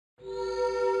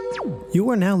You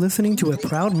are now listening to a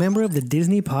proud member of the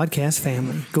Disney Podcast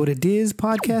family. Go to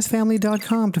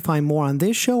DizPodcastFamily.com to find more on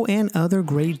this show and other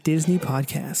great Disney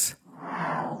podcasts.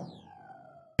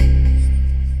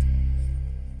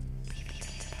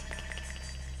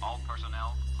 All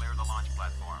personnel, clear the launch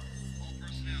platform. All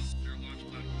personnel, clear launch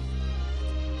platform.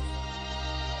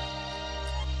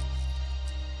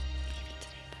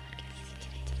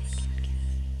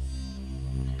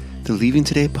 The Leaving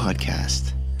Today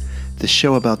podcast, the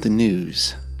show about the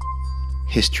news,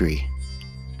 history,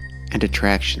 and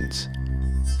attractions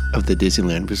of the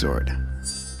Disneyland Resort.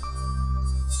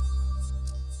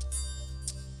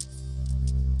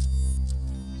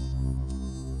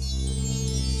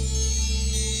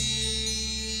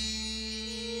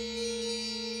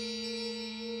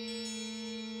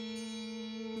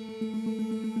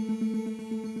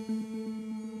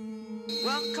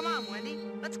 Well, come on, Wendy.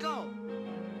 Let's go.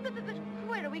 But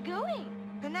where are we going?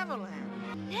 To Neverland.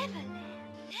 Neverland.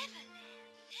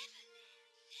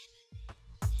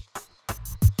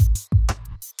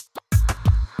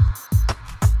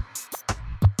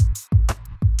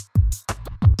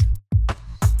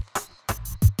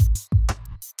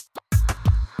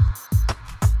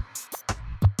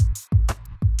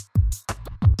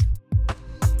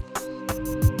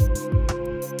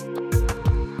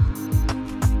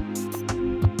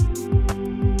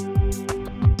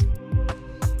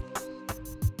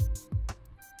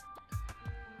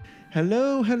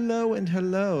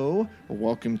 Hello.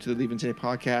 Welcome to the Leaving Today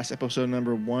podcast, episode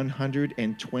number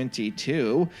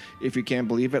 122. If you can't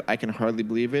believe it, I can hardly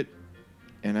believe it.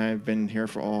 And I've been here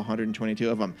for all 122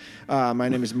 of them. My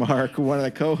name is Mark, one of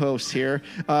the co-hosts here.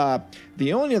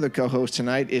 The only other co-host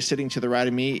tonight is sitting to the right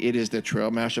of me. It is the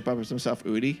trail master puppet himself,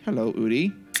 Udi. Hello,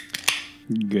 Udi.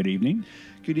 Good evening.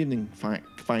 Good evening,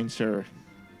 fine sir.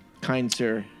 Kind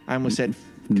sir. I almost said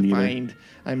Neither. confined.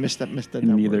 I missed that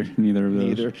Neither word. of those.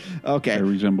 Neither. Okay. I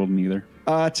resembled neither.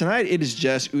 Tonight it is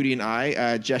just Udi and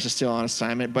I. Jess is still on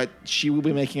assignment, but she will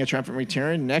be making a triumphant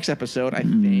return next episode, I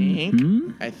think.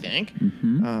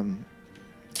 Mm-hmm.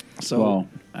 Well,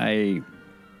 I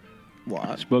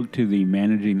spoke to the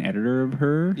managing editor of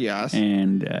her. Yes.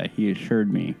 And he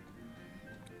assured me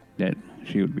that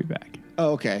she would be back.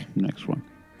 Oh, okay. Next one.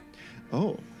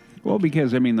 Oh. Well,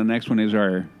 because, the next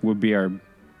one would be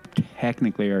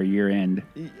technically our year end.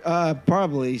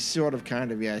 Probably, sort of,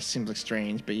 kind of, yeah. It seems like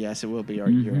strange, but yes, it will be our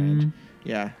year end.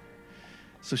 Yeah.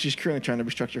 So she's currently trying to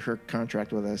restructure her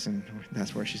contract with us, and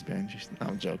that's where she's been.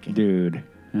 I'm joking. Dude.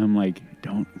 And I'm like,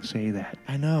 don't say that.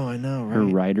 I know, right? Her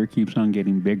rider keeps on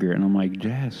getting bigger, and I'm like,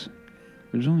 Jess,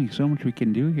 there's only so much we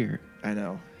can do here. I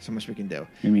know. So much we can do.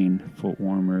 Foot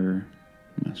warmer,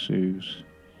 masseuse,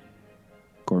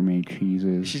 gourmet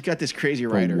cheeses. She's got this crazy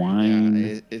rider. The wine.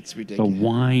 Yeah, it's ridiculous. The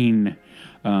wine.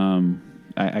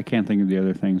 I can't think of the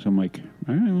other things. I'm like,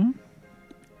 all right, well.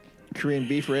 Korean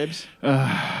beef ribs?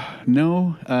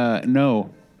 No.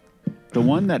 The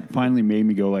one that finally made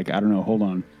me go like, I don't know, hold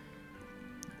on.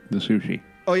 The sushi.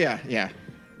 Oh, yeah.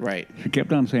 Right. She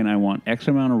kept on saying, I want X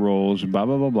amount of rolls, blah,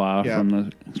 blah, blah, blah, yeah. from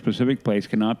the specific place.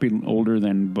 Cannot be older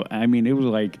than, it was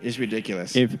like. It's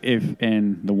ridiculous.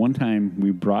 And the one time we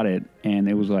brought it, and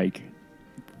it was like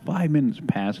 5 minutes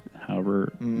past,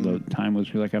 however, the time was,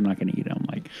 she's like, I'm not going to eat it. I'm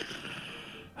like,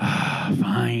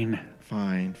 fine.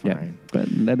 Yeah, but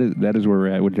that is where we're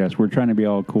at with Jess. We're trying to be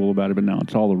all cool about it, but no,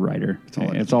 it's all the writer.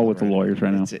 It's all with the lawyers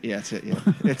right now. That's it.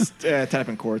 It's tied up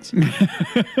in courts.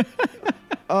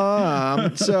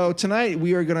 So tonight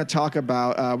we are going to talk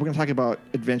about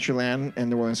Adventureland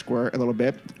and the Royal Square a little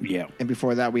bit. Yeah. And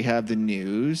before that, we have the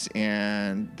news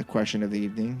and the question of the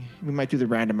evening. We might do the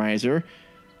randomizer.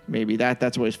 Maybe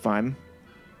that's always fun.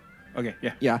 Okay.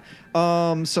 Yeah. Yeah.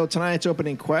 So tonight's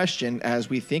opening question, as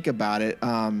we think about it,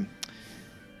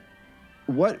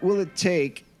 what will it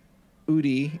take,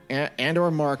 Udi and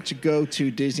or Mark, to go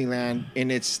to Disneyland in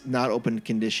its not open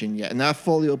condition yet, not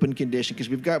fully open condition? Because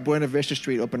we've got Buena Vista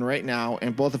Street open right now,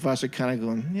 and both of us are kind of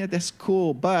going, yeah, that's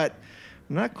cool, but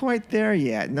not quite there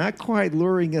yet. Not quite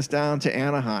luring us down to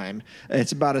Anaheim.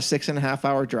 It's about a 6.5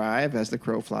 hour drive as the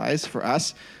crow flies for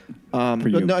us. For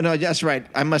you. No, that's right.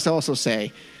 I must also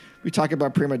say, we talk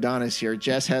about prima donnas here.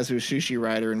 Jess has her sushi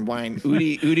rider and wine.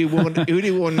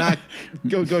 Udi will not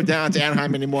go down to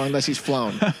Anaheim anymore unless he's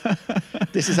flown.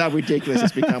 This is how ridiculous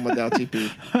it's become with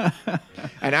LTP.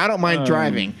 And I don't mind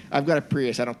driving. I've got a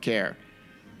Prius. I don't care.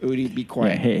 Udi, be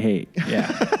quiet. Yeah, hey.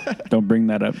 Yeah. Don't bring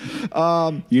that up.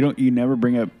 You never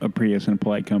bring up a Prius in a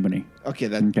polite company. Okay,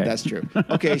 that's true.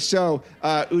 Okay, so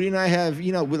Udi and I have,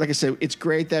 like I said, it's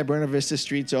great that Buena Vista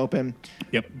Street's open.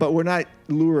 Yep. But we're not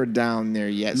lured down there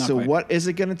yet. Not so quite. what is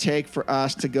it going to take for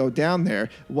us to go down there?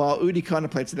 While Udi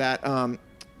contemplates that,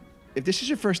 if this is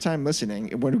your first time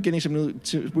listening, and we're getting some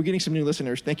new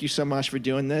listeners. Thank you so much for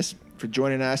doing this, for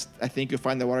joining us. I think you'll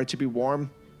find the water to be warm.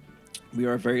 We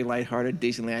are a very lighthearted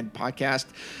Disneyland podcast.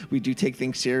 We do take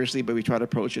things seriously, but we try to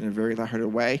approach it in a very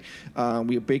lighthearted way.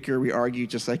 We bicker, we argue,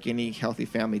 just like any healthy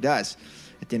family does.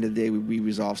 At the end of the day, we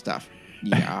resolve stuff.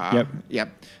 Yeah.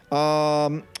 Yep.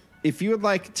 If you would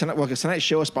like tonight, because tonight's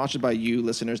show is sponsored by you,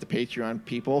 listeners, the Patreon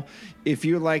people. If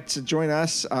you would like to join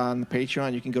us on the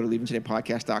Patreon, you can go to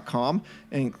leavingtodaypodcast.com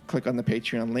and click on the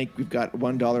Patreon link. We've got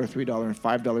 $1, $3, and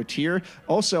 $5 tier.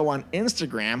 Also on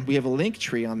Instagram, we have a link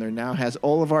tree on there now. It has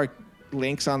all of our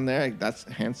links on there. That's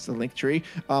hence the link tree.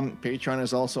 Patreon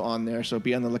is also on there, so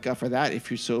be on the lookout for that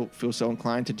if you feel so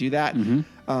inclined to do that.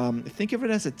 Think of it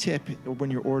as a tip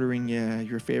when you're ordering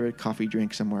your favorite coffee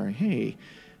drink somewhere. Hey,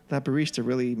 that barista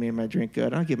really made my drink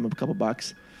good. I'll give him a couple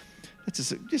bucks.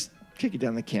 That's just kick it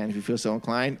down the can if you feel so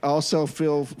inclined. Also,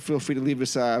 feel free to leave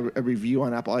us a review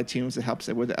on Apple iTunes. It helps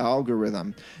with the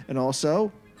algorithm. And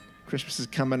also, Christmas is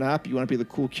coming up. You want to be the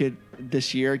cool kid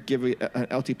this year, give an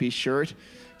LTP shirt,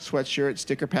 sweatshirt,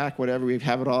 sticker pack, whatever. We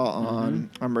have it all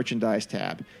on our merchandise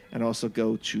tab. And also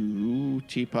go to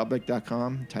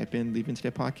tpublic.com, type in Leaving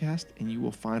Today Podcast, and you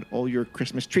will find all your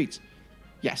Christmas treats.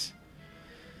 Yes.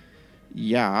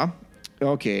 Yeah.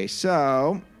 Okay,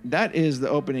 so that is the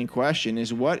opening question,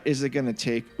 is what is it going to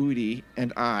take Udi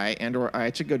and I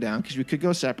to go down? Because we could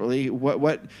go separately.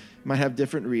 What might have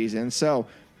different reasons. So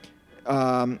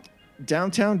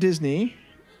Downtown Disney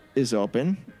is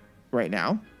open right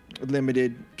now.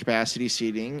 Limited capacity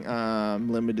seating,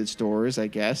 limited stores, I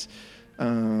guess.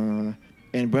 And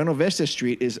Buena Vista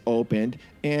Street is opened.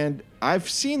 And I've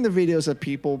seen the videos of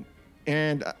people,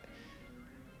 and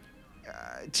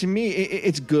to me,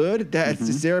 it's good that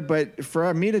it's there, but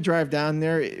for me to drive down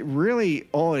there, really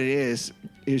all it is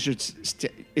just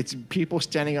it's people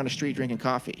standing on the street drinking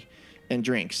coffee and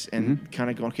drinks and kind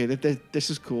of going, okay, this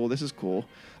is cool, this is cool.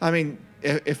 I mean,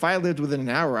 if I lived within an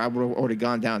hour, I would have already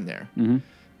gone down there.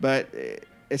 But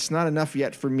it's not enough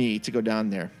yet for me to go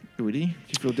down there. Woody, do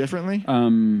you feel differently?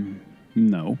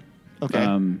 No.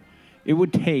 Okay. It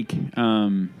would take,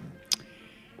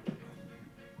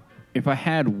 if I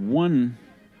had one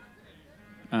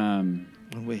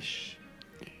wish.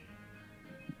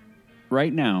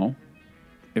 Right now,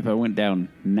 if I went down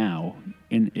now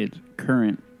in its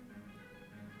current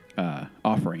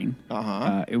offering,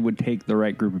 it would take the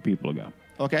right group of people to go.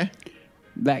 Okay.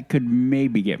 That could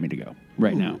maybe get me to go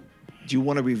right now. Do you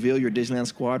want to reveal your Disneyland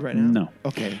squad right now? No.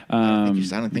 Okay. I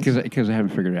don't think so. Because I haven't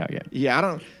figured it out yet. Yeah, I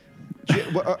don't.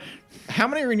 How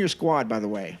many are in your squad, by the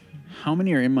way? How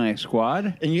many are in my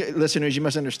squad? And you listeners, you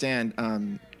must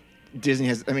understand. Disney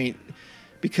has. I mean,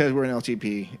 because we're an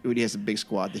LTP, Udi has a big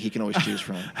squad that he can always choose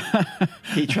from.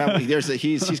 He travels.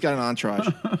 He's got an entourage.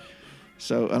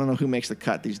 So I don't know who makes the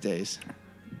cut these days.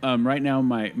 Right now,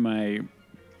 my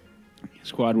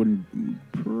squad would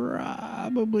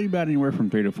probably about anywhere from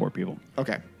 3 to 4 people.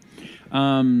 Okay.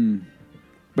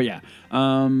 But yeah,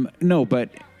 no. But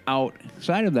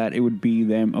outside of that, it would be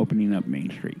them opening up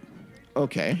Main Street.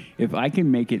 Okay. If I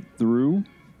can make it through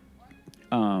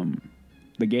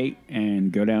the gate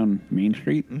and go down Main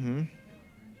Street,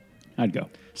 I'd go.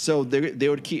 So they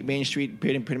would keep Main Street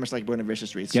pretty much like Buena Vista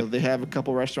Street. So Yep. they have a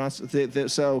couple restaurants.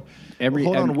 To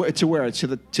where? To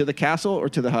the castle or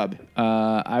to the hub?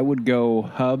 I would go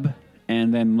hub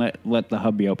and then let the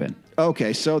hub be open.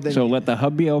 Okay, so then let the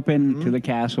hub be open to the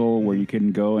castle where you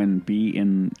can go and be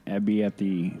at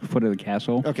the foot of the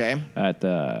castle. Okay. At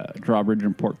the drawbridge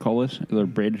and portcullis, the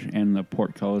bridge and the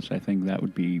portcullis. I think that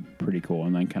would be pretty cool,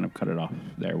 and then kind of cut it off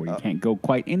there where you can't go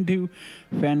quite into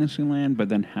Fantasyland, but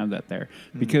then have that there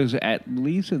because at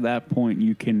least at that point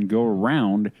you can go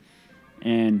around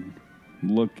and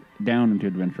look down into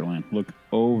Adventureland, look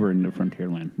over into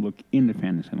Frontierland, look into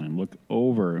Fantasyland, look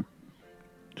over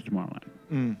to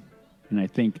Tomorrowland. And I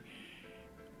think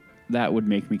that would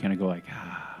make me kind of go like,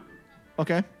 ah.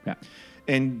 Okay. Yeah.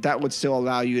 And that would still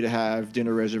allow you to have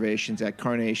dinner reservations at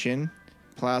Carnation,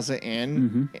 Plaza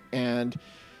Inn, and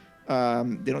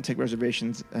they don't take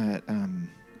reservations at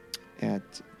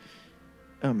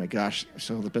oh my gosh,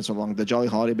 so it's been so long, the Jolly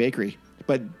Holiday Bakery.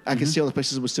 But I can see all the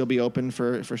places would still be open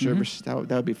for service. That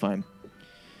would be fun.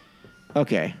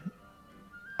 Okay.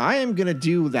 I am going to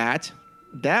do that.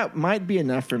 That might be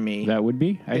enough for me. That would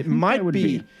be? It might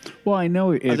be. Well, I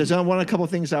know there's a couple of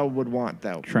things I would want,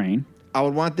 though. Train. I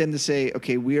would want them to say,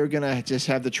 okay, we are going to just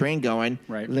have the train going.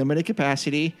 Right. Limited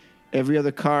capacity. Every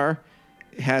other car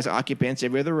has occupants.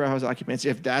 Every other row has occupants.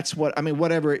 If that's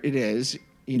whatever it is,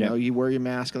 you know, you wear your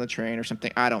mask on the train or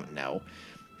something. I don't know.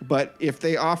 But if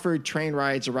they offered train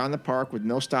rides around the park with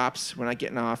no stops, we're not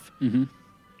getting off.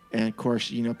 And of course,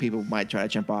 people might try to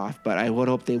jump off, but I would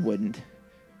hope they wouldn't.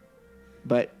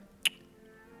 But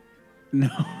No,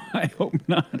 I hope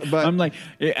not. But I'm like,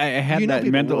 I had that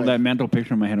mental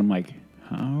picture in my head. I'm like,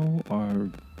 how are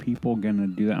people gonna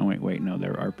do that? I'm like, wait, no,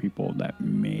 there are people that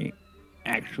may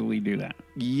actually do that.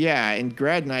 Yeah, in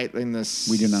grad night in the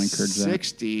We do not encourage that.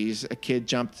 60s, a kid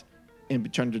trying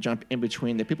to jump in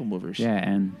between the people movers. Yeah,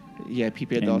 and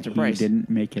PP had the altar price. He didn't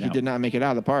make it out. He did not make it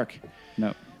out of the park.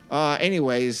 No.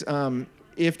 Anyways,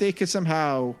 if they could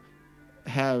somehow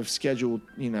have scheduled,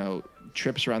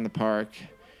 trips around the park,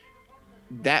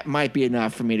 that might be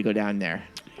enough for me to go down there.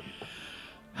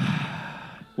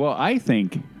 Well, I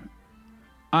think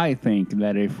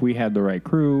that if we had the right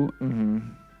crew,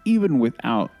 even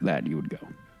without that, you would go.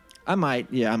 I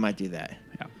might do that.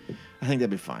 Yeah. I think that'd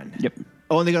be fine. Yep.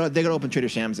 Oh, and they're gonna open Trader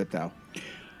Sam's up though.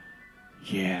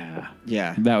 Yeah.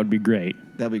 Yeah. That would be great.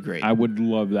 That'd be great. I would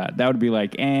love that. That would be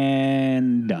like,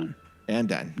 and done. And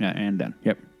done. Yeah, and done.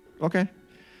 Yep. Okay.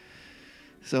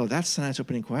 So that's tonight's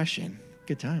opening question.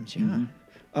 Good times, yeah.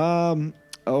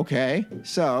 Okay.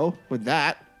 So with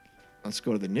that, let's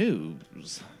go to the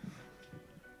news.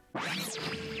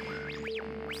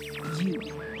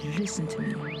 You listen to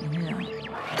me now.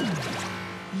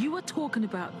 You are talking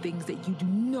about things that you do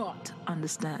not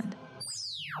understand.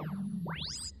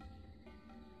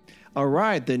 All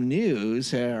right, the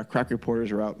news. Our crack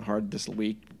reporters are out hard this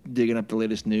week, digging up the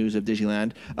latest news of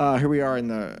Disneyland. Here we are in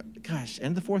the end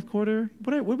of the fourth quarter.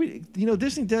 What we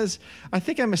Disney does. I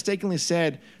think I mistakenly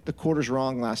said the quarter's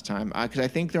wrong last time because I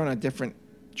think they're on a different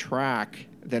track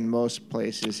than most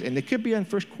places, and they could be on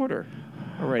first quarter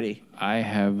already. I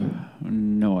have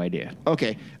no idea.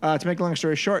 Okay, to make a long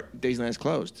story short, Disneyland is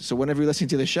closed. So whenever you're listening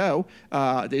to the show,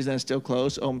 Disneyland is still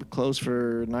closed. Closed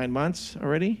for 9 months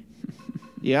already.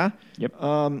 Yeah. Yep.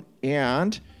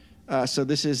 So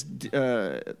this is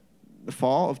the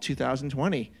fall of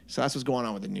 2020. So that's what's going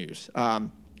on with the news.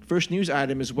 First news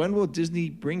item is, when will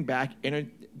Disney bring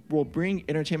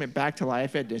entertainment back to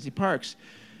life at Disney parks?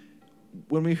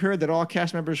 When we heard that all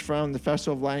cast members from the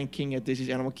Festival of Lion King at Disney's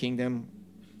Animal Kingdom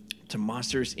to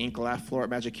Monsters, Inc. Laugh Floor at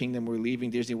Magic Kingdom were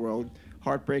leaving Disney World,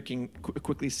 heartbreaking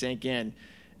quickly sank in.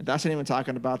 And that's not even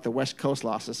talking about the West Coast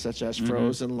losses, such as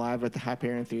Frozen live at the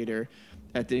Hyperion Theater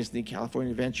at Disney California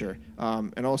Adventure,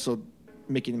 and also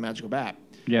Mickey and the Magical Bat.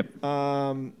 Yep.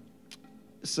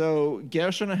 So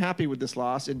guests are not happy with this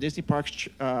loss, and Disney Parks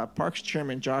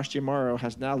Chairman Josh D'Amaro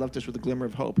has now left us with a glimmer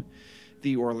of hope.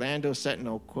 The Orlando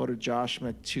Sentinel quoted Josh from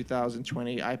a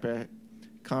 2020 IPA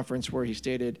conference where he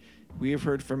stated, "We have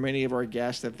heard from many of our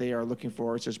guests that they are looking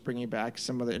forward to us bringing back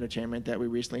some of the entertainment that we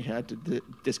recently had to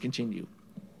discontinue,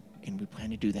 and we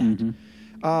plan to do that."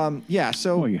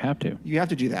 So well, you have to. You have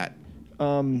to do that.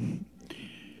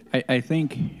 I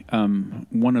think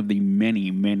one of the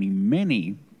many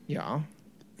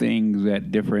things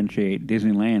that differentiate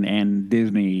Disneyland and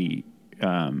Disney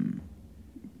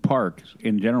parks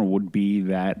in general would be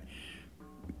that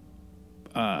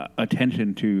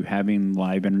attention to having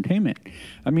live entertainment.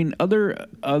 I mean,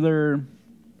 other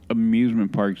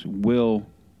amusement parks will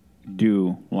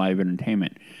do live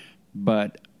entertainment,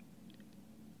 but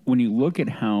when you look at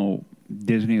how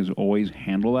Disney has always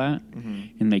handled that,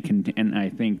 and and I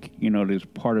think it is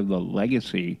part of the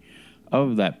legacy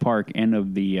of that park and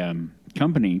of the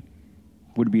company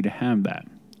would be to have that,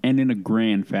 and in a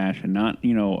grand fashion, not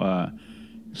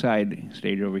side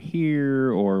stage over here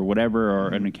or whatever, or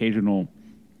an occasional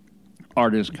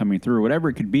artist coming through, whatever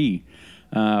it could be,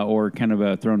 or kind of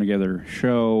a thrown together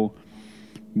show.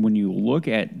 When you look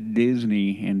at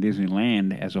Disney and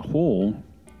Disneyland as a whole,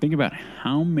 think about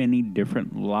how many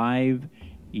different live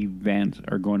events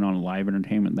are going on, live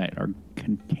entertainment that are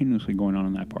continuously going on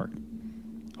in that park.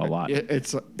 A lot.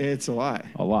 It's a lot.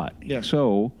 A lot. Yeah.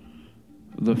 So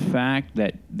the fact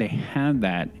that they have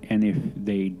that, and if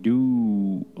they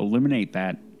do eliminate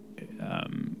that,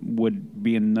 would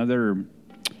be another,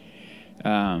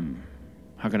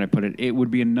 how can I put it? It would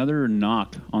be another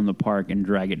knock on the park and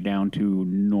drag it down to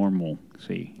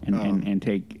normalcy and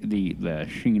take the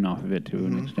sheen off of it to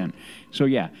an extent. So,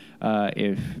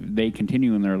 if they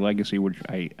continue in their legacy, which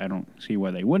I don't see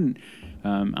why they wouldn't,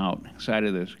 outside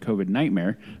of this COVID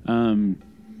nightmare,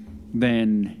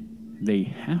 then they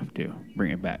have to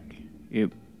bring it back.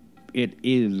 It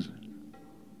is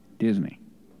Disney,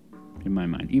 in my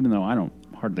mind, even though I don't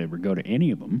hardly ever go to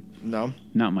any of them. No.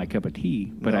 Not my cup of tea,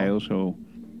 but I also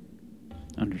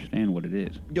understand what it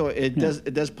is.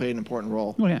 It does play an important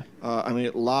role. Oh, yeah. I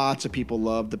mean, lots of people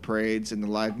love the parades and the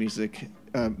live music,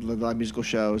 the live musical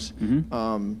shows.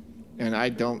 And And I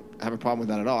don't have a problem with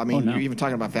that at all. I mean, no. you're even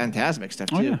talking about Phantasmic stuff,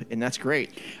 too. Oh, yeah. And that's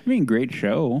great. I mean, great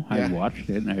show. Yeah. I watched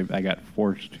it, and I got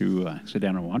forced to sit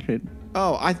down and watch it.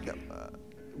 Oh,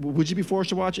 would you be forced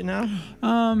to watch it now?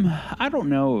 I don't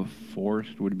know if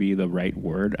forced would be the right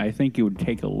word. I think it would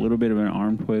take a little bit of an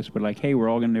arm twist, but like, hey, we're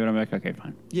all going to do it. I'm like, okay,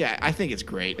 fine. Yeah, I think it's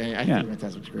great. I think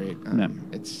Phantasmic's great.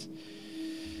 It's,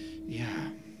 yeah.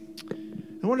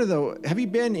 I wonder, though, have you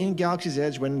been in Galaxy's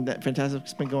Edge when that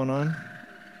Phantasmic's been going on?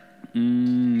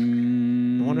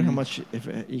 I wonder how much, if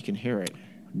you can hear it.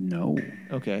 No.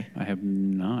 Okay. I have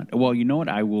not. Well, you know what?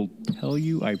 I will tell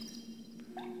you.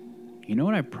 You know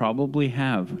what? I probably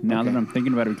have now that I'm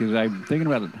thinking about it, because I'm thinking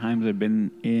about the times I've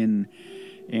been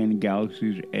in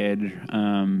Galaxy's Edge.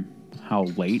 How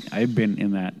late I've been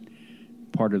in that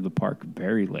part of the park,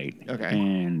 very late. Okay.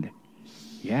 And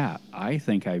yeah, I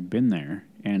think I've been there,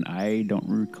 and I don't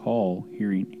recall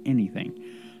hearing anything.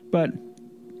 But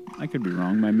I could be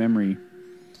wrong. My memory,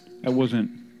 I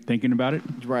wasn't thinking about it.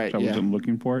 Right. So I wasn't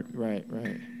looking for it. Right.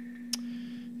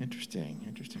 Interesting.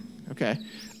 Okay.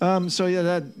 So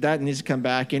yeah, that needs to come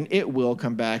back, and it will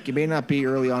come back. It may not be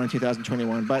early on in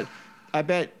 2021, but I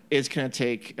bet it's going to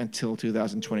take until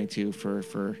 2022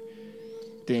 for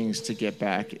things to get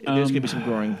back. There's going to be some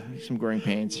growing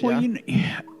pains. Well,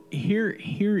 yeah. Here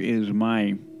is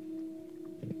my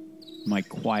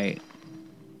quiet,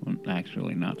 well,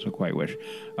 actually not so quiet wish,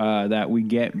 that we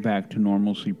get back to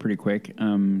normalcy pretty quick.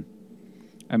 I'm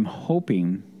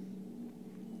hoping,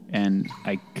 and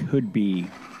I could be,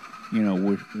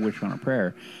 wish on a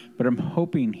prayer, but I'm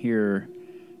hoping here,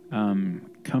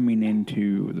 coming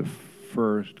into the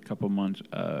first couple months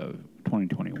of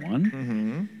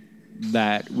 2021,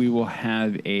 that we will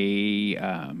have a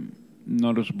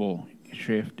noticeable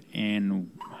shift in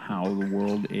how the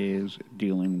world is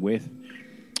dealing with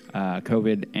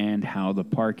COVID, and how the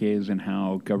park is, and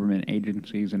how government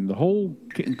agencies and the whole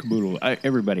kit and caboodle,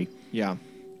 everybody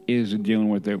is dealing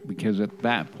with it, because at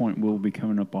that point we'll be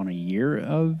coming up on a year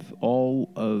of all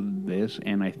of this.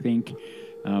 And I think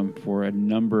for a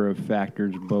number of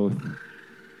factors, both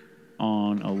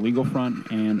on a legal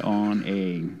front and on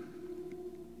a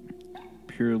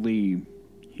purely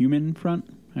human front,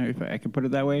 if I can put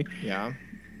it that way,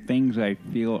 things I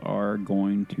feel are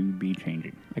going to be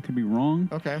changing. I could be wrong.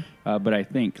 Okay. But I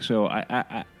think so.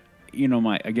 I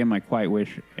my quiet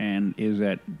wish is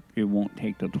that it won't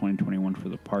take till 2021 for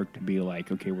the park to be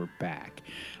like, okay, we're back.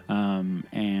 I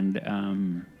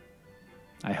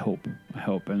hope,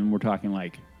 and we're talking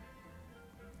like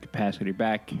capacity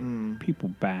back, people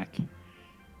back,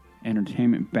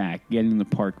 entertainment back, getting the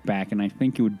park back, and I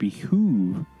think it would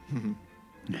behoove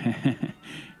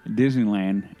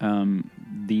Disneyland,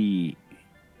 the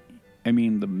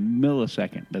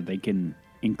millisecond that they can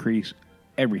increase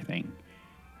everything,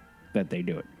 that they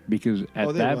do it, because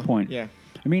at that point, I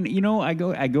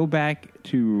go back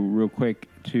to real quick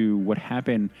to what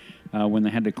happened when they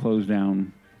had to close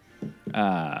down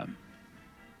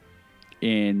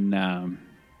in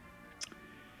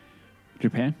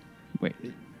Japan. Wait.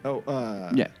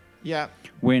 Yeah.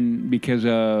 Because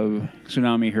of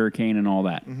tsunami, hurricane, and all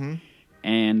that.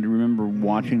 And remember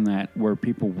watching that, where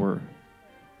people were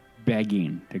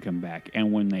begging to come back,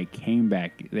 and when they came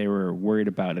back, they were worried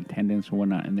about attendance and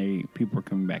whatnot, and people were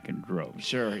coming back in droves.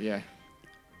 Sure, yeah.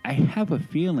 I have a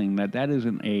feeling that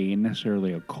isn't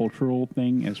necessarily a cultural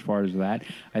thing as far as that.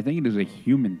 I think it is a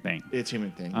human thing. It's a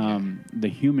human thing. The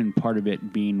human part of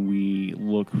it being, we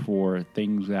look for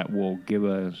things that will give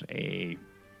us a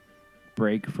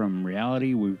break from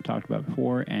reality we've talked about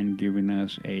before, and giving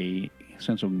us a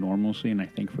sense of normalcy. And I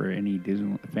think for any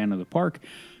Disney fan of the park,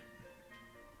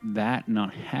 that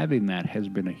not having that has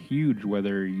been a huge,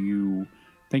 whether you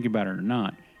think about it or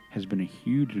not, has been a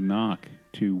huge knock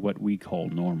to what we call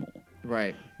normal.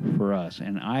 Right. For us.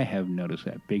 And I have noticed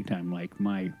that big time. Like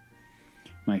my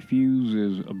fuse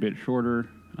is a bit shorter.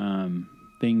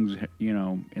 Things,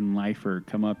 in life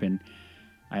come up, and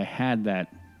I had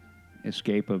that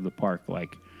escape of the park.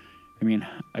 Like,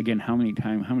 again, how many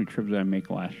trips did I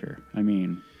make last year?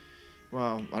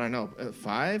 Well, I don't know,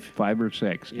 5? 5 or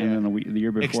 6. Yeah. And then the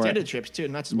year before, extended trips too,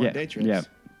 not just one day trips.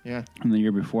 Yeah. And the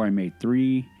year before I made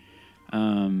 3.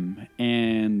 And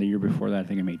the year before that, I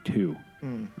think I made 2.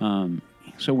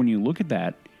 So when you look at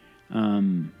that,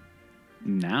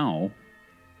 now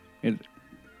it's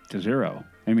to 0.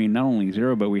 Not only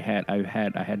 0, but I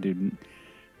had to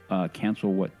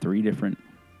cancel 3 different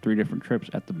trips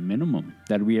at the minimum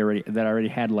that I already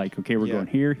had. Like, okay, we're going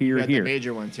here, you had here. The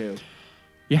major one too.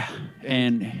 Yeah,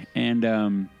 and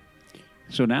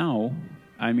so now,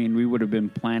 we would have been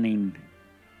planning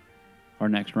our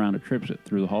next round of trips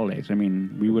through the holidays. I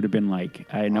mean, we would have been like,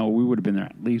 I know we would have been there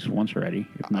at least once already,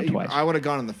 if not twice. I would have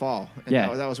gone in the fall. And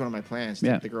Yeah. that was one of my plans, to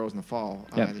Yeah. take the girls in the fall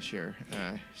Yeah. this year.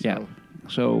 Yeah.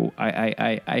 So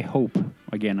I hope,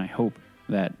 again, I hope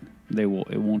that it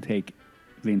won't take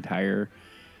the entire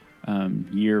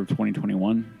year of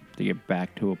 2021 to get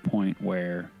back to a point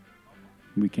where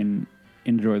we can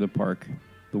enjoy the park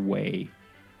the way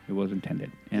it was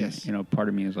intended. And, Yes. Part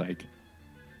of me is like,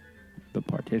 the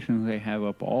partitions they have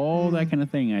up, all that kind of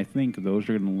thing, I think those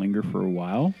are going to linger for a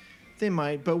while. They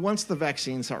might, but once the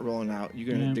vaccines start rolling out, they're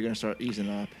going to start easing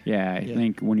up. Yeah, I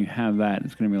think when you have that,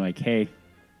 it's going to be like, hey,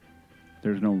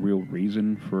 there's no real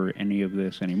reason for any of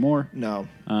this anymore. No.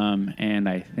 And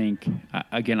I think,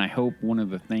 again, I hope one of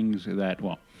the things that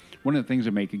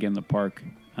make, again, the park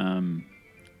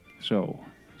so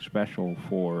special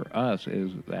for us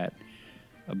is that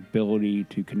ability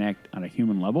to connect on a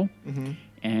human level. Mm-hmm.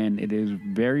 And it is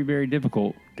very, very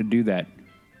difficult to do that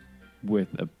with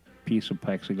a piece of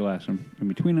plexiglass in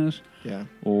between us,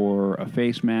 or a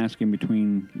face mask in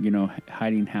between,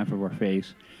 hiding half of our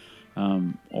face.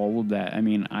 All of that. I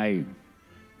mean, I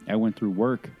went through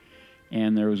work,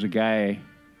 and there was a guy.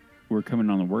 We're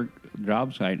coming on the work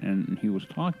job site, and he was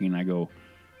talking. I go,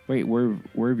 "Wait, where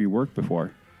have you worked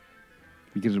before?"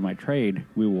 Because of my trade,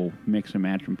 we will mix and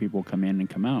match when people come in and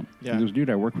come out. Yeah. He goes,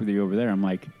 "Dude, I work with you over there." I'm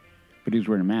like, "But he's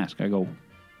wearing a mask." I go,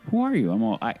 "Who are you?" I'm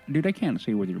all, "Dude, I can't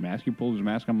see with your mask." He pulls his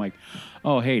mask. I'm like,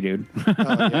 "Oh, hey, dude."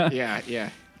 Yeah.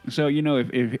 So,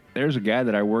 if there's a guy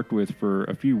that I worked with for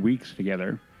a few weeks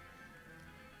together,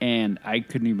 and I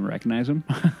couldn't even recognize him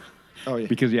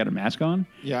because he had a mask on.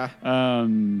 Yeah.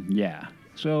 Yeah.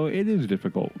 So it is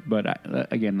difficult. But,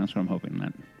 again, that's what I'm hoping,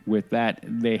 that with that,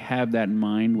 they have that in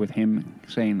mind with him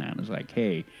saying that. It's like,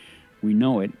 hey, we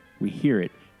know it, we hear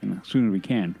it, and as soon as we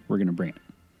can, we're going to bring it.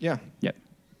 Yeah. Yep.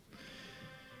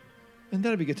 And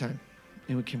that'll be a good time.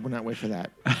 And we'll not wait for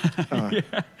that.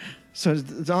 So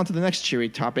it's on to the next cheery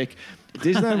topic.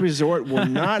 Disneyland Resort will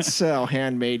not sell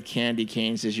handmade candy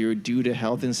canes this year due to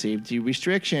health and safety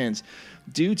restrictions.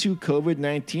 Due to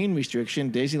COVID-19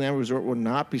 restriction, Disneyland Resort will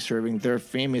not be serving their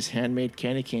famous handmade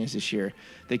candy canes this year.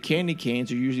 The candy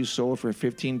canes are usually sold for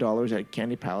 $15 at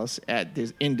Candy Palace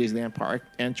in Disneyland Park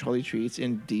and Charlie Treats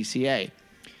in DCA.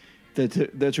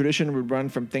 The tradition would run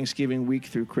from Thanksgiving week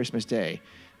through Christmas Day.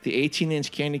 The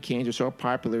 18-inch candy canes are so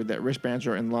popular that wristbands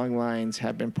and long lines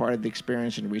have been part of the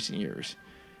experience in recent years.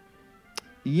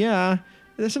 Yeah,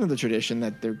 that's another tradition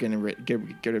that they're going to get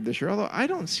rid of this year, although I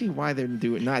don't see why they're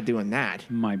not doing that.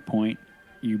 My point,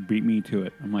 you beat me to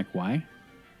it. I'm like, why?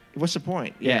 What's the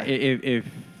point? Yeah, if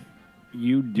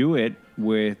you do it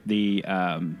with the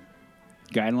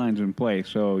guidelines in place,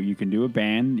 so you can do a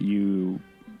band, you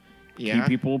keep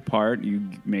people apart, you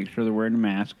make sure they're wearing a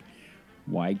mask,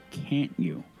 why can't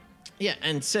you? Yeah,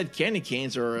 and said candy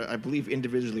canes are, I believe,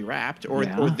 individually wrapped, or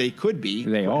they could be.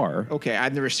 They are. Okay,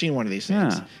 I've never seen one of these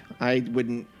things. Yeah. I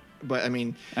wouldn't, but I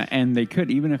mean... And they could,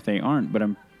 even if they aren't, but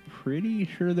I'm pretty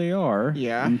sure they are.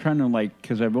 Yeah. I'm trying to,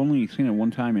 because I've only seen it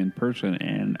one time in person,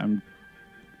 and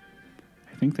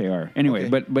I think they are. Anyway,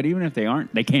 Okay. but even if they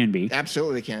aren't, they can be.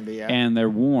 Absolutely they can be, yeah. And they're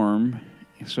warm,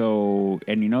 so,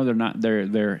 and they're not,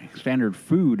 their standard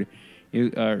food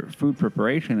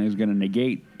preparation is going to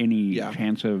negate any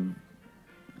chance of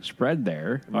spread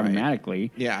there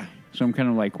automatically. Yeah. So I'm kind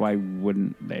of like, why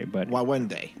wouldn't they? But why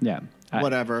wouldn't they? Yeah.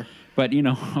 Whatever. But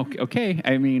okay.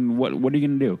 I mean, what are you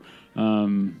going to do?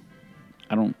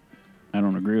 I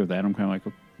don't agree with that. I'm kind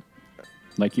of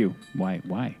like you. Why?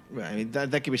 Right. I mean, that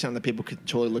could be something that people could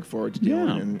totally look forward to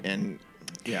doing,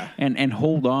 and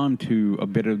hold on to a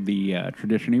bit of the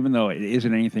tradition, even though it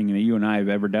isn't anything that you and I have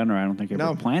ever done, or I don't think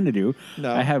ever plan to do.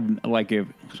 No. I have, if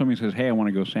somebody says, "Hey, I want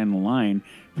to go stand in the line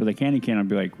for the candy cane," I'd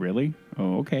be like, "Really?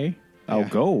 Oh, okay, I'll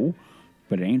go,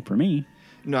 but it ain't for me."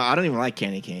 No, I don't even like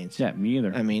candy canes. Yeah, me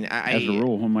either. I mean, as a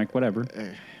rule, I'm like, whatever.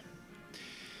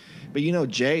 But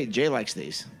Jay likes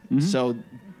these, so.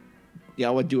 Yeah,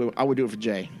 I would do it for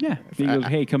Jay. Yeah. If he goes,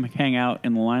 hey, come hang out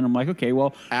in the line. I'm like, okay,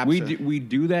 well, we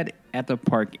do that at the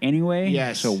park anyway.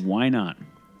 Yes. So why not?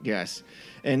 Yes.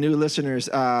 And new listeners,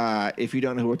 if you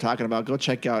don't know who we're talking about, go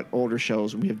check out older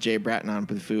shows. We have Jay Bratton on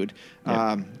for the food.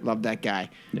 Yep. Love that guy.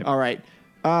 Yep. All right.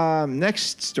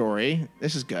 Next story.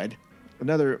 This is good.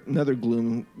 Another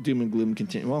doom and gloom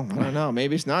continue. Well, I don't know.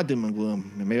 Maybe it's not doom and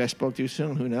gloom. Maybe I spoke too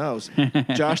soon. Who knows?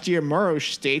 Josh D'Amaro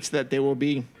states that there will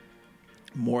be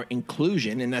more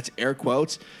inclusion, and that's air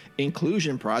quotes,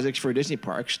 inclusion projects for Disney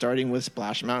parks, starting with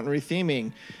Splash Mountain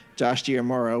retheming. Josh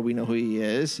D'Amaro, we know who he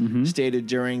is, stated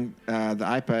during the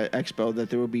IPA Expo that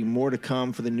there will be more to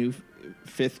come for the new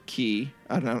fifth key.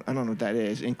 I don't know what that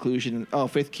is. Inclusion. Oh,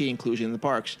 fifth key inclusion in the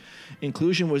parks.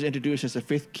 Inclusion was introduced as the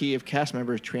fifth key of cast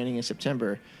members training in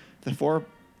September. The 4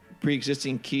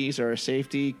 pre-existing keys are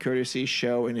safety, courtesy,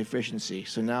 show, and efficiency.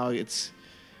 So now it's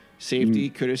safety,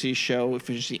 courtesy, show,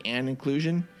 efficiency, and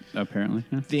inclusion. Apparently.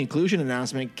 Yeah. The inclusion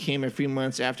announcement came a few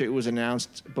months after it was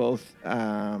announced both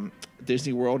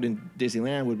Disney World and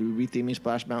Disneyland would be retheming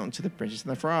Splash Mountain to the Princess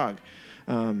and the Frog.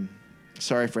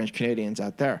 Sorry, French Canadians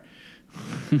out there.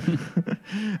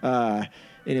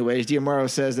 Anyways, Diamaro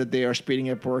says that they are speeding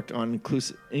up work on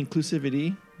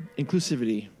inclusivity.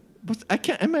 I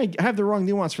have the wrong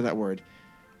nuance for that word.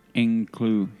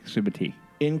 Inclusivity.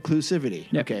 Inclusivity.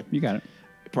 Yep, Okay. You got it.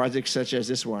 Projects such as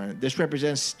this one. This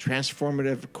represents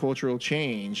transformative cultural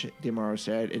change, Diamaro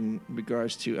said, in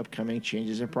regards to upcoming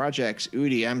changes and projects.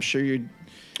 Udi, I'm sure you're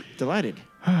delighted.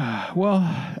 Well,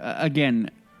 again,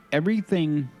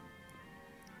 everything,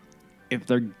 if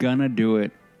they're gonna do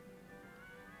it,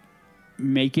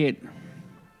 make it.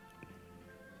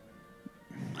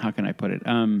 How can I put it?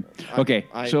 Okay,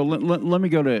 so let me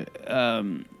go to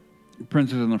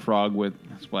Princess and the Frog with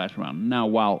Splash Mountain. Now,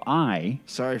 while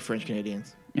Sorry, French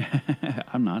Canadians.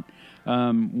 I'm not.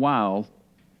 While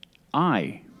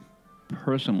I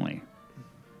personally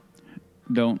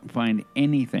don't find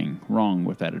anything wrong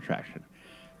with that attraction.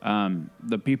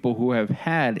 The people who have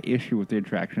had issue with the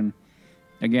attraction,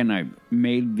 again, I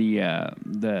made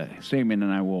the statement,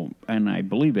 and I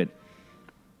believe it.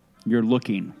 You're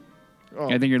looking. Oh.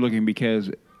 I think you're looking because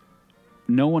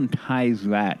no one ties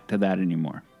that to that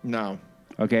anymore. No.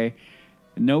 Okay.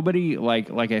 Nobody, like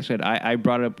I said, I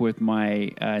brought it up with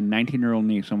my 19-year-old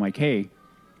niece. I'm like, hey,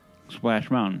 Splash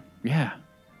Mountain. Yeah.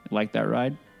 Like that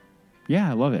ride? Yeah,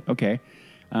 I love it. Okay.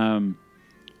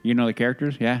 You know the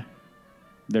characters? Yeah.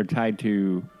 They're tied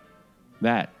to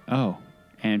that. Oh.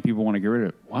 And people want to get rid of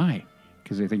it. Why?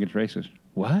 Because they think it's racist.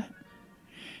 What?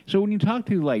 So when you talk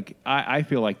to, like, I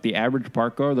feel like the average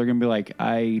park goer, they're going to be like,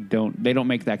 they don't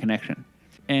make that connection.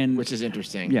 And Which is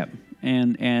interesting. Yeah.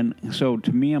 And so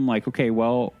to me, I'm like, okay,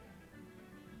 well,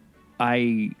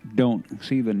 I don't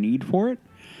see the need for it.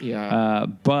 Yeah.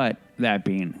 But that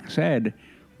being said,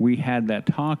 we had that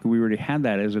talk. We already had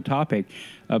that as a topic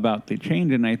about the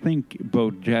change. And I think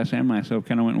both Jess and myself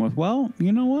kind of went with, well,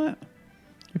 you know what?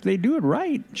 If they do it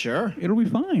right, Sure. it'll be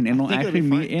fine, and it'll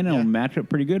actually it'll match up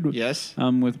pretty good. Yes.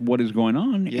 With what is going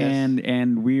on, Yes.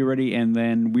 and we already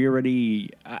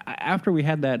after we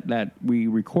had that we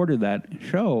recorded that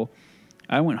show,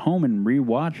 I went home and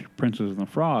rewatched Princess and the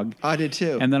Frog. I did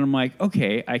too. And then I'm like,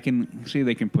 okay, I can see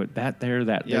they can put that there,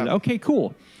 that there. Okay,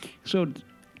 cool. So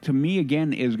to me,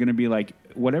 again, is going to be like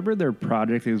whatever their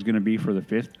project is going to be for the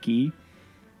fifth key.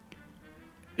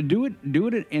 Do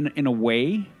it in a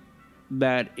way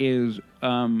that is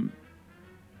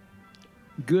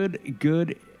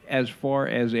good as far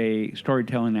as a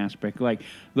storytelling aspect. Like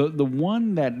the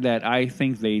one that I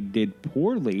think they did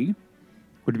poorly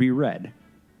would be Red.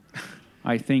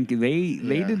 I think they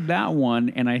did that one,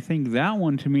 and I think that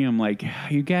one to me, I'm like,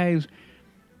 you guys,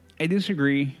 I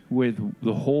disagree with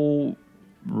the whole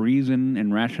reason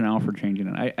and rationale for changing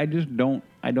it. I just don't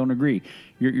agree.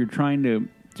 You're trying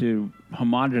to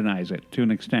homogenize it to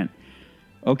an extent.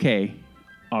 Okay,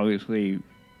 obviously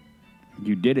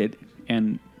you did it,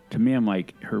 and to me, I'm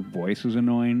like, her voice is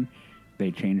annoying. They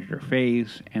changed her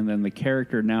face, and then the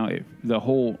character now, the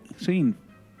whole scene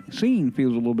feels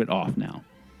a little bit off now.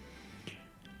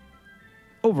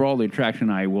 Overall, the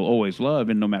attraction I will always love,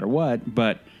 and no matter what,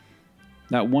 but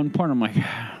that one part, I'm like,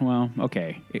 well,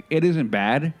 okay, it isn't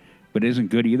bad, but it isn't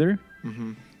good either.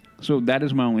 Mm-hmm. So that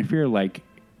is my only fear. Like,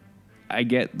 I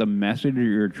get the message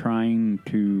you're trying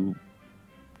to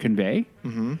convey,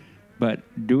 mm-hmm. but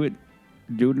do it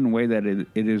in a way that it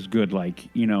is good. Like,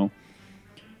 you know,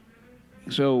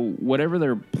 so whatever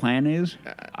their plan is,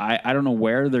 I don't know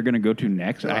where they're going to go to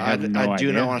next. I have no idea. I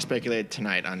do not want to speculate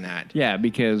tonight on that. Yeah,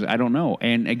 because I don't know.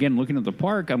 And again, looking at the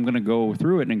park, I'm going to go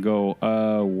through it and go,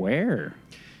 where?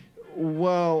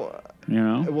 Well, you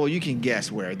know, well, you can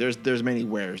guess where. There's many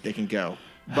wheres they can go.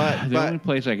 But the only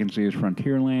place I can see is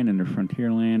Frontierland, and there's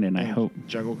Frontierland, and I hope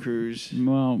Jungle Cruise.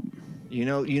 Well, you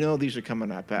know these are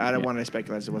coming up. I don't want to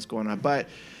speculate as to what's going on, but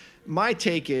my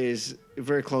take is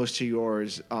very close to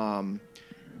yours.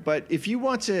 But if you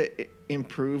want to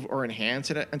improve or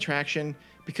enhance an attraction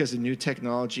because the new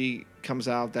technology comes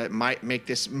out that might make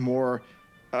this more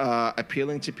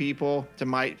appealing to people, that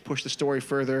might push the story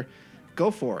further, go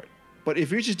for it. But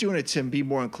if you're just doing it to be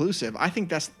more inclusive, I think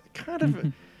that's kind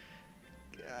of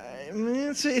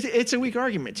It's a weak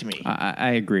argument to me.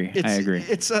 I agree. I agree.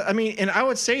 I mean, and I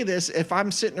would say this if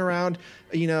I'm sitting around,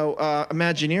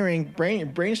 Imagineering,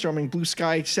 brainstorming, blue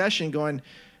sky session, going,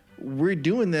 we're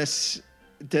doing this.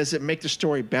 Does it make the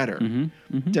story better?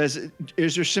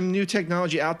 Is there some new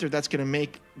technology out there that's going to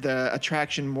make the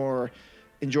attraction more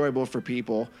enjoyable for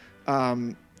people?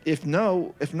 If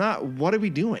not, what are we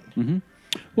doing?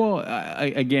 Well,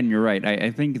 again, you're right.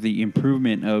 I think the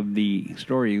improvement of the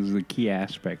story is the key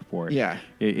aspect for it. Yeah.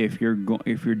 If you're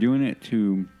doing it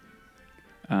to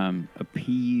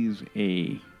appease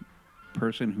a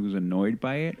person who's annoyed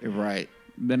by it, Right.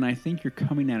 then I think you're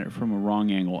coming at it from a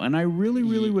wrong angle. And I really,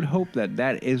 really would hope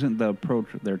that isn't the approach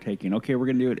they're taking. Okay, we're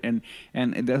going to do it.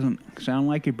 And it doesn't sound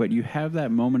like it, but you have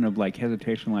that moment of like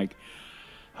hesitation, like,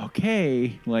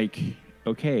 okay,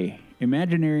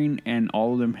 Imagineering and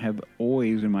all of them have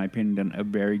always, in my opinion, done a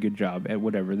very good job at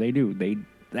whatever they do.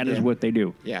 That is what they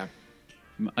do. Yeah.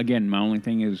 Again, my only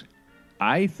thing is,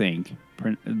 I think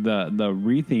the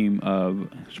retheme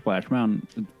of Splash Mountain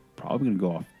is probably going to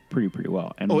go off pretty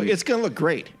well. And it's going to look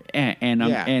great. And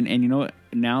you know,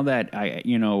 now that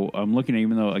I'm looking at,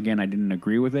 even though again I didn't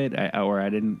agree with it, I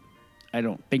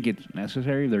don't think it's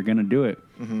necessary. They're going to do it.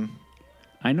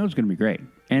 I know it's going to be great,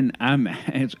 and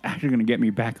it's actually going to get me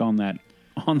back on that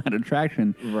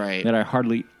attraction, right, that I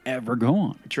hardly ever go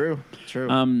on. True.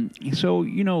 So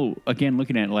again,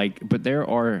 looking at but there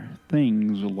are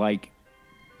things like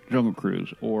Jungle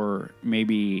Cruise, or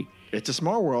maybe It's a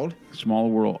Small World,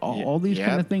 all these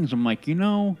kind of things. I'm like,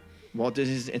 Walt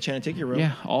Disney's Enchanted Tiki Room.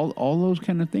 Yeah, all those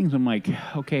kind of things. I'm like,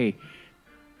 okay,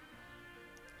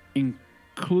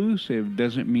 inclusive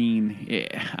doesn't mean...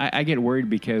 I get worried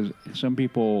because some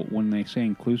people, when they say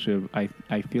inclusive,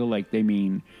 I feel like they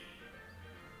mean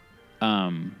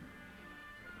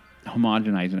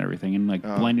homogenizing everything and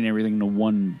blending everything into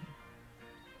one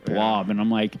blob. And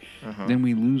I'm like, then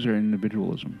we lose our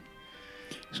individualism.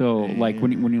 So,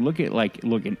 when you look at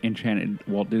Enchanted,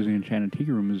 Walt Disney Enchanted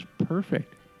Tiki Room is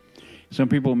perfect. Some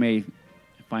people may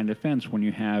find offense when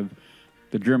you have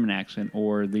the German accent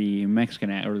or the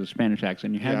Mexican or the Spanish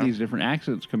accent. You have these different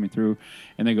accents coming through,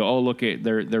 and they go, "Oh, look at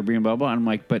they're being blah blah." And I'm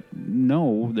like, but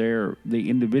no, they're the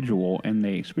individual, and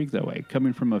they speak that way.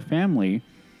 Coming from a family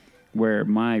where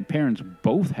my parents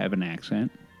both have an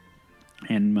accent,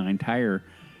 and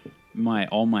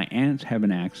all my aunts have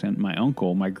an accent. My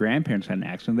uncle, my grandparents had an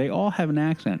accent. They all have an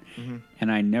accent, and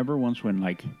I never once went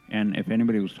and if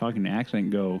anybody was talking to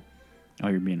accent, go, "Oh,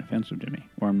 you're being offensive to me,"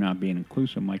 or "I'm not being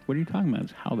inclusive." I'm like, what are you talking about?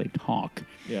 It's how they talk.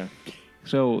 Yeah.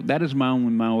 So that is my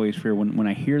always fear. When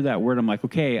I hear that word, I'm like,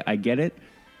 okay, I get it,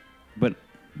 but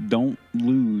don't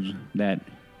lose that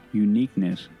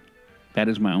uniqueness. That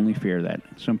is my only fear, that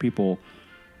some people,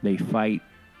 they fight,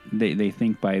 they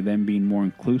think by them being more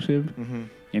inclusive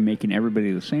and making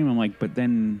everybody the same. I'm like, but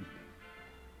then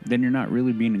you're not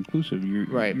really being inclusive.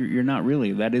 You're not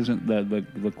really. That isn't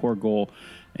the core goal.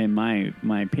 In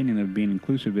my opinion of being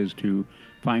inclusive is to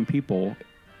find people,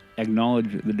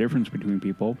 acknowledge the difference between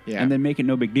people, and then make it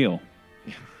no big deal.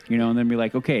 And then be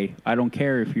like, okay, I don't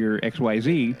care if you're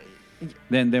XYZ,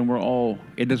 then we're all,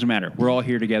 it doesn't matter. We're all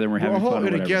here together and we're having fun. We're all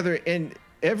here together, and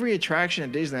every attraction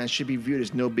at Disneyland should be viewed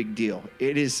as no big deal.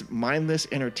 It is mindless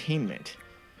entertainment.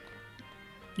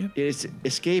 Yep. It is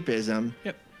escapism.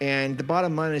 Yep. And the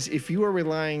bottom line is, if you are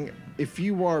relying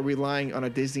on a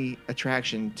Disney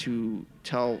attraction to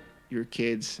tell your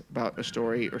kids about a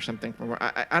story or something,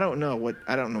 I don't know what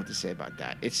to say about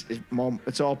that.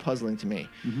 It's all puzzling to me,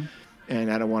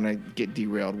 and I don't want to get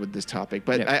derailed with this topic.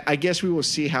 But I guess we will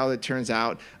see how it turns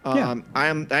out. I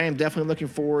am definitely looking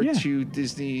forward to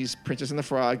Disney's Princess and the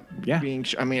Frog being.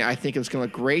 I mean, I think it's going to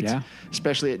look great,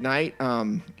 especially at night.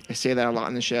 I say that a lot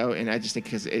in the show, and I just think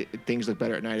because things look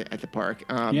better at night at the park.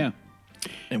 And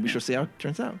we shall see how it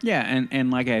turns out. Yeah,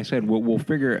 and like I said, we'll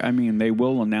figure. I mean, they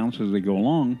will announce as they go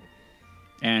along,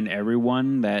 and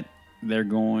everyone that they're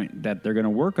going to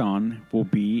work on will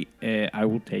be. I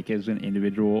will take as an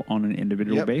individual on an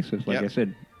individual basis. Like I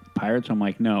said, Pirates. I'm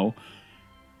like, no.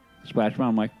 Splash Mountain.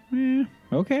 I'm like,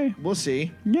 okay. We'll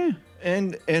see. Yeah.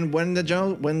 And when the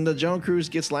Jungle Cruise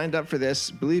gets lined up for this,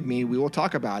 believe me, we will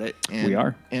talk about it. And, we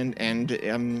are. And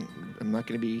I'm not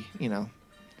going to be,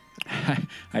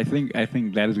 I think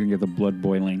that is going to get the blood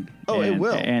boiling. Oh, it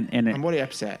will. And I'm already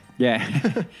upset.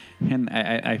 Yeah. And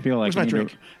I feel like I feel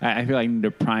like I need to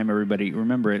prime everybody.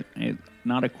 Remember, it's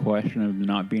not a question of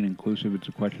not being inclusive. It's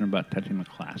a question about touching the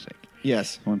classic.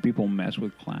 Yes. When people mess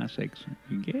with classics,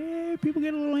 people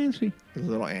get a little antsy. A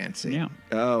little antsy. Yeah.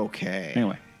 Okay.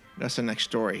 Anyway. That's the next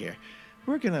story here.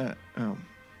 We're going to...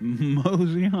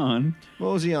 Mosey on.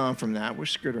 Mosey on from that. We're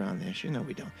screwed around this. You know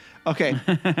we don't. Okay.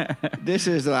 This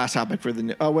is the last topic for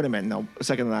the... Oh, wait a minute. No,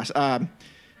 second to last.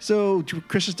 So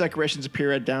Christmas decorations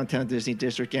appear at Downtown Disney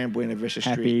District and Buena Vista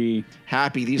Street.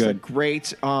 Happy. These Good. look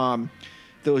great.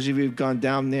 Those of you who've gone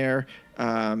down there,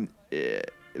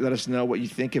 let us know what you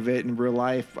think of it in real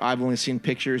life. I've only seen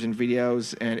pictures and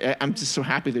videos, and I'm just so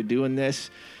happy they're doing this.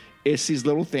 It's these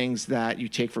little things that you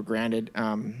take for granted.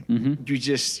 You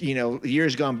just,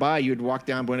 years gone by, you'd walk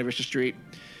down Buena Vista Street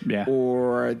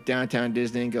or downtown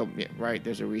Disney and go, yeah, right,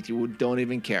 there's a wreath. You don't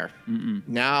even care.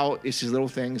 Now it's these little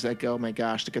things that go, oh my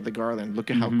gosh, look at the garland. Look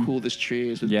at how cool this tree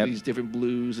is with these different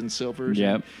blues and silvers.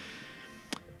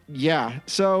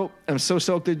 So I'm so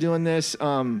stoked they're doing this.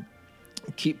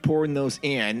 Keep pouring those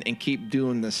in and keep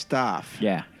doing the stuff.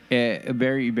 Yeah.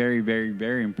 Very, very, very,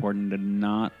 very important to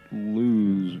not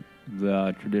lose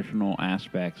the traditional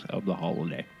aspects of the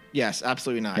holiday. Yes,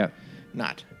 absolutely not. Yep.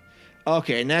 Not.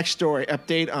 Okay, next story.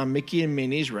 Update on Mickey and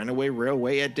Minnie's Runaway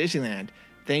Railway at Disneyland.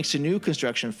 Thanks to new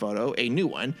construction photo, a new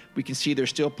one, we can see there's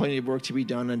still plenty of work to be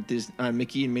done on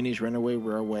Mickey and Minnie's Runaway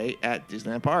Railway at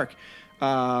Disneyland Park.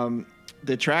 The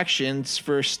attraction's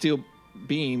first steel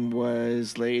beam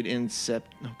was laid in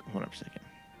hold up a second.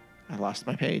 I lost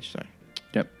my page, sorry.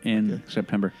 Yep, in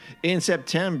September. In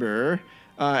September,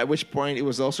 at which point it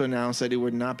was also announced that it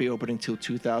would not be opening until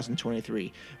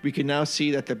 2023. We can now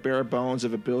see that the bare bones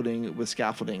of a building with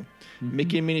scaffolding.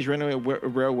 Mickey and Minnie's Runaway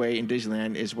Railway in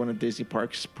Disneyland is one of Disney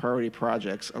Park's priority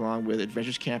projects, along with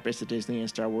Adventures Campus, the Disney and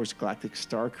Star Wars Galactic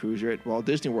Star Cruiser at Walt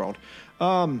Disney World.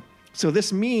 So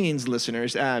this means,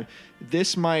 listeners,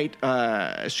 this might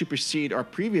supersede our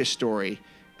previous story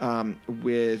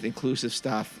with inclusive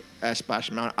stuff at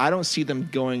Splash Mountain. I don't see them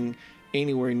going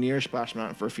anywhere near Splash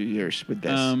Mountain for a few years with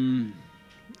this. I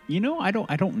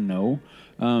don't know.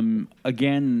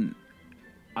 Again,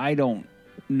 I don't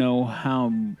know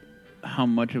how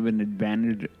much of an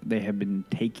advantage they have been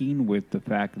taking with the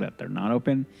fact that they're not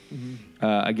open.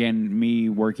 Again, me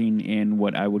working in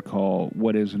what I would call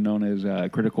what is known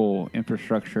as critical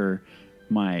infrastructure,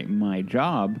 my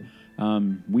job,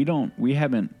 we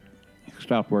haven't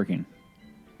stopped working.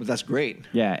 Well, that's great.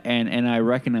 Yeah, and I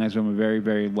recognize I'm a very,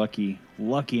 very lucky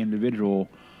individual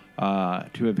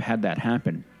to have had that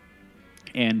happen.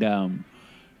 And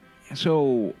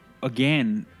so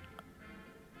again,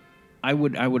 I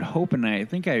would hope, and I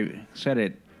think I said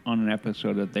it on an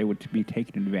episode, that they would be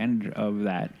taking advantage of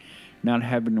that, not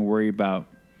having to worry about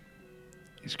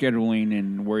scheduling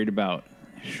and worried about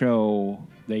show.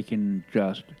 They can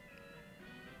just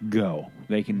go.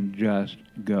 They can just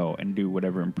go and do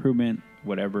whatever improvement,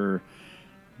 whatever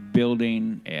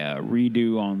building,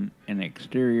 redo on an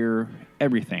exterior,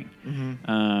 everything.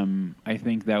 I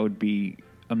think that would be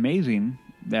amazing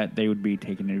that they would be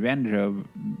taking advantage of,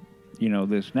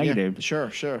 this negative. Yeah,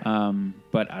 sure.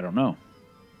 But I don't know.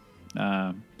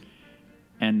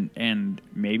 And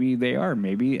maybe they are.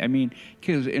 Maybe,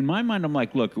 because in my mind, I'm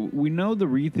like, look, we know the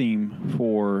retheme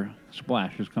for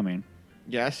Splash is coming.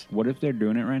 Yes. What if they're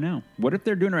doing it right now?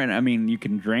 You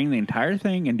can drain the entire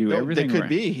thing and do everything That could right.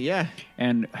 be, yeah.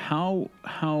 And how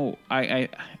I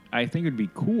think it'd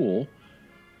be cool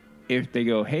if they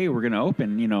go, hey, we're going to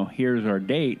open, here's our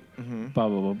date, blah,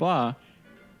 blah, blah, blah.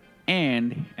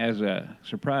 And as a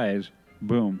surprise,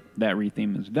 boom, that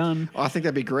retheme is done. Oh, I think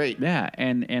that'd be great. Yeah,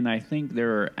 and I think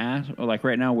there are, like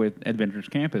right now with Adventures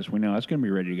Campus, we know that's going to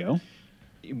be ready to go.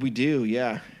 We do,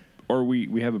 yeah. Or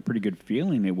we have a pretty good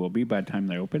feeling it will be by the time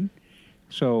they open.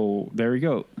 So there we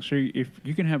go. So if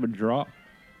you can have a drop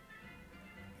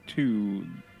to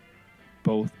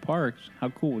both parks, how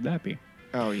cool would that be?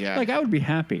 Oh, yeah. Like, I would be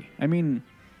happy. I'd be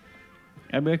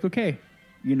like, okay,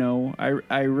 I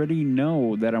already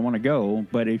know that I want to go,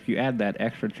 but if you add that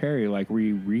extra cherry, like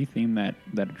we retheme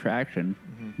that attraction,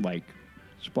 like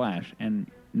Splash, and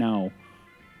now,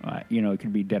 it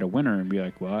could be dead of winter and be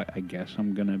like, well, I guess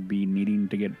I'm going to be needing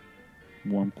to get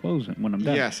warm clothes when I'm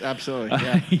done. Yes, absolutely.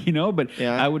 Yeah. But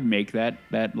I would make that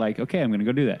like, okay, I'm going to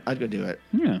go do that. I'd go do it.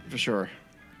 Yeah. For sure.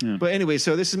 Yeah. But anyway,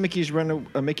 so this is Mickey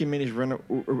and Minnie's Runaway.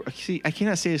 See, I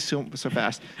cannot say this so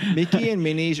fast. Mickey and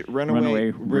Minnie's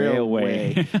Runaway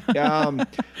Railway.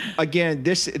 Again,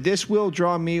 this will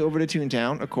draw me over to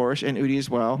Toontown, of course, and Udi as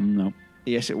well. No.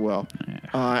 Yes, it will.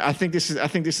 I think this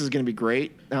is going to be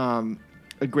great. A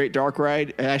great dark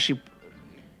ride. Actually,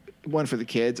 one for the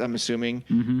kids, I'm assuming.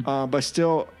 But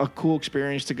still a cool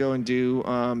experience to go and do.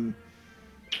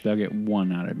 They'll get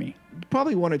one out of me.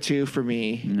 Probably one or two for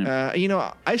me.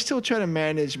 No. I still try to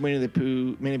manage Mini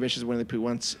Adventures Winnie the Pooh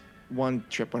one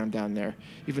trip when I'm down there.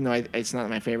 Even though it's not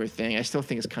my favorite thing, I still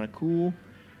think it's kind of cool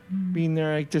being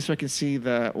there. Just so I can see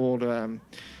the old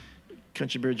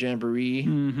Country Bear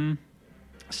Jamboree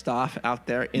stuff out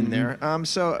there in there.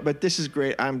 But this is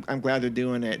great. I'm glad they're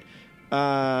doing it.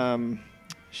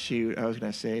 Shoot, I was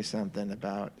gonna say something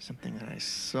about something that I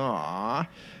saw.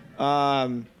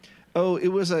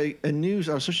 It was a news.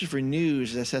 I was searching for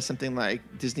news that says something like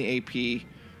Disney AP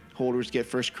holders get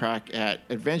first crack at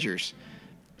Adventures,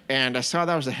 and I saw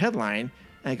that was a headline.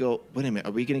 And I go, wait a minute,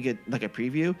 are we gonna get like a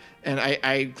preview? And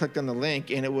I clicked on the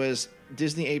link, and it was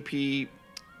Disney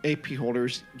AP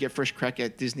holders get first crack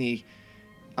at Disney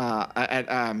at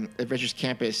Adventures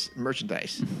Campus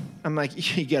merchandise. I'm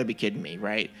like, you gotta be kidding me,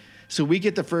 right? So we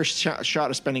get the first shot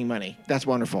of spending money. That's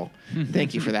wonderful.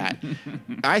 Thank you for that.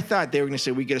 I thought they were going to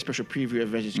say we get a special preview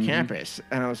of Adventures Campus,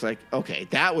 and I was like, okay,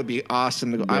 that would be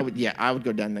awesome to go. Yep. I would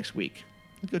go down next week.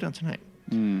 I'd go down tonight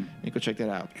and go check that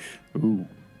out. Ooh,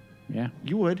 yeah.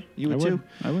 You would too.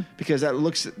 I would, because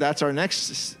that's our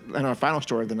next and our final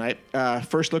story of the night.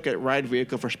 First look at ride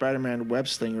vehicle for Spider-Man Web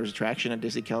Slingers attraction at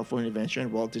Disney California Adventure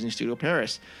and Walt Disney Studio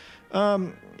Paris.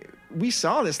 We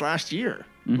saw this last year.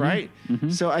 Right?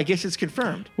 So I guess it's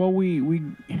confirmed. Well, we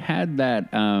had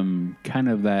that kind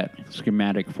of that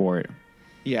schematic for it.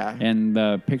 Yeah. And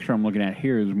the picture I'm looking at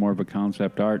here is more of a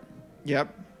concept art.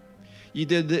 Yep. You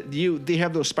did they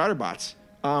have those spider bots.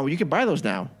 You can buy those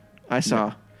now. I saw.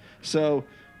 Yep. So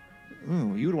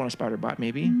you would want a spider bot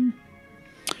maybe.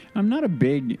 I'm not a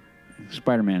big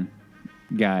Spider-Man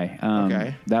guy.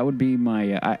 Okay. That would be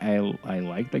my I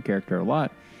like the character a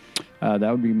lot.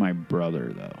 That would be my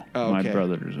brother, though. Oh, okay. My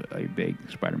brother's a big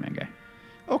Spider-Man guy.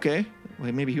 Okay.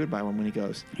 Well, maybe he would buy one when he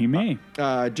goes. He may.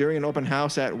 During an open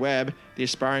house at Web, the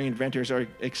aspiring inventors are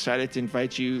excited to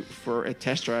invite you for a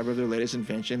test drive of their latest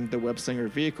invention, the Web Slinger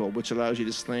vehicle, which allows you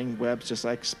to sling webs just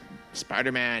like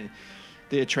Spider-Man.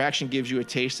 The attraction gives you a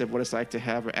taste of what it's like to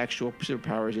have actual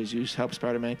superpowers as you help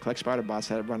Spider-Man collect spider bots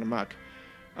that run amok.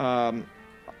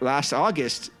 Last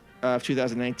August of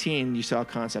 2019, you saw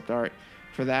concept art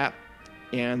for that.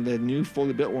 And the new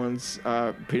fully built ones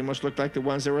pretty much look like the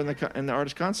ones that were in the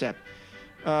artist concept.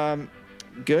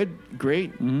 Good,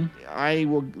 great. I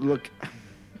will look.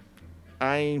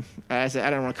 I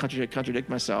don't want to contradict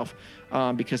myself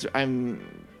because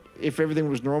if everything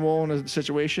was normal in a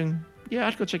situation, yeah,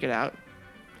 I'd go check it out.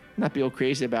 Not be all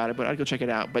crazy about it, but I'd go check it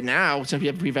out. But now,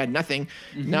 since we've had nothing,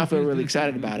 now I feel really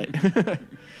excited about it.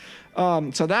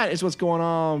 So that is what's going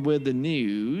on with the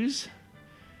news.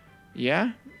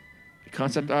 Yeah.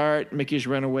 Concept art, Minnie's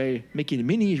Runaway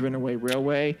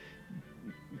Railway,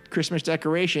 Christmas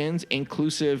decorations,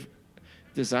 inclusive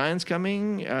designs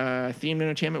coming, themed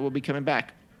entertainment will be coming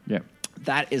back. Yeah.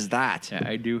 That is that. Yeah,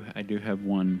 I do have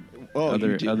one you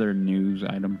other news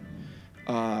item.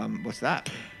 What's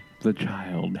that? The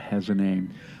child has a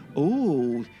name.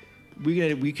 Ooh.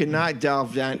 We cannot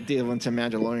delve into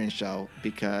Mandalorian show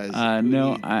because I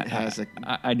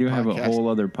do have a whole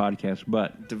other podcast,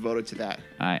 but devoted to that.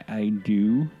 I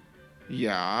do.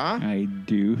 Yeah. I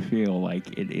do feel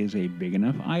like it is a big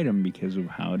enough item because of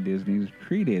how Disney's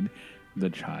treated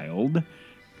the child.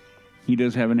 He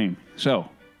does have a name, so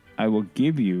I will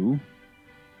give you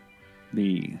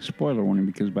the spoiler warning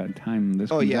because by the time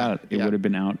this comes out, it would have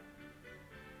been out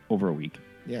over a week.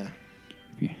 Yeah.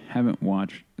 If you haven't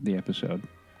watched the episode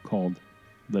called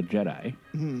The Jedi,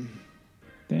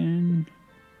 then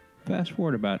fast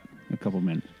forward about a couple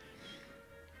minutes.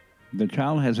 The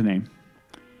child has a name.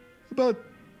 About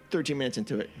 13 minutes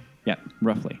into it. Yeah,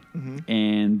 roughly.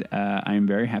 And I'm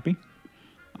very happy.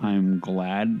 I'm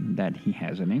glad that he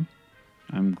has a name.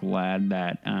 I'm glad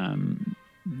that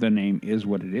the name is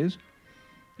what it is.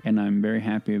 And I'm very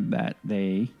happy that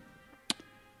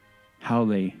how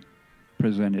they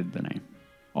presented the name.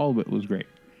 All of it was great.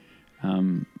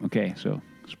 Okay, so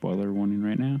spoiler warning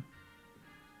right now.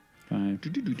 5,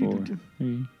 4,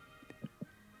 3.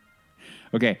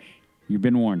 Okay, you've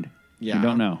been warned. Yeah. You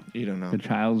don't know. The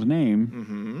child's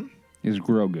name is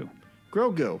Grogu.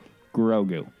 Grogu.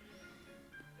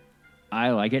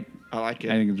 I like it. I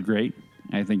think it's great.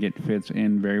 I think it fits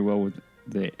in very well with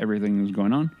everything that's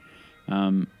going on.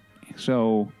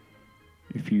 So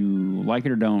if you like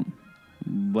it or don't,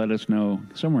 let us know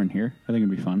somewhere in here. I think it'd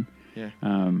be fun. Yeah.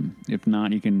 If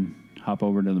not, you can hop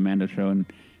over to the Manda show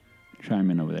and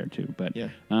chime in over there too. But yeah,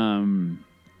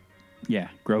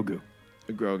 Grogu.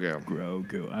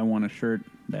 Grogu. I want a shirt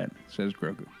that says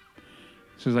Grogu. It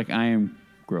says like I am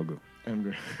Grogu.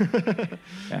 Yeah,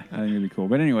 I think it'd be cool.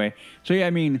 But anyway, so yeah, I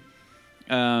mean,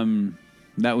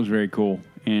 that was very cool,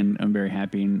 and I'm very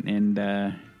happy, and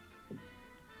I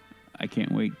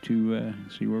can't wait to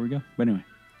see where we go. But anyway.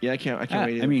 Yeah, I can't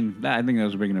wait. I mean, I think that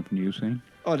was a big enough news thing.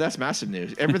 Oh, that's massive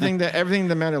news. Everything the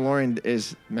Mandalorian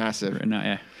is massive. No,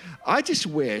 yeah. I just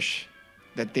wish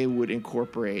that they would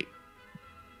incorporate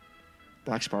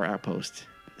Black Spire Outpost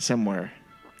somewhere.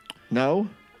 No?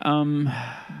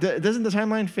 Doesn't the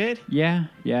timeline fit? Yeah.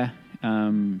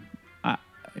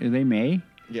 They may.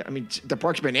 Yeah, I mean, the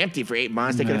park's been empty for 8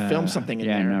 months. They could have filmed something in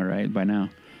there. Yeah, I know, right? By now.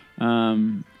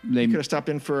 They could have stopped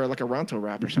in for like a rental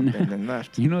wrap or something and then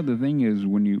left. You know, the thing is,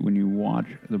 when you watch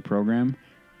the program,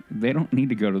 they don't need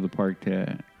to go to the park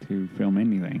to film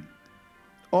anything.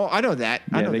 Oh, I know that.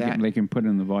 I know that. They can put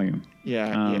in the volume.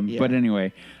 Yeah. But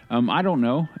anyway, I don't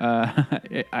know.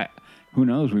 Who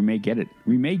knows? We may get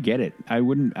it. I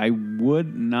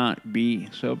would not be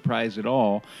surprised at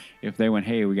all if they went,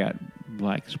 hey, we got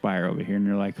Black Spire over here. And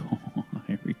they're like, oh,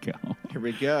 here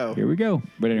we go.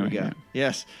 But anyway. Yeah.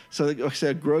 Yes. So, like I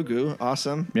said, Grogu,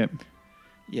 awesome. Yep.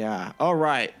 Yeah. All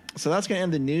right. So that's going to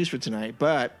end the news for tonight.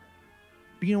 But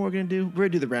you know what we're going to do? We're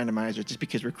going to do the randomizer just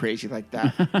because we're crazy like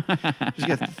that. Just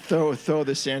got to throw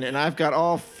this in. And I've got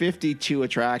all 52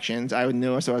 attractions. I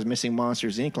noticed I was missing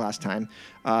Monsters, Inc. last time.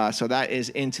 So that is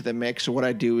into the mix. So what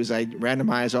I do is I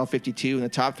randomize all 52, and the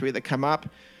top 3 that come up,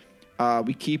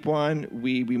 we keep one,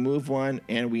 we remove one,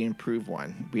 and we improve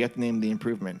one. We have to name the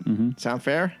improvement. Mm-hmm. Sound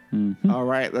fair? Mm-hmm. All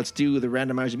right, let's do the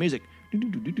randomizer music.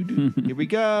 Here we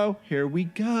go.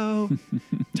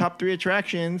 Top 3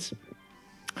 attractions.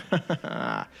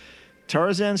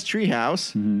 Tarzan's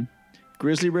Treehouse, mm-hmm.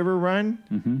 Grizzly River Run,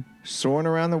 mm-hmm. Soaring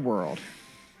Around the World.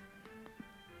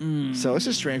 So this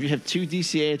is strange. You have 2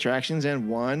 DCA attractions and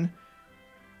 1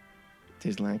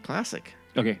 Disneyland Classic.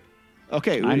 Okay.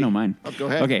 Okay, I know mine. Oh, go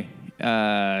ahead. Okay.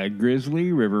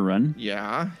 Grizzly River Run.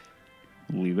 Yeah.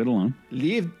 Leave it alone.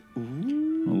 Leave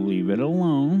it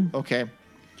alone. Okay.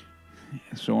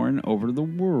 Soaring Over the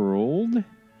World.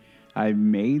 I've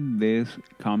made this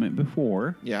comment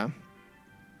before. Yeah.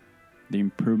 The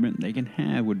improvement they can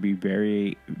have would be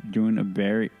varying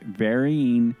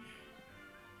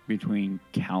between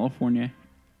California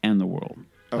and the world.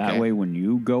 Okay. That way, when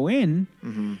you go in,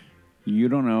 mm-hmm. you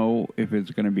don't know if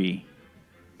it's going to be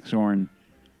soaring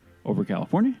over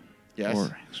California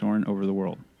or soaring over the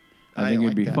world. I think it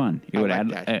would be fun. It would add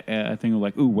a thing of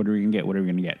like, ooh, what are we going to get? What are we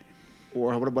going to get?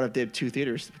 Or what if they have 2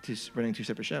 theaters running 2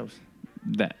 separate shows?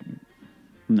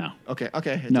 No. Okay.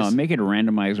 No, make it a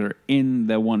randomizer in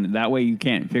the one. That way you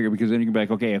can't figure, because then you can be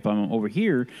like, okay, if I'm over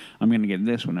here, I'm going to get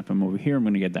this one. If I'm over here, I'm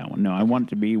going to get that one. No, I want it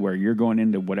to be where you're going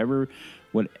into whatever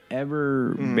bay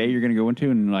you're going to go into,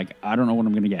 and like, I don't know what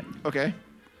I'm going to get. Okay.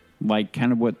 Like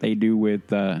kind of what they do with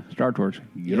Star Tours.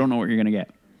 You don't know what you're going to get.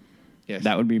 Yes.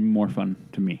 That would be more fun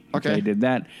to me. Okay. If they did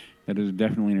that, that is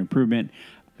definitely an improvement,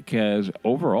 because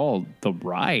overall the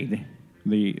ride,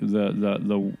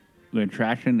 the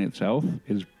attraction itself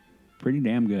is pretty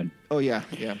damn good. Oh yeah.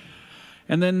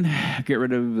 And then get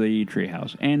rid of the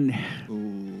treehouse, and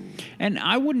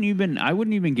I wouldn't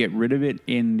even get rid of it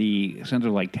in the sense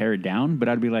of like tear it down, but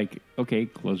I'd be like, okay,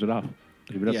 close it off,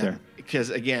 leave it up there. Because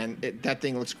again, that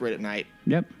thing looks great at night.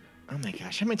 Yep. Oh my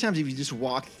gosh, how many times have you just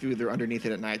walked through there underneath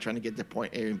it at night trying to get to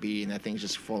point A and B, and that thing's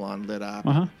just full on lit up?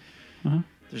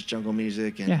 There's jungle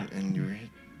music and you're.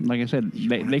 Like I said,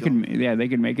 they could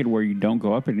make it where you don't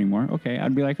go up it anymore. Okay,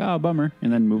 I'd be like, oh, bummer,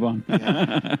 and then move on.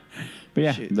 Yeah. But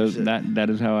yeah, that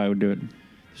is how I would do it.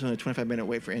 There's only a 25-minute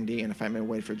wait for Indy and a 5-minute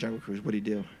wait for Jungle Cruise. What do you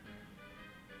do?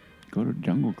 Go to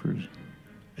Jungle Cruise.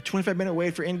 A 25-minute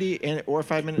wait for Indy or a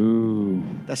 5-minute? Ooh.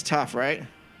 That's tough, right?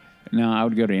 No, I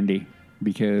would go to Indy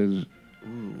because...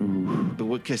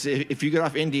 Because if you get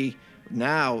off Indy,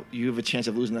 now you have a chance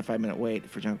of losing that 5-minute wait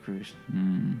for Jungle Cruise.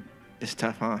 It's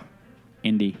tough, huh?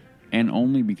 Indy. And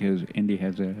only because Indy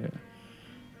has a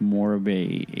more of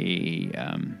a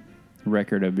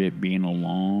record of it being a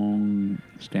long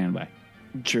standby.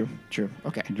 True.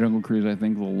 Okay. Jungle Cruise, I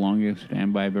think the longest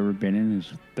standby I've ever been in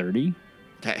is 30.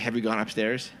 Have you gone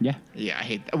upstairs? Yeah. Yeah, I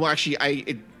hate that. Well, actually,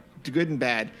 good and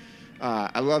bad.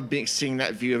 I love seeing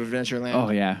that view of Adventureland.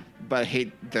 Oh, yeah. But I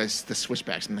hate the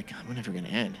switchbacks. I'm like, God, we're never going to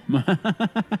end.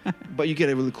 But you get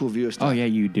a really cool view of stuff. Oh, yeah,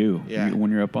 you do. Yeah.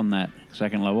 When you're up on that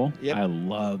second level, yep. I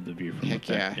love the view from Heck up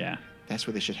there. yeah. Yeah. That's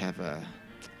where they should have a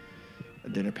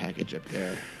dinner package up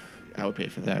there. I would pay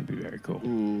for that. That'd be very cool.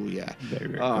 Ooh, yeah. Very,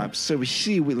 very cool. So we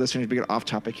see, listeners, we get off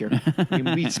topic here.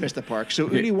 we dismissed the park. So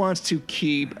Udi wants to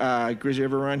keep Grizzly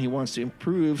River Run. He wants to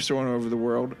improve Soaring Over the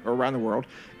World, or Around the World,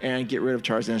 and get rid of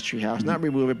Tarzan's Treehouse. Mm-hmm. Not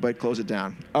remove it, but close it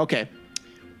down. Okay.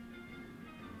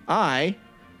 I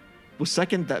will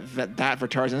second that for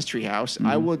Tarzan's Treehouse.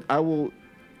 Mm-hmm. I will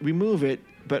remove it,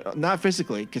 but not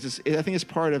physically, because I think it's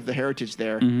part of the heritage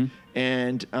there. Mm-hmm.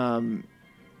 And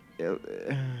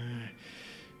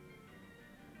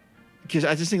because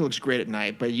I just think it looks great at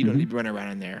night, but you don't need to run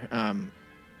around in there.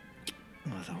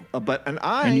 And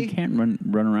And you can't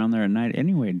run around there at night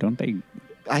anyway, don't they?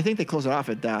 I think they close it off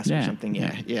at dusk or Yeah, something.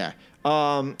 Yeah.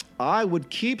 I would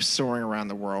keep soaring around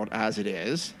the world as it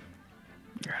is.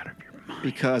 You're out of your mind.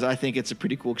 Because I think it's a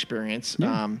pretty cool experience.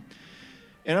 Yeah.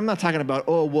 And I'm not talking about,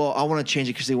 I want to change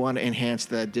it because they want to enhance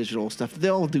the digital stuff.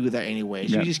 They'll do that anyway.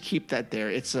 So Yeah. you just keep that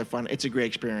there. It's a great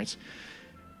experience.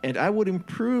 And I would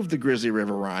improve the Grizzly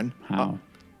River Run. How?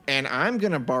 And I'm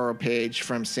going to borrow a page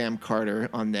from Sam Carter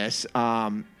on this.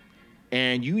 And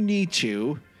you need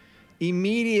to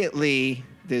immediately,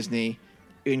 Disney,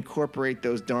 incorporate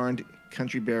those darned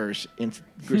country bears into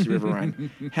Grizzly River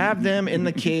Run. Have them in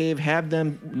the cave. Have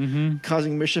them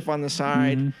causing mischief on the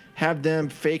side. Have them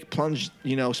fake plunge,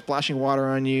 splashing water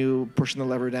on you, pushing the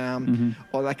lever down,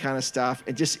 all that kind of stuff.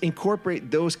 And just incorporate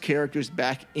those characters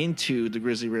back into the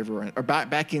Grizzly River Run, or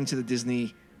back into the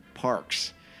Disney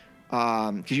parks.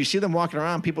 Because you see them walking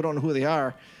around, people don't know who they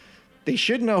are. They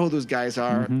should know who those guys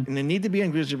are, and they need to be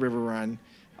on Grizzly River Run.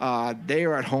 They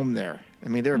are at home there. I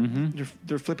mean,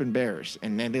 they're flipping bears,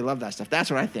 and man, they love that stuff.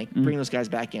 That's what I think. Bring those guys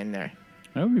back in there.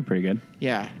 That would be pretty good.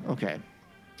 Yeah. Okay.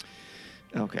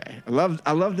 I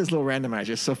love this little randomizer.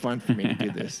 It's so fun for me to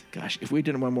do this. Gosh, if we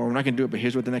did one more, we're not going to do it. But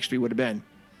here's what the next three would have been.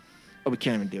 Oh, we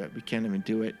can't even do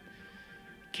it.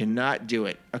 Cannot do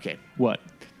it. Okay. What?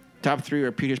 Top three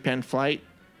are Peter's Pan Flight,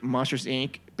 Monsters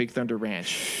Inc., Big Thunder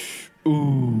Ranch.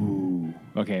 Ooh.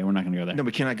 Okay, we're not going to go there. No,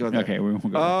 we cannot go there. Okay, we won't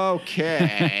go there.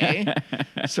 Okay.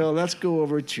 So let's go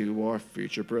over to our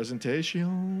feature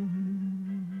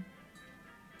presentation.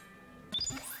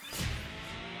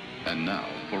 And now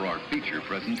for our feature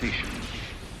presentation.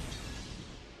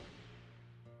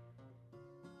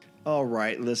 All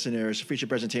right, listeners, feature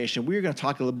presentation. We're going to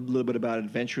talk a little bit about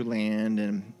Adventureland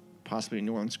and possibly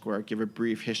New Orleans Square, give a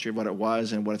brief history of what it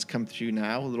was and what it's come through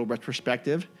now, a little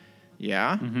retrospective.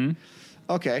 Yeah? Mm-hmm.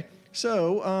 Okay,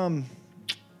 so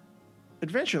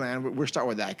Adventureland, we'll start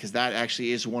with that because that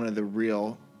actually is one of the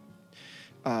real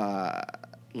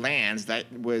lands that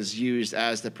was used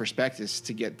as the prospectus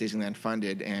to get Disneyland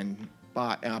funded and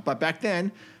bought. But back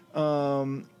then,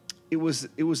 it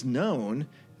was known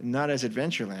not as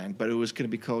Adventureland, but it was going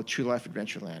to be called True Life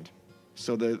Adventureland.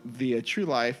 So the True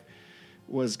Life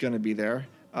was going to be there.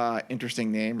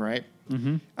 Interesting name, right?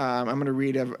 Mm-hmm. I'm going to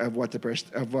read of what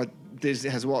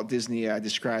Disney, as Walt Disney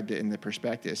described it in the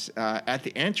prospectus. At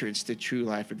the entrance to True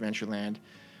Life Adventureland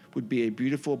would be a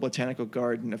beautiful botanical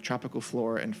garden of tropical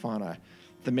flora and fauna.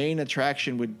 The main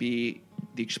attraction would be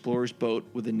the explorer's boat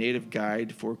with a native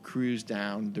guide for a cruise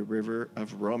down the River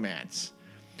of Romance.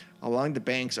 Along the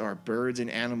banks are birds and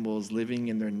animals living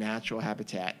in their natural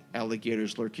habitat,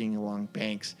 alligators lurking along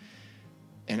banks,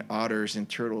 and otters and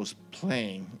turtles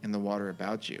playing in the water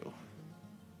about you.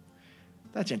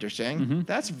 That's interesting. Mm-hmm.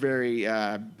 That's very,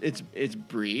 it's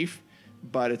brief,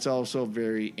 but it's also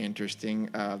very interesting.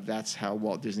 That's how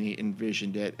Walt Disney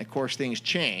envisioned it. Of course, things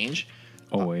change.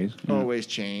 Always. Always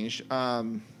change.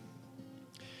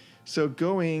 So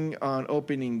going on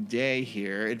opening day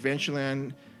here,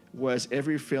 Adventureland was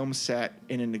every film set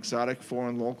in an exotic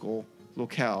foreign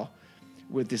locale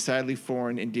with decidedly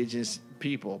foreign indigenous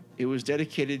people. It was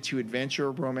dedicated to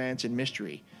adventure, romance, and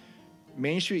mystery.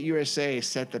 Main Street USA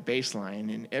set the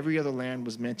baseline, and every other land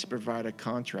was meant to provide a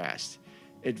contrast.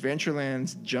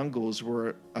 Adventureland's jungles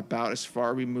were about as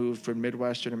far removed from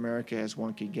Midwestern America as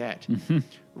one could get.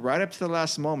 Right up to the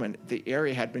last moment, the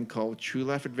area had been called True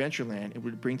Life Adventureland and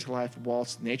would bring to life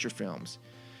Walt's nature films.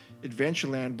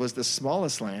 Adventureland was the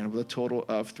smallest land with a total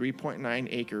of 3.9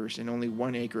 acres and only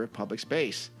 1 acre of public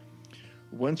space.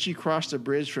 Once you crossed the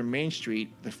bridge from Main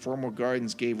Street, the formal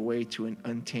gardens gave way to an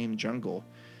untamed jungle.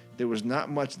 There was not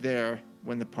much there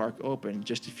when the park opened,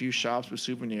 just a few shops with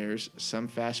souvenirs, some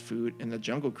fast food, and the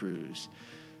Jungle Cruise.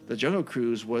 The Jungle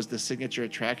Cruise was the signature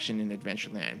attraction in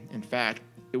Adventureland. In fact,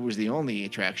 it was the only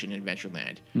attraction in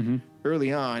Adventureland. Mm-hmm.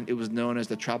 Early on, it was known as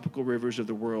the Tropical Rivers of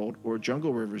the World or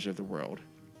Jungle Rivers of the World.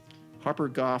 Harper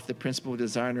Goff, the principal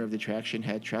designer of the attraction,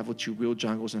 had traveled to real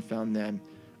jungles and found them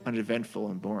uneventful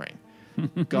and boring.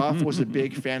 Goff was a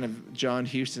big fan of John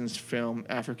Huston's film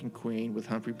African Queen with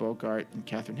Humphrey Bogart and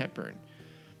Katharine Hepburn.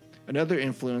 Another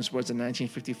influence was the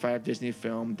 1955 Disney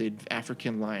film The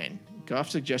African Lion. Goff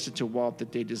suggested to Walt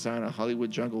that they design a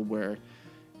Hollywood jungle where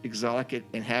exotic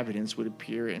inhabitants would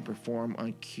appear and perform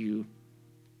on cue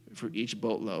for each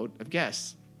boatload of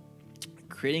guests.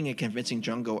 Creating a convincing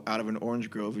jungle out of an orange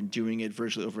grove and doing it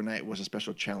virtually overnight was a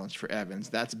special challenge for Evans.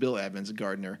 That's Bill Evans, a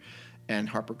gardener, and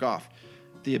Harper Goff.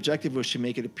 The objective was to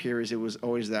make it appear as it was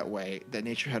always that way, that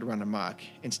nature had run amok.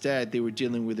 Instead, they were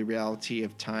dealing with the reality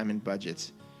of time and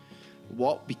budgets.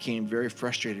 Walt became very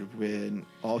frustrated when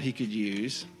all he could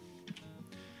use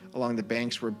along the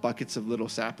banks were buckets of little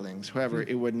saplings. However,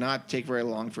 it would not take very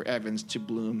long for Evans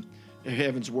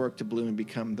work to bloom and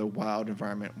become the wild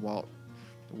environment Walt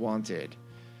wanted.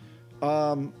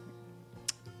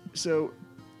 So,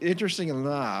 interesting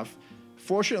enough,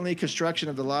 fortunately, construction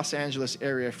of the Los Angeles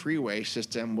area freeway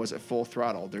system was at full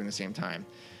throttle during the same time.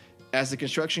 As the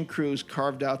construction crews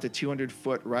carved out the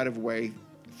 200-foot right-of-way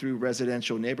through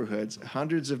residential neighborhoods,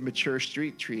 hundreds of mature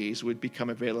street trees would become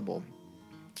available.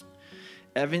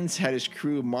 Evans had his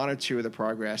crew monitor the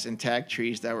progress and tag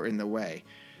trees that were in the way.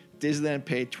 Disneyland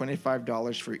paid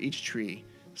 $25 for each tree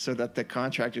so that the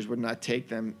contractors would not take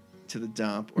them to the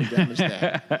dump or damage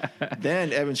them.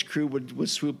 Then Evans' crew would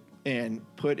swoop in,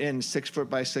 put in 6-foot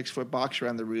by 6-foot box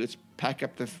around the roots, pack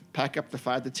up the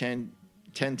 5 to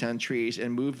 10-ton trees,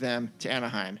 and move them to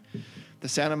Anaheim. The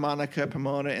Santa Monica,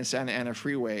 Pomona, and Santa Ana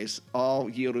freeways all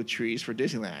yielded trees for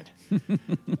Disneyland.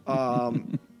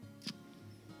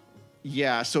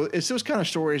 Yeah, so it's those kind of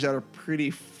stories that are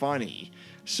pretty funny.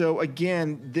 So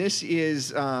again, this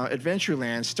is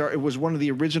Adventureland. It was one of the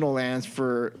original lands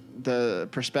for the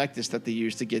prospectus that they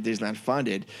used to get Disneyland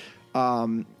funded.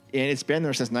 And it's been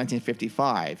there since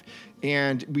 1955.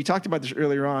 And we talked about this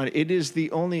earlier on. It is the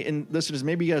only, and listeners,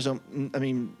 maybe you guys don't, I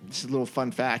mean, this is a little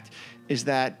fun fact, is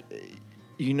that,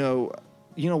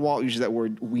 Walt uses that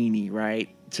word weenie, right?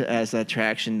 As an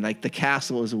attraction. Like the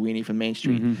castle is a weenie from Main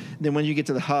Street. Mm-hmm. Then when you get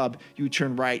to the hub, you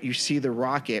turn right, you see the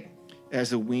rocket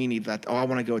as a weenie that, I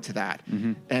want to go to that.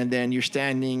 Mm-hmm. And then you're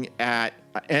standing at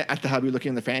the hub, you're looking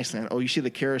in the Fantasyland. You see the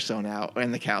carousel now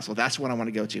and the castle. That's what I want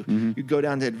to go to. Mm-hmm. You go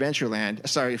down to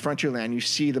Frontierland. You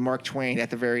see the Mark Twain at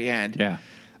the very end. Yeah.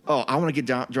 I want to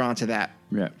get drawn to that.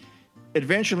 Yeah.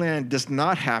 Adventureland does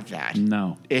not have that.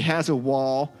 No. It has a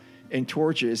wall and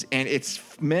torches, and it's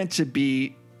meant to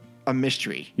be a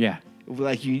mystery. Yeah.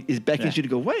 Like it beckons you to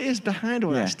go, what is behind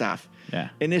all that stuff? Yeah.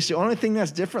 And it's the only thing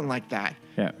that's different like that.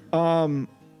 Yeah.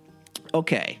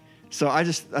 Okay. So I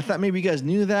thought maybe you guys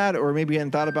knew that, or maybe you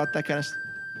hadn't thought about that kind of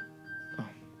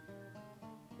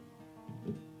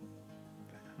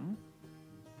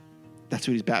That's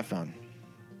Woody's bat phone.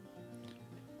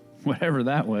 Whatever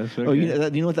that was. Okay. Oh,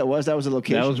 you know what that was? That was a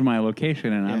location. That was my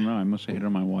location, and I don't know. I must have hit it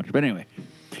on my watch. But anyway,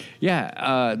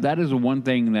 that is one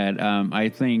thing that I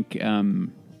think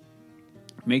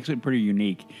makes it pretty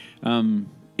unique.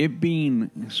 It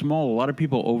being small, a lot of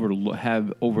people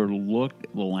have overlooked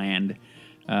the land,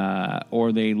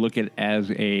 or they look at it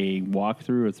as a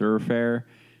walkthrough, a thoroughfare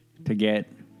to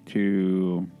get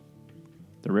to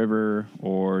the river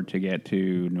or to get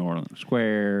to New Orleans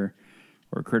Square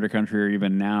or Critter Country, or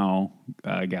even now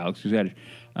Galaxy's Edge.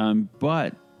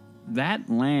 But that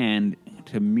land,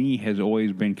 to me, has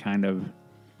always been kind of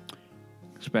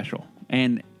special.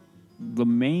 And the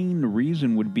main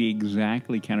reason would be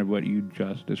exactly kind of what you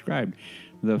just described.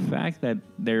 The fact that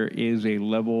there is a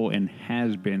level, and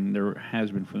there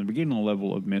has been from the beginning, a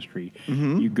level of mystery.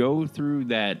 Mm-hmm. You go through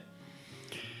that,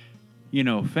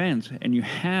 fence, and you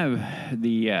have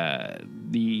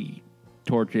the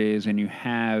torches, and you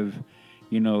have,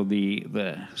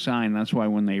 the sign. That's why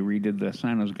when they redid the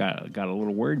sign, I got a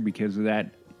little worried, because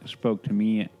that spoke to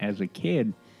me as a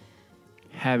kid,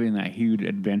 having that huge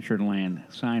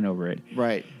Adventureland sign over it.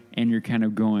 Right. And you're kind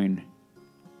of going,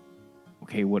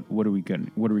 okay, what are we going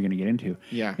to get into?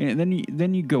 Yeah. And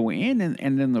then you go in,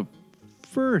 and then the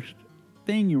first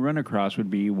thing you run across would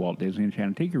be Walt Disney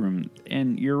Enchanted Tiki Room,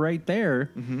 and you're right there.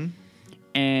 Mm-hmm.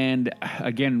 And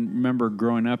again, remember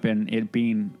growing up and it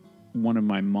being one of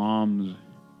my mom's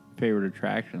favorite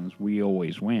attractions. We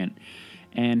always went,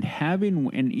 and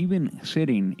even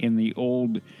sitting in the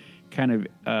old kind of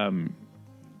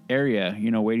area,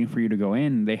 waiting for you to go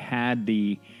in. They had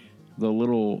the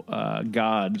little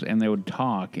gods, and they would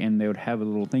talk, and they would have a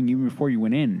little thing even before you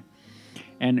went in,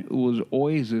 and it was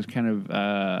always this kind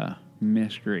of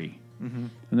mystery. Mm-hmm.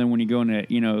 And then when you go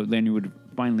into, then you would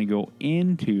finally go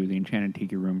into the Enchanted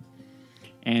Tiki Room,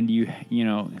 and you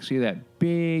see that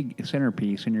big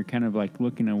centerpiece, and you're kind of like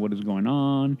looking at what is going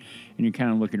on, and you're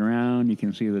kind of looking around. You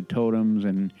can see the totems,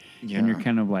 and you're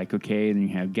kind of like, okay. And you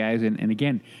have guys, and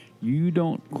again, you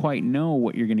don't quite know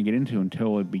what you're going to get into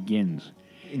until it begins.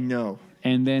 No.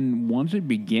 And then once it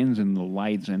begins, and the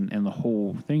lights and the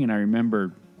whole thing, and I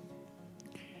remember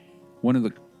one of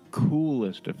the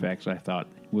coolest effects I thought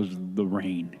was the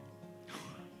rain.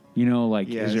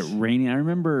 Yes. Is it raining? I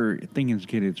remember thinking as a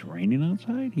kid, it's raining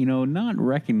outside, not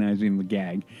recognizing the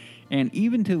gag. And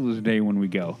even to this day when we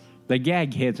go, the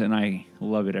gag hits, and I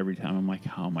love it every time. I'm like,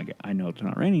 oh my God, I know it's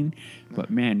not raining. But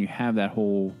man, you have that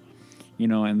whole, and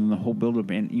then the whole build-up,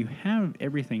 and you have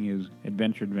everything is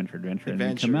adventure. And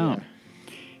you come out,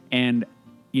 and,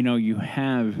 you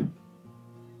have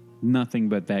nothing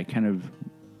but that kind of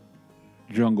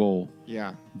jungle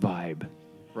Yeah. vibe.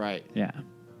 Right. Yeah.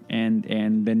 And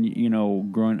then, you know,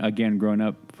 growing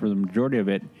up for the majority of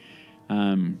it,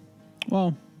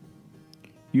 well,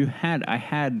 you had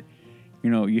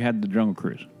the Jungle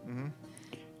Cruise.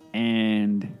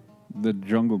 And the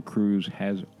Jungle Cruise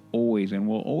has always and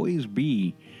will always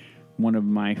be one of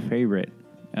my favorite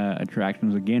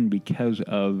attractions, again, because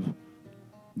of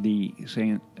the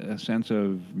sense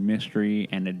of mystery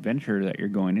and adventure that you're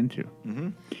going into.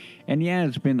 And yeah,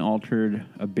 it's been altered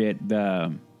a bit.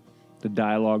 The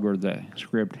dialogue or the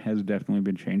script has definitely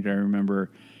been changed. I remember,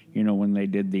 you know, when they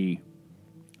did the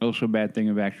so bad thing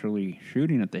of actually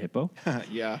shooting at the hippo.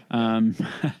 Yeah.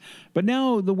 But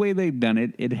now the way they've done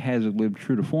it, it has lived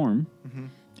true to form.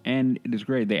 And it is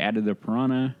great. They added the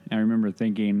piranha. I remember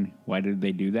thinking, why did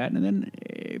they do that? And then,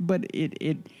 but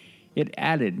it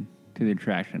added to the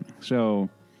attraction. So,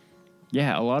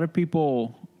 yeah, a lot of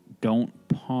people don't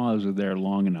pause there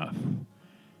long enough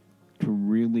to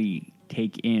really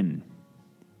take in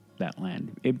that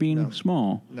land. It being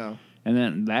small. No. And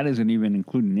then that isn't even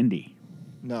including Indy.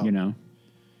 No. You know?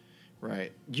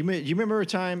 Right. You remember a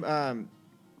time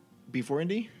before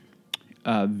Indy?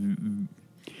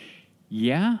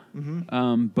 Yeah.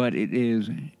 But it is,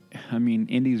 I mean,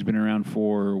 Indy's been around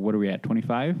for, what are we at,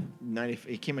 25?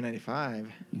 It came in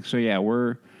 95. So yeah,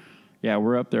 we're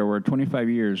up there. We're at 25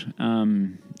 years.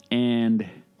 And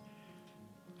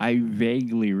I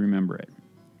vaguely remember it.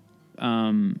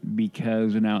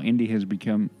 Because now Indy has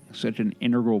become such an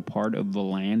integral part of the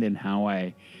land and how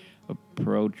I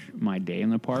approach my day in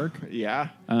the park. Yeah.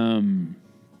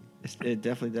 It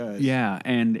definitely does. Yeah,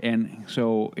 and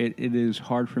so it is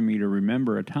hard for me to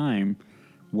remember a time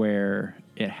where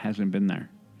it hasn't been there.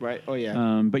 Right. Oh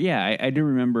yeah. But yeah, I do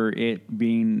remember it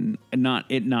not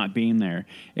being there.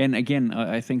 And again,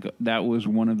 I think that was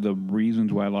one of the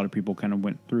reasons why a lot of people kind of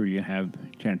went through. You have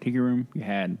Chanatiki Room, you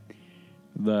had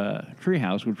the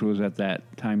Treehouse, which was at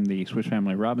that time the Swiss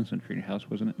Family Robinson Treehouse,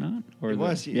 wasn't it not? Or it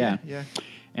was. Yeah.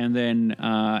 And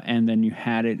then you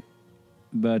had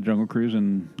the Jungle Cruise,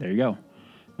 and there you go.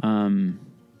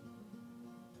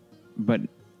 But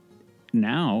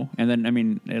now, and then, I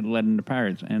mean, it led into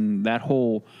Pirates, and that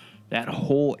whole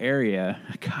area,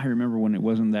 God, I remember when it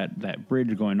wasn't that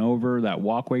bridge going over, that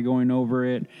walkway going over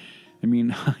it. I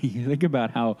mean, you think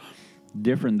about how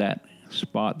different that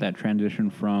transition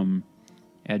from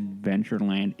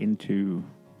Adventureland into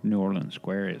New Orleans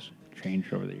Square is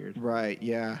changed over the years. Right,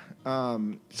 yeah.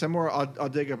 Somewhere I'll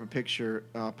dig up a picture,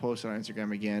 I'll post it on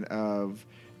Instagram again,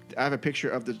 I have a picture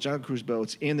of the Jungle Cruise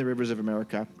boats in the rivers of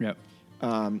America. Yep.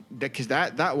 Because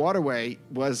that waterway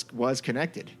was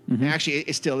connected. And actually,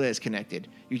 it still is connected.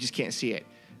 You just can't see it.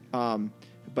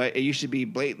 But it used to be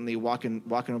blatantly walking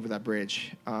over that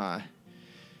bridge.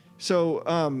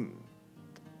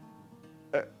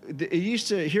 It used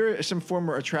to. Here are some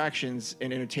former attractions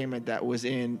and entertainment that was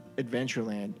in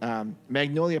Adventureland.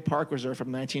 Magnolia Park was there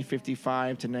from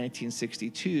 1955 to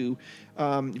 1962.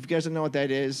 If you guys don't know what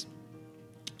that is,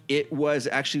 it was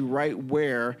actually right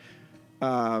where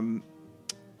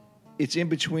it's in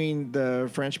between the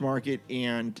French Market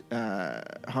and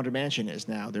Haunted Mansion is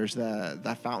now. There's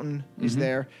that fountain is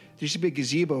there. There used to be a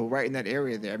gazebo right in that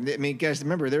area there. I mean, guys,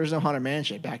 remember, there was no Haunted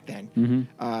Mansion back then.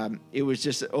 It was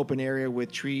just an open area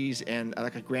with trees and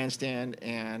like a grandstand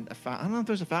and a fountain. I don't know if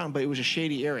there was a fountain, but it was a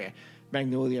shady area,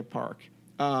 Magnolia Park.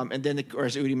 And then,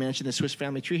 as Udi mentioned, the Swiss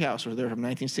Family Treehouse was there from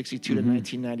 1962 to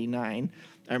 1999.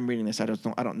 I'm reading this. I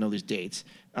don't know these dates.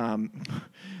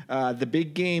 The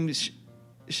Big Games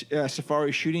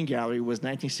Safari Shooting Gallery was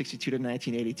 1962 to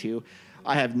 1982.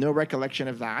 I have no recollection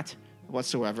of that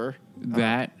whatsoever.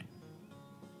 That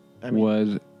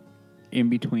was in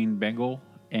between Bengal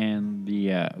and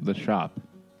the shop.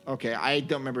 Okay, I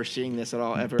don't remember seeing this at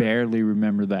all ever. Barely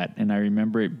remember that, and I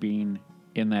remember it being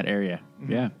in that area.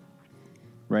 Yeah,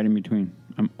 right in between.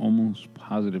 I'm almost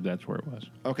positive that's where it was.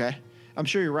 Okay, I'm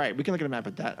sure you're right. We can look at a map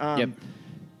at that. Yep.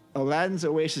 Aladdin's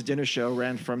Oasis Dinner Show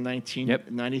ran from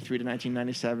 1993 to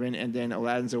 1997, and then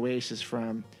Aladdin's Oasis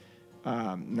from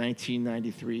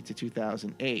 1993 to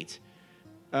 2008.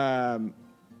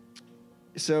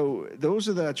 So those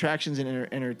are the attractions and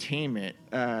entertainment.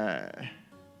 I'm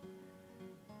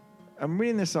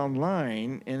reading this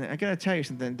online, and I gotta tell you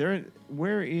something.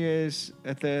 Where is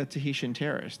at the Tahitian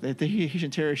Terrace? The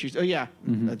Tahitian Terrace used. Oh yeah,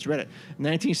 that's read it.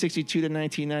 1962 to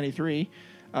 1993.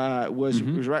 Was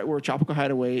right where Tropical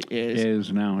Hideaway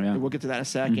is now. Yeah, we'll get to that in a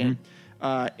second.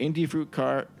 Indie fruit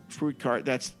cart.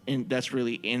 That's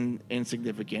really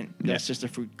insignificant. That's just a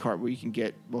fruit cart where you can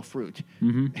get fruit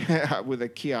with a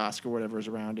kiosk or whatever is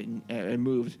around it and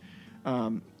moved.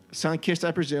 Sun-kissed,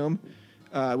 I presume.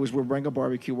 was where Bengal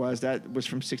Barbecue was. That was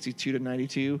from 62 to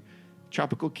 92.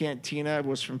 Tropical Cantina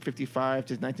was from 55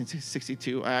 to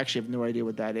 1962. I actually have no idea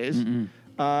what that is.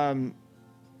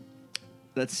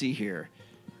 Let's see here.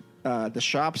 The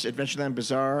shops, Adventureland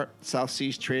Bazaar, South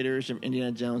Seas Traders, and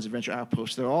Indiana Jones Adventure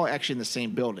Outpost, they're all actually in the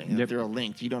same building. Yep. They're all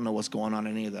linked. You don't know what's going on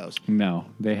in any of those. No,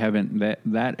 they haven't.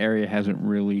 That area hasn't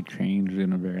really changed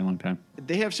in a very long time.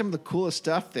 They have some of the coolest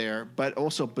stuff there, but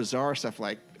also bizarre stuff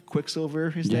like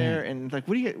Quicksilver is there. And like,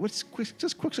 what's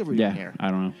Quicksilver doing here? I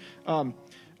don't know.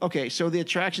 Okay, so the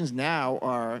attractions now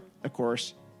are, of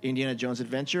course, Indiana Jones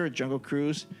Adventure, Jungle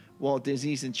Cruise, Walt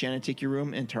Disney's Enchanted Tiki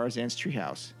Room, and Tarzan's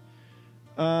Treehouse.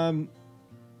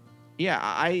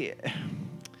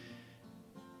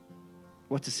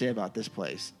 What to say about this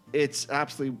place? It's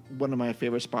absolutely one of my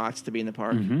favorite spots to be in the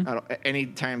park. Any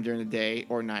time during the day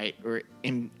or night or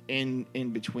in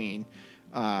between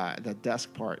the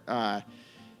dusk part.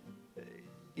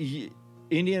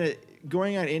 Indiana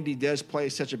going on Indy does play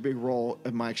such a big role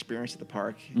in my experience at the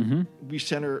park. We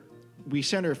center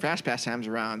Fast Pass times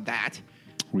around that.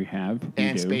 We have.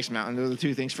 And Space Mountain. Those are the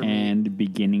two things for me. And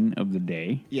beginning of the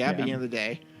day. Yeah, beginning of the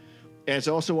day. And it's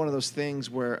also one of those things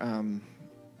where, how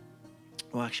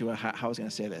I was going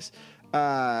to say this.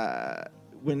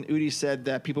 When Udi said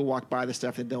that people walk by the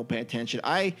stuff and don't pay attention,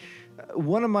 and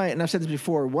I've said this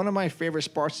before, one of my favorite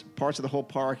parts of the whole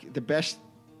park, the best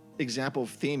example of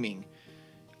theming,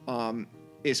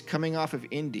 is coming off of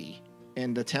Indy,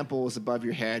 and the temple is above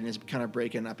your head and is kind of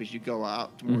breaking up as you go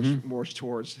out more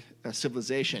towards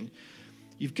civilization.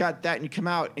 You've got that, and you come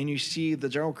out and you see the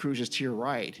Jungle Cruise is to your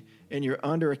right, and you're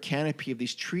under a canopy of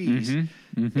these trees.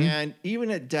 And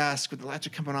even at dusk, when the lights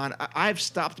are coming on, I've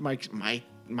stopped my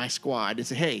squad and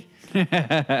said, "Hey,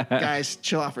 guys,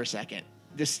 chill out for a second.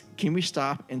 Can we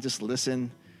stop and just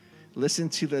listen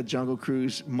to the Jungle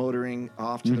Cruise motoring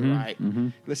off to the right.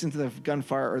 Listen to the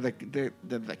gunfire or the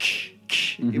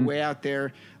way out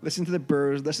there. Listen to the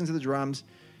birds. Listen to the drums.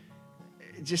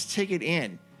 Just take it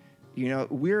in. You know,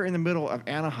 we're in the middle of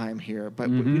Anaheim here, but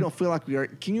we don't feel like we are.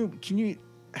 Can you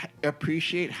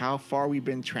appreciate how far we've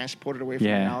been transported away from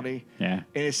reality? Yeah.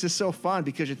 And it's just so fun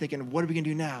because you're thinking, what are we going to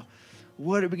do now?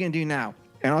 What are we going to do now?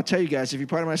 And I'll tell you guys, if you're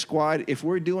part of my squad, if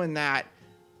we're doing that,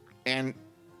 and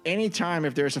anytime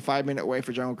if there's a 5-minute wait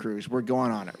for Jungle Cruise, we're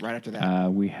going on it right after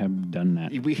that. We have done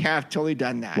that. We have totally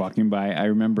done that. Walking by, I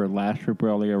remember last trip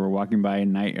earlier, we're walking by at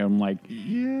night, and I'm like,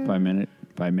 5 minute,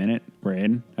 we're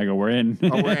in. I go, we're in.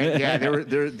 Oh, we're in. Yeah,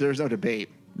 there's no debate.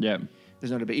 Yep.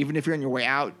 There's no debate. Even if you're on your way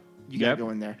out, you got to go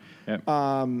in there. Yep.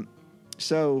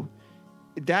 So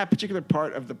that particular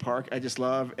part of the park, I just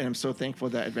love, and I'm so thankful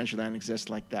that Adventureland exists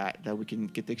like that we can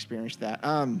get to experience that.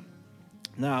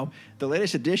 Now, the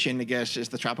latest addition, I guess, is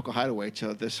the Tropical Hideaway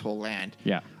to this whole land.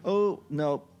 Yeah. Oh,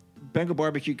 no. Bengal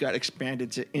Barbecue got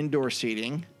expanded to indoor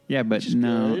seating. Yeah, but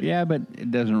no. Good. Yeah, but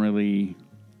it doesn't really.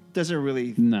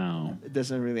 No. It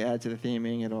doesn't really add to the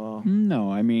theming at all. No,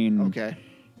 I mean. Okay.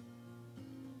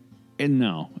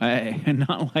 No.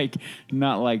 Not like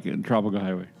Tropical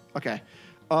Hideaway. Okay.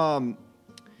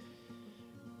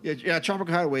 Yeah,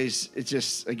 Tropical Hideaways, it's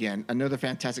just, again, another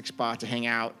fantastic spot to hang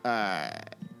out.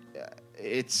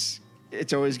 It's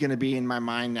always going to be in my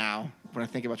mind now when I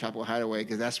think about Tropical Hideaway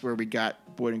because that's where we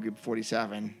got Boyd and Group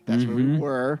 47. That's where we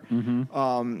were. So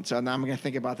now I'm going to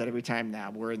think about that every time now.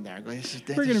 We're in there. We're going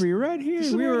to be right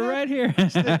here. We were right here.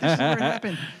 This is where it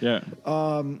happened. Yeah.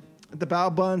 The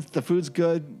bao buns, the food's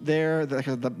good there. Like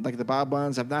the bao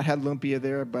buns. I've not had lumpia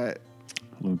there, but...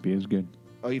 Lumpia is good.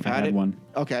 Oh, you've had it? One.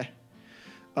 Okay.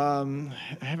 I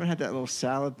haven't had that little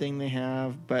salad thing they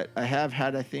have, but I have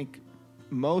had, I think...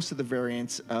 most of the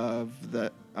variants of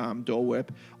the Dole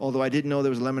Whip, although I didn't know there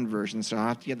was a lemon version, so I'll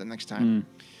have to get that next time.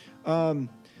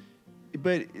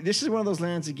 But this is one of those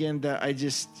lands, again, that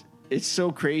it's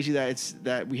so crazy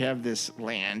that we have this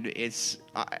land. It's,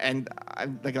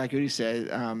 like Udi said,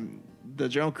 the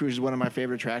Jungle Cruise is one of my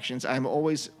favorite attractions. I'm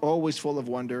always full of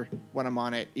wonder when I'm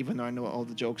on it, even though I know what all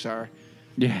the jokes are.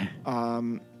 Yeah.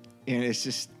 And it's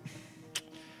just,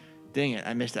 dang it,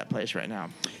 I miss that place right now.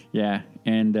 Yeah,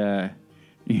 and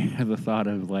you have the thought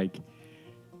of like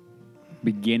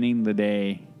beginning the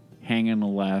day, hanging on the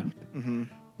left,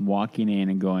 walking in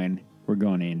and going, we're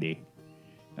going to Indy.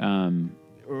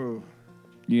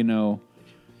 You know,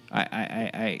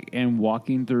 I and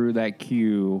walking through that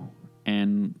queue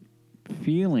and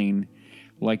feeling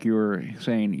like you were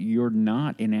saying you're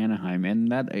not in Anaheim,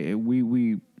 and that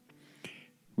we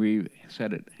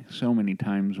said it so many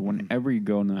times. Whenever you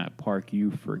go into that park, you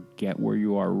forget where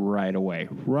you are right away.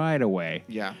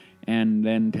 Yeah. And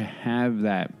then to have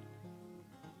that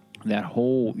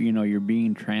whole, you're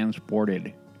being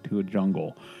transported to a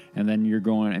jungle, and then you're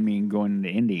going into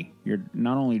Indy. You're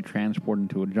not only transported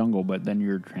to a jungle, but then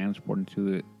you're transported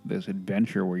to this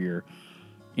adventure where you're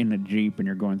in a Jeep and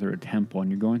you're going through a temple and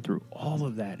you're going through all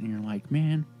of that, and you're like,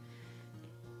 man,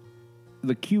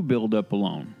 the queue buildup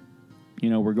alone.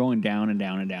 We're going down and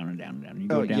down and down and down and down. You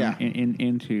go down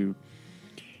into,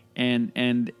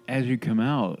 and as you come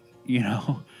out,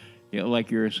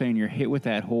 like you were saying, you're hit with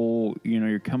that whole,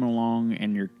 you're coming along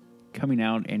and you're coming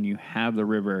out and you have the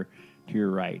river to your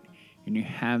right and you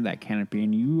have that canopy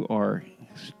and you are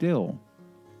still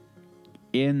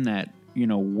in that,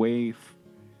 way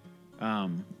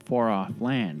far off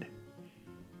land.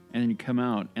 And then you come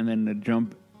out and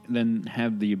then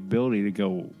have the ability to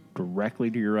go directly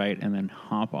to your right and then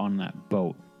hop on that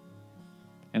boat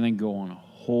and then go on a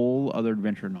whole other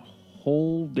adventure in a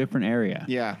whole different area.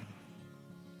 Yeah.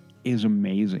 Is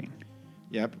amazing.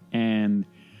 Yep. And,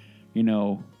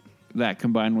 that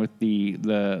combined with the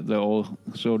old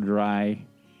so dry,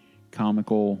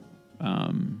 comical,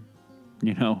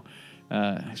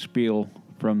 spiel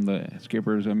from the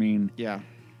skippers. Yeah.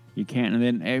 You can't,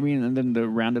 and then to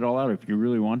round it all out, if you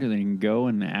really want to, then you can go,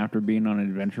 and after being on an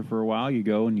adventure for a while, you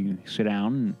go and you sit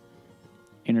down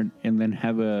and then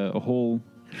have a whole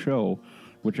show,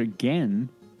 which again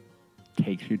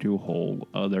takes you to a whole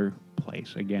other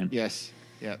place again. Yes.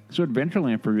 Yeah. So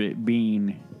Adventureland, for it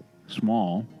being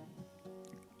small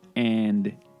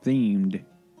and themed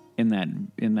in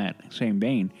that same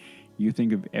vein, you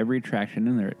think of every attraction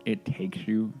in there, it takes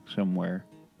you somewhere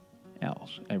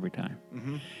else every time.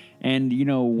 Mm-hmm. And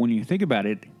when you think about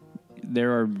it,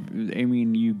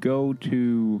 you go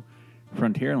to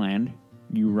Frontierland,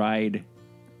 you ride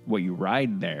what you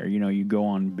ride there. You go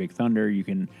on Big Thunder, you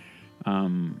can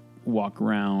walk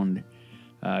around,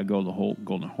 go to the whole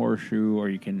Golden Horseshoe, or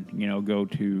you can go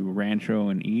to Rancho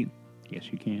and eat.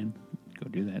 Yes, you can go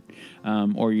do that.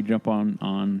 Or you jump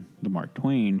on the Mark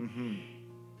Twain. Mm-hmm.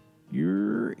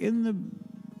 You're in the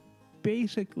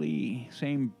basically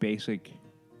same basic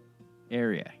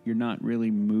area. You're not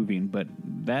really moving, but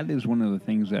that is one of the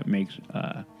things that makes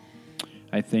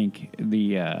I think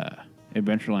the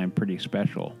Adventureland pretty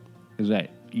special, is that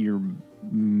you're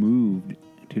moved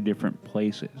to different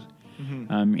places.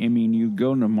 Mm-hmm. You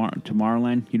go to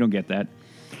Tomorrowland, you don't get that.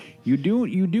 You do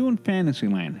in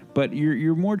Fantasyland, but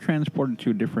you're more transported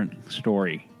to a different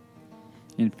story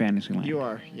in Fantasyland. You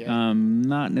are, yeah.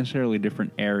 Not necessarily a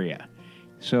different area.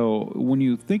 So when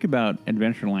you think about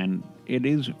Adventureland, it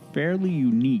is fairly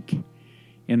unique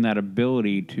in that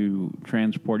ability to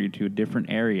transport you to a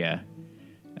different area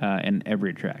in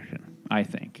every attraction, I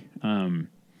think. And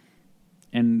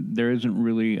there isn't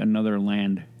really another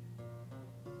land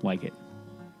like it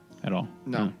at all.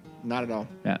 No, not at all.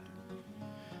 Yeah.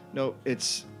 No,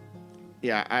 it's...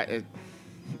 Yeah,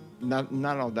 not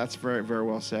at all. That's very, very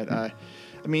well said.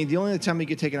 The only time you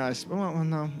get taken out is... Well,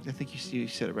 no, I think you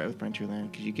said it right with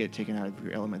Frontierland, because you get taken out of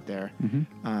your element there.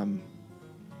 Mm-hmm.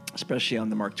 Especially on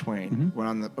the Mark Twain.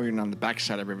 Mm-hmm. Or you're on the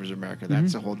backside of Rivers of America.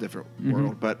 That's a whole different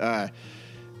world. But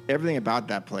everything about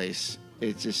that place,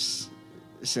 it just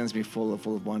sends me full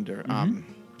of wonder. Mm-hmm.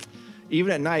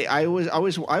 Even at night, I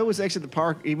always exit the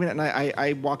park. Even at night,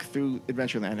 I walk through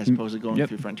Adventureland as opposed to going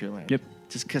through Frontierland. Yep.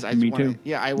 Just because I want to.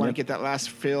 Yeah, I want to get that last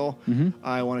fill. Mm-hmm.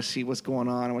 I want to see what's going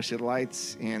on. I want to see the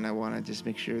lights, and I want to just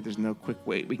make sure there's no quick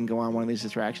wait. We can go on one of these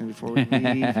attractions before we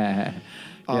leave.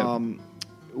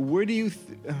 Where do you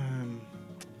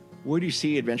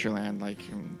see Adventureland like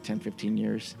in 10, 15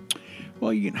 years?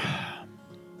 Well,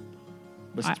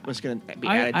 what's going to be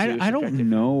added to? I don't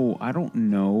know. I don't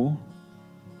know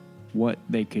what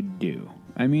they could do.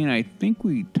 I think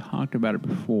we talked about it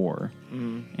before,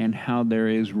 and how there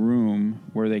is room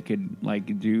where they could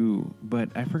do, but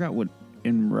I forgot what,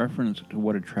 in reference to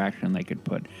what attraction they could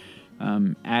put,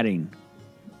 adding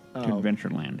to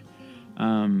Adventureland.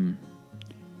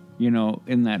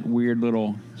 In that weird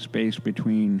little space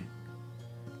between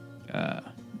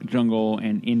Jungle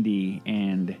and Indy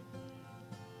and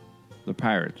the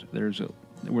Pirates. There's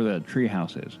where the tree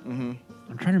house is. Mm-hmm.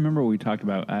 I'm trying to remember what we talked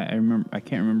about. I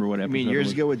can't remember what episode. You mean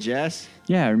years ago with Jess?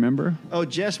 Yeah, I remember. Oh,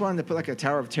 Jess wanted to put like a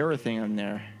Tower of Terror thing on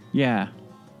there. Yeah.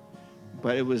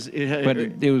 But it was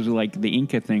like the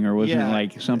Inca thing, or wasn't it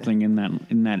like something in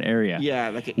that area? Yeah,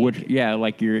 like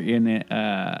like you're in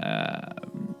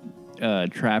a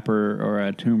trapper or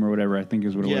a tomb or whatever, I think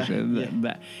is what it was.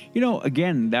 That,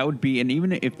 again, that would be, and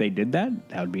even if they did that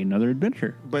would be another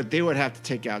adventure. But they would have to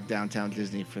take out Downtown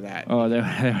Disney for that. Oh, they would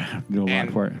have to do a lot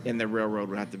for it. And the railroad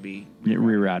would have to be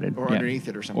rerouted. Or underneath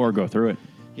it or something. Or go through it.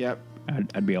 Yep.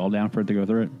 I'd be all down for it to go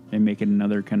through it and make it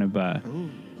another kind of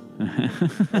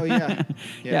Oh yeah.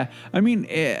 Yeah. I mean,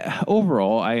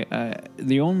 overall,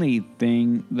 the only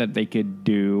thing that they could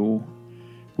do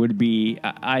would be,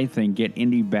 I think, get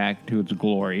Indy back to its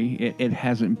glory. It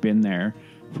hasn't been there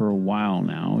for a while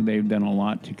now. They've done a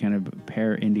lot to kind of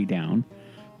pare Indy down.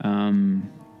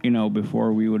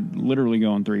 Before we would literally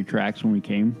go on 3 tracks when we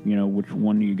came. Which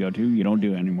one do you go to? You don't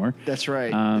do it anymore. That's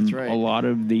right. That's right. A lot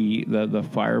of the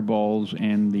fireballs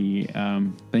and the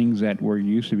things that were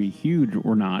used to be huge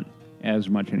were not as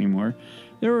much anymore.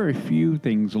 There were a few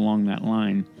things along that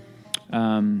line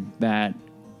that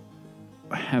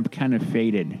have kind of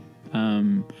faded.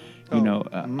 On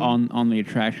the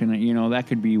attraction. That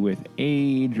could be with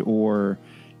age or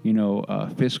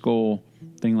fiscal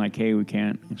thing like, hey, we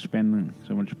can't spend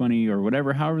so much money or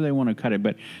whatever, however they want to cut it.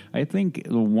 But I think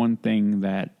the one thing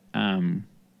that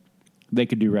they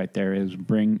could do right there is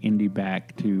bring Indy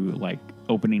back to like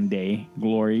opening day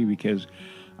glory, because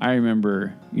I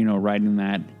remember, riding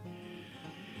that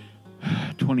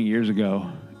 20 years ago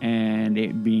and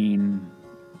it being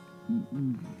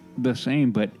the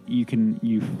same, but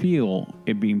you feel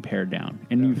it being pared down,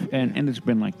 and and it's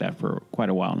been like that for quite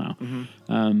a while now.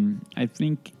 Mm-hmm. I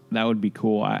think that would be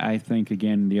cool. I think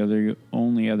again the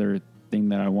only other thing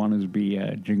that I want is be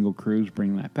Jingle Cruise,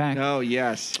 bring that back. Oh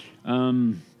yes.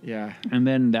 Yeah. And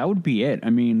then that would be it. I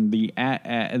mean, the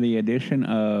addition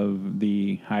of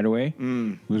the Hideaway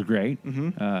was great.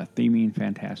 Mm-hmm. Theming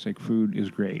fantastic. Food is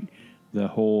great. The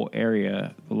whole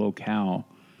area, the locale,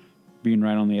 being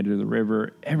right on the edge of the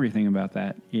river, everything about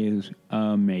that is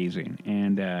amazing.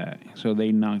 And so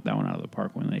they knocked that one out of the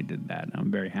park when they did that.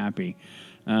 I'm very happy.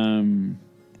 And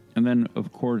then,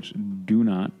 of course, do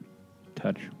not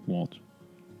touch Walt's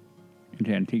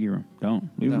Enchanted Room. Don't.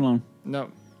 Leave it alone. No,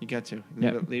 you got to.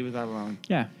 Leave that alone.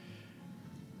 Yeah.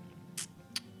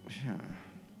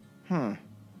 Huh.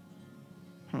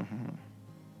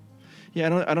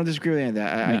 Yeah, I don't disagree with any of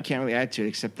that. I can't really add to it,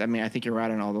 except, I think you're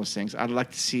right on all those things. I'd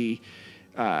like to see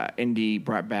Indy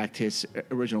brought back to its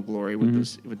original glory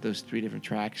with those 3 different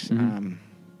tracks.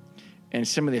 And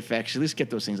some of the effects, at least get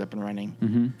those things up and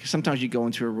running. Because sometimes you go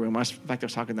into a room. In fact, I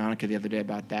was talking to Annika the other day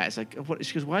about that. It's like, what?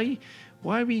 She goes, why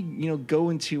we go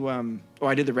into?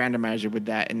 I did the randomizer with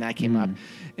that, and that came up.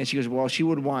 And she goes, well, she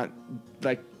would want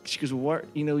she goes, what?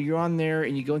 You're on there,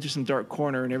 and you go into some dark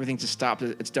corner, and everything's just stopped.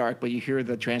 It's dark, but you hear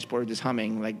the transporter just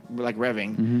humming, like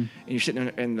revving, and you're sitting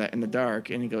in the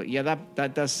dark, and you go, yeah,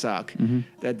 that does suck.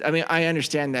 I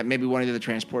understand that maybe one of the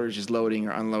transporters is loading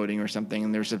or unloading or something,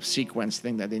 and there's a sequence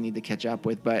thing that they need to catch up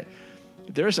with, but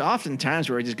there's often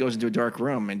times where it just goes into a dark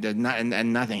room and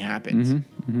and nothing happens,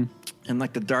 and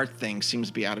like the dart thing seems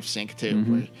to be out of sync too.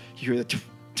 Where you hear the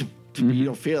you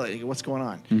don't feel it. You go, what's going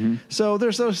on? So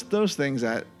there's those things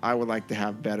that I would like to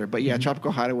have better. But yeah,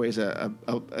 Tropical Hideaway is a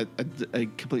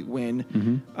complete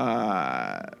win.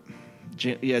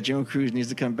 Jingle Cruise needs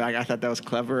to come back. I thought that was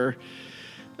clever.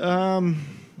 I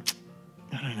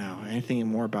don't know anything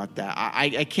more about that.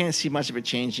 I can't see much of it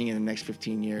changing in the next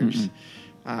 15 years.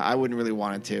 I wouldn't really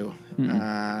want it to.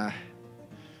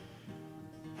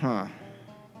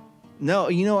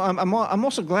 No, I'm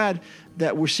also glad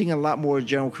that we're seeing a lot more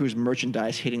Jungle Cruise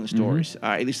merchandise hitting the stores,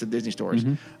 at least the Disney stores.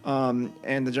 And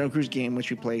the Jungle Cruise game, which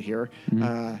we played here.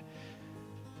 The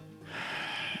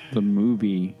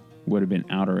movie would have been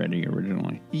out already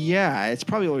originally. Yeah, it's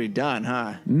probably already done,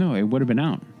 huh? No, it would have been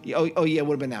out. Oh yeah, it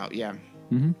would have been out, yeah.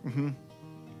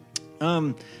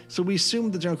 So we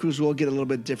assume the Jungle Cruise will get a little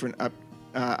bit different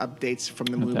updates from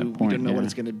the movie. We don't know what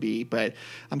it's going to be, but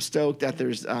I'm stoked that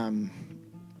there's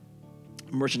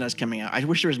merchandise coming out. I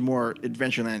wish there was more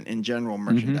Adventureland in general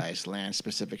merchandise, land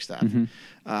specific stuff.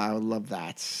 I would love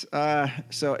that.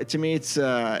 So to me, it's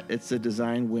a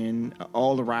design win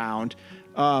all around.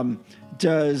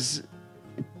 Does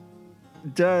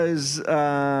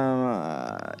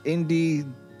Indy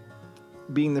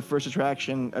being the first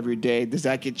attraction of your day, does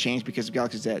that get changed because of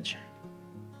Galaxy's Edge?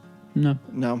 No.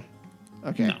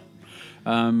 Okay.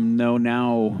 No.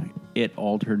 Now it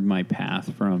altered my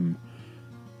path from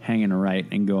hanging a right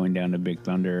and going down to Big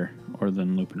Thunder or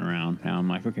then looping around. Now I'm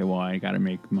like, okay, well, I got to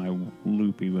make my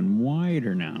loop even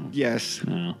wider now. Yes.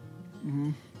 No.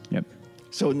 Yep.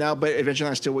 So now, but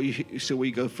Adventureland still where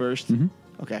you go first?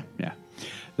 Okay. Yeah.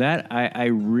 That I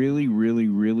really, really,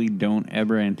 really don't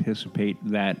ever anticipate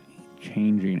that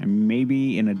changing. And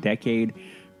maybe in a decade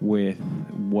with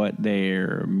what they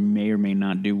may or may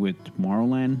not do with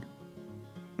Tomorrowland,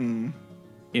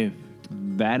 if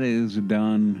that is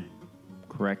done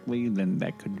correctly, then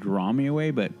that could draw me away.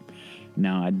 But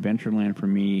now Adventureland for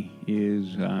me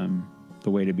is the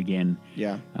way to begin.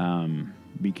 Yeah.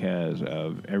 because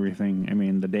of everything. I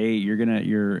mean, the day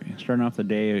you're starting off the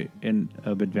day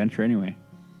of adventure anyway.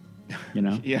 You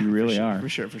know, Yeah, you really for are.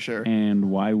 sure. For sure.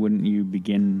 And why wouldn't you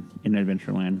begin in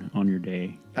Adventureland on your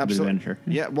day Absolutely. of adventure?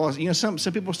 Yeah. Well, some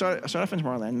people start off in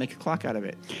Tomorrowland and make a clock out of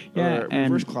it. Yeah, Or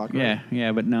and reverse clock. Right?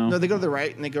 yeah, but no. No, they go to the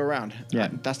right and they go around. Yeah.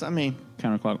 That's not me.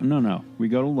 Counterclock. No. We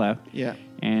go to the left. Yeah.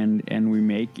 And we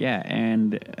make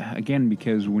and again,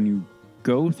 because when you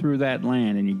go through that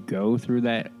land and you go through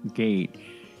that gate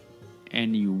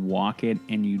and you walk it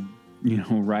and you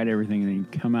ride everything and then you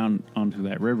come out onto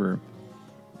that river,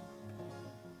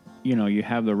 you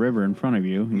have the river in front of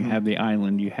you, you have the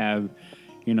island, you have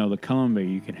the Columbia,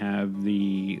 you can have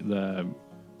the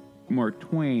Mark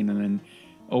Twain, and then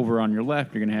over on your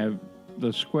left you're going to have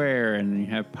the square, and then you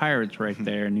have pirates right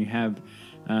there, and you have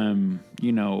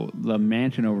the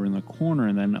mansion over in the corner,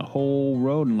 and then a whole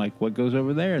road, and like what goes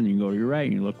over there, and then you go to your right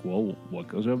and you look, whoa, what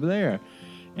goes over there?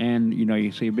 And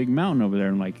you see a big mountain over there,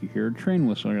 and like you hear a train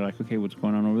whistle, and you're like, okay, what's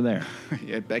going on over there?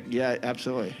 Yeah,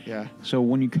 absolutely. Yeah. So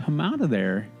when you come out of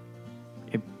there,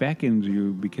 it beckons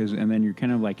you and then you're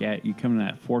kind of like you come to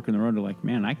that fork in the road, to like,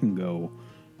 man, I can go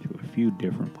to a few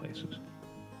different places.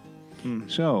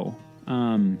 So,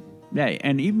 yeah,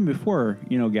 and even before,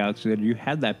 Galaxy said you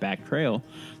had that back trail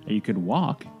that you could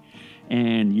walk,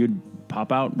 and you'd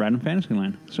pop out right in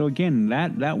Fantasyland. So again,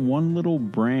 that one little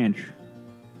branch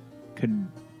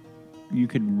you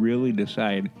could really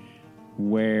decide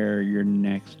where your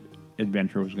next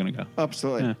adventure was going to go.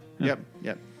 Absolutely. Yeah.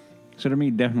 Yep. So to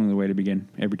me, definitely the way to begin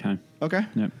every time. Okay.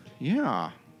 Yep. Yeah.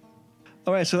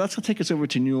 All right, so that's going to take us over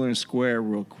to New Orleans Square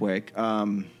real quick.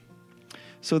 So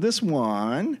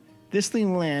Disneyland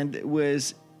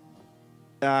was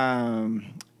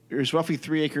there's roughly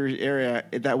 3 acre area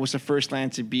that was the first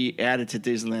land to be added to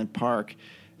Disneyland Park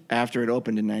after it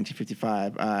opened in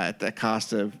 1955 at the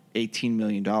cost of $18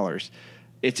 million.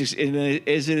 It is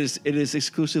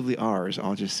exclusively ours.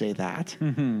 I'll just say that.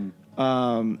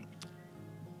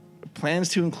 Plans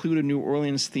to include a New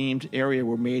Orleans-themed area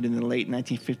were made in the late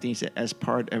 1950s as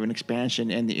part of an expansion,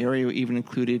 and the area was even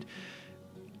included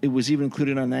on a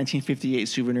 1958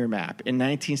 souvenir map. In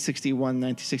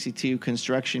 1961-1962,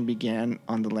 construction began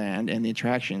on the land and the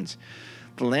attractions.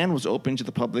 The land was opened to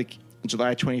the public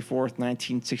July 24th,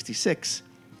 1966,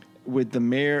 with the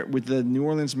New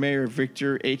Orleans mayor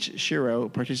Victor H. Shiro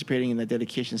participating in the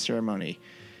dedication ceremony.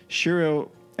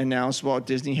 Shiro announced Walt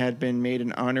Disney had been made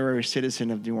an honorary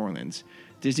citizen of New Orleans.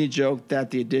 Disney joked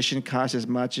that the addition cost as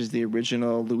much as the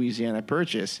original Louisiana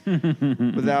purchase.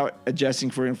 Without adjusting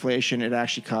for inflation, it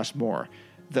actually cost more.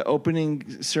 The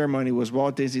opening ceremony was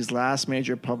Walt Disney's last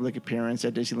major public appearance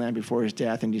at Disneyland before his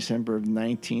death in December of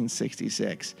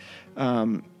 1966.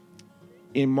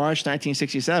 In March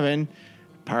 1967,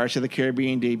 Pirates of the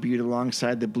Caribbean debuted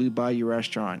alongside the Blue Bayou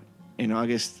restaurant. In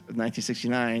August of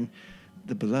 1969,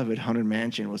 the beloved Haunted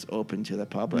Mansion was open to the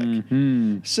public.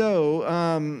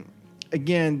 So,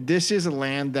 again, this is a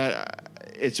land that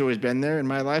it's always been there in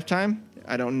my lifetime.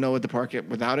 I don't know the park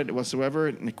without it whatsoever,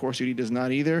 and of course, Udi does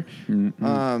not either.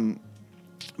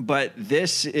 But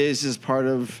this is as part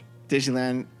of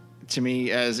Disneyland to me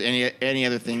as any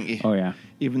other thing. Oh yeah.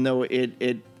 Even though it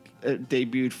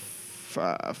debuted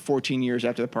 14 years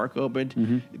after the park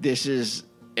opened, this is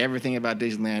everything about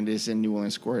Disneyland is in New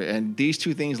Orleans Square, and these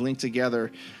two things linked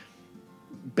together.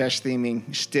 Best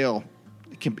theming still,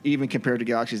 even compared to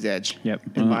Galaxy's Edge.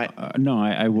 Yep.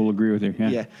 I will agree with you.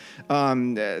 Yeah.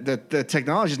 The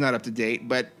technology is not up to date,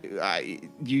 but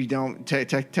you don't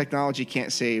technology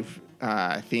can't save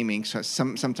theming. So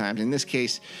sometimes, in this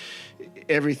case,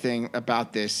 everything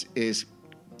about this is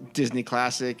Disney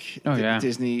classic. Oh yeah.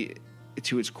 Disney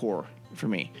to its core for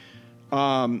me.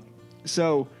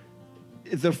 So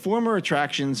the former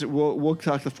attractions, we'll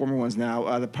talk the former ones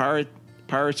now. The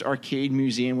Pirates Arcade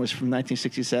Museum was from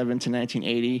 1967 to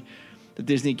 1980. The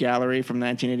Disney Gallery from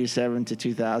 1987 to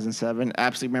 2007.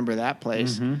 Absolutely remember that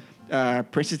place.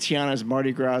 Princess Tiana's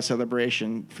Mardi Gras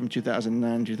celebration from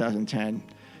 2009 to 2010.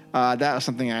 That was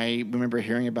something I remember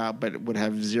hearing about, but would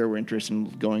have zero interest in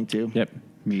going to. Yep,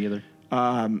 me either.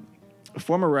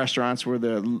 Former restaurants were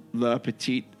the La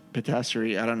Petite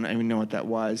Patisserie. I don't even know what that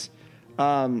was.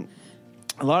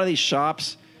 A lot of these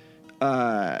shops,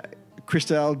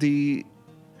 Cristal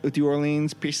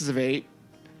d'Orleans, Pieces of Eight,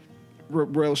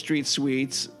 Royal Street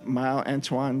Sweets, Mile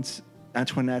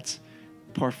Antoinette's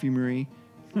Parfumerie,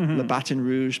 Le Baton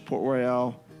Rouge, Port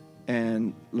Royal,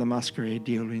 and La Masquerade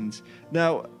d'Orleans.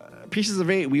 Now, Pieces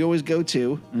of Eight we always go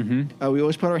to. We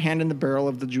always put our hand in the barrel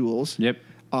of the jewels. Yep.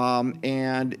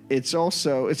 And it's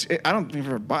also I don't think I've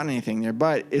ever bought anything there,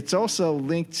 but it's also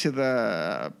linked to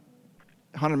the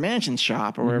Haunted Mansion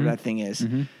shop or whatever that thing is.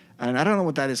 and I don't know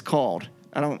what that is called.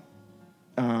 I don't.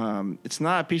 It's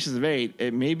not Pieces of 8. I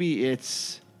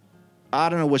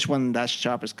don't know which one that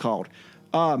shop is called.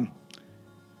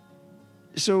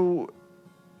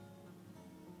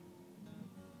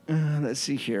 Let's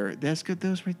see here. That's good.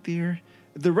 Those right there.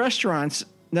 The restaurants.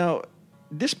 Now,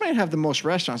 this might have the most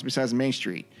restaurants besides Main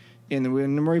Street. And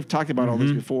we've talked about all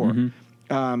this before.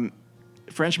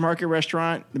 French Market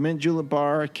Restaurant, the Mint Julep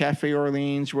Bar, Cafe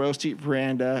Orleans, Royal Street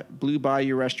Veranda, Blue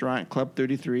Bayou Restaurant, Club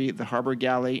 33, the Harbor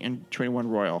Galley, and 21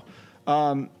 Royal.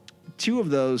 2 of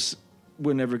those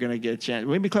we're never going to get a chance.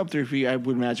 Maybe Club 33, I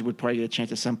would imagine, would probably get a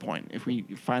chance at some point. If we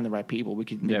find the right people, we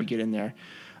could maybe get in there.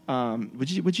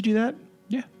 Would you do that?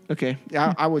 Yeah. Okay.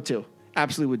 I would too.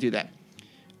 Absolutely would do that.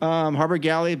 Harbor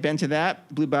Galley, been to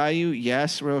that. Blue Bayou,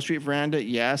 yes. Royal Street Veranda,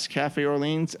 yes. Cafe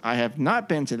Orleans, I have not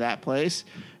been to that place.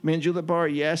 Mint Julep Bar,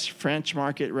 yes. French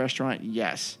Market Restaurant,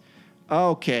 yes.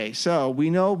 Okay, so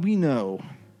we know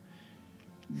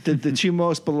the 2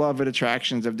 most beloved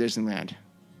attractions of Disneyland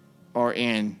are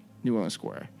in New Orleans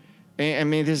Square. I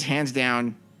mean, this is hands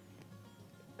down.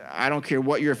 I don't care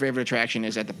what your favorite attraction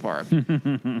is at the park.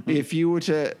 If you were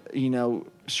to,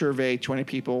 survey 20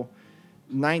 people,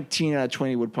 19 out of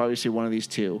 20 would probably say one of these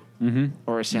 2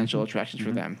 are essential attractions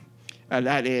for them.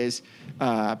 That is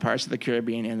Pirates of the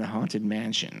Caribbean and the Haunted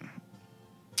Mansion.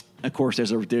 Of course,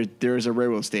 there's a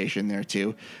railroad station there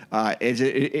too.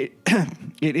 It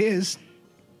is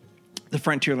the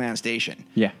Frontierland station.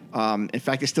 Yeah. In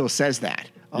fact, it still says that.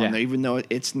 Even though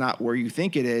it's not where you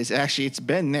think it is. Actually, it's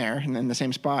been there and in the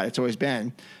same spot. It's always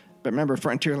been. But remember,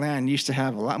 Frontierland used to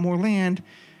have a lot more land.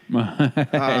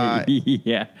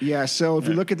 Yeah. So if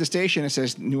you look at the station, it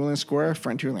says New Orleans Square,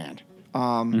 Frontierland.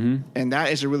 And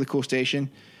that is a really cool station.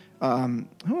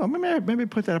 Maybe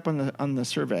put that up on the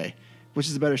survey. Which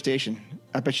is the better station?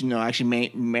 I bet you know. Actually,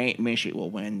 Main Street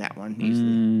will win that one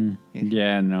easily.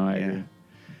 I agree.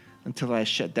 Until I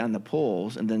shut down the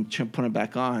polls and then put it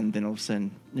back on, then all of a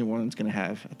sudden New Orleans is going to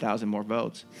have 1,000 more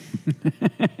votes.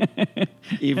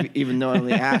 even though I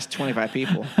only asked 25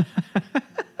 people.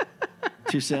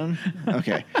 Too soon?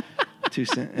 Okay. Too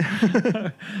soon.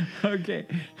 Okay.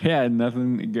 Yeah,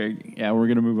 nothing. Yeah, we're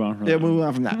gonna move on from that. Yeah, move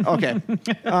on from that. Okay.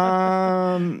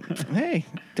 Hey,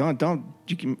 don't.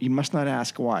 You must not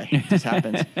ask why this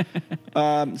happens.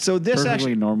 So this perfectly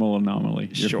actually normal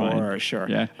anomaly. You're sure.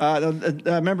 Yeah.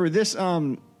 Remember this.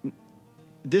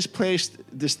 This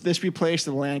replaced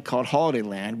the land called Holiday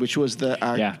Land, which was the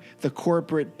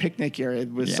corporate picnic area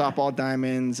with softball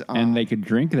diamonds. And they could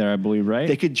drink there, I believe, right?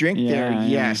 They could drink there.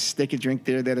 Yes, they could drink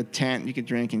there. They had a tent. You could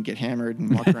drink and get hammered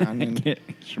and walk around and get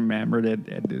hammered at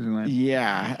Disneyland.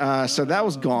 Yeah. So that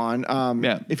was gone.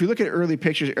 If you look at early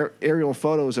pictures, aerial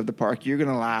photos of the park, you're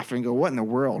gonna laugh and go, "What in the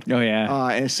world?" Oh yeah.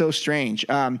 And it's so strange.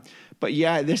 But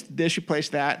yeah, this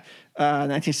replaced that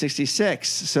 1966.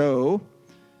 So.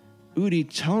 Udi,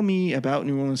 tell me about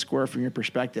New Orleans Square from your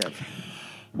perspective.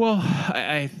 Well,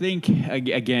 I think,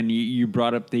 again, you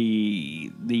brought up the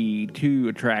 2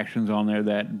 attractions on there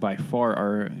that by far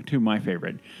are 2 of my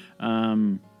favorite.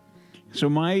 So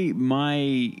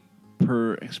my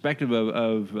perspective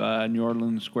of New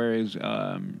Orleans Square is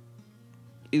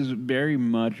very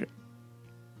much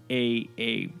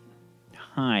a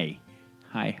high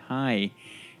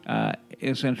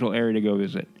essential area to go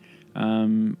visit.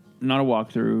 Not a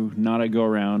walkthrough, not a go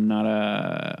around,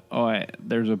 not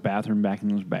there's a bathroom back in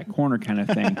this back corner kind of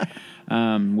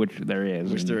thing, which there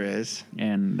is.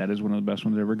 And that is one of the best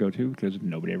ones to ever go to because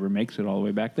nobody ever makes it all the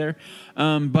way back there.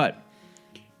 But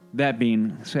that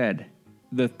being said,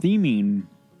 the theming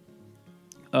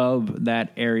of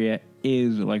that area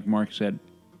is, like Mark said,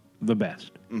 the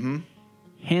best. Mm-hmm.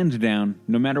 Hands down,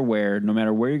 no matter where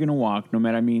you're going to walk,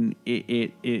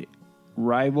 it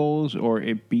rivals or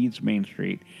it beats Main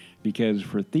Street. Because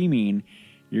for theming,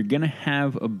 you're going to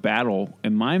have a battle,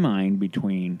 in my mind,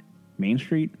 between Main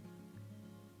Street,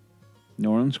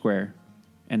 New Orleans Square,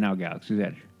 and now Galaxy's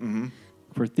Edge. Mm-hmm.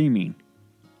 For theming,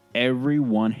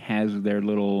 everyone has their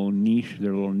little niche,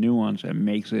 their little nuance that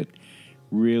makes it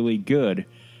really good.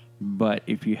 But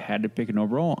if you had to pick an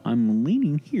overall, I'm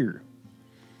leaning here.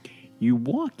 You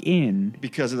walk in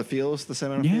because of the feels, the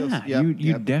sentimental feels. Yeah,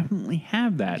 you definitely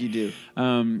have that. You do.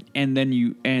 And then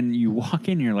you walk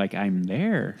in, you're like, I'm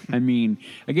there. I mean,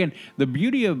 again, the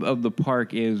beauty of the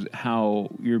park is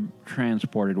how you're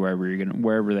transported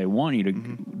wherever they want you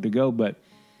to go. But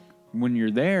when you're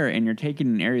there and you're taking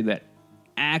an area that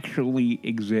actually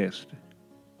exists,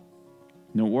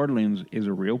 New Orleans is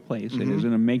a real place. It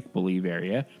isn't a make believe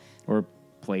area or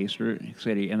place or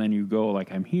city. And then you go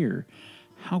like, I'm here.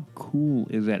 How cool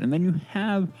is that? And then you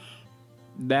have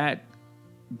that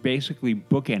basically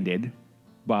bookended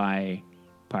by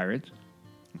Pirates,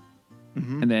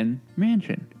 and then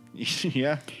Mansion.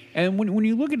 Yeah. And when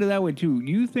you look at it that way, too,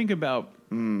 you think about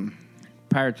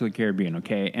Pirates of the Caribbean,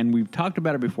 okay? And we've talked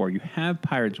about it before. You have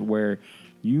pirates where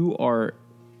you are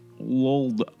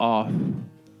lulled off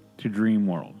to Dream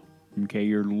World, okay?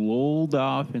 You're lulled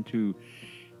off into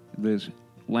this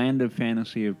land of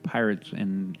fantasy of pirates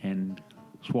and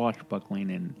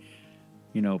swashbuckling and,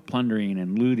 you know, plundering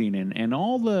and looting and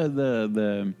all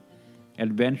the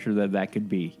adventure that could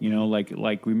be. You know,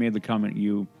 like we made the comment,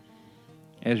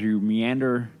 as you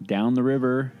meander down the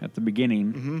river at the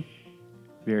beginning,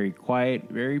 very quiet,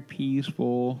 very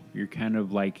peaceful. You're kind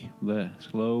of like the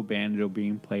slow banjo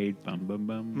being played, bum bum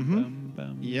bum bum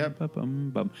bum, Yep. bum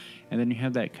bum bum, and then you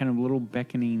have that kind of little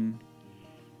beckoning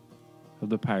of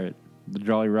the pirate, the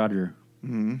Jolly Roger,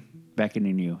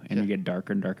 beckoning you, and you get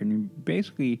darker and darker, and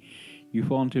you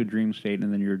fall into a dream state,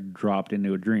 and then you're dropped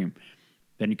into a dream.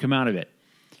 Then you come out of it.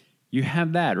 You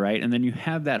have that, right? And then you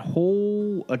have that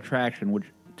whole attraction, which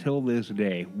till this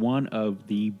day, one of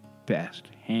the best,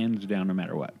 hands down, no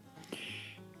matter what.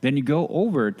 Then you go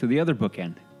over to the other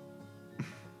bookend.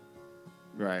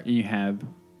 Right. And you have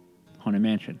Haunted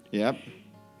Mansion. Yep.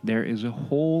 There is a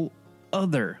whole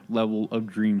other level of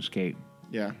dreamscape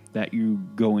Yeah. that you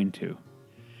go into.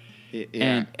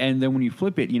 Yeah. And then when you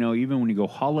flip it, you know, even when you go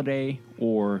holiday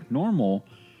or normal,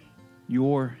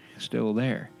 you're still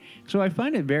there. So I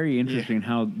find it very interesting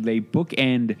how they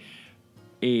bookend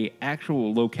a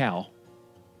actual locale,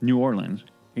 New Orleans,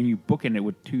 and you bookend it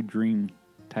with two dream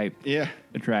type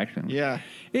attractions. Yeah.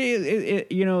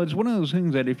 It you know, it's one of those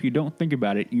things that if you don't think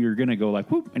about it, you're gonna go like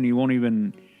whoop, and you won't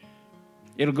even.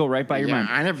 It'll go right by your mind.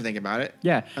 I never think about it.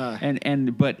 Yeah,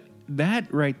 but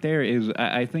that right there is,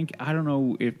 I think, I don't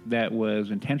know if that was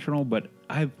intentional, but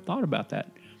I've thought about that.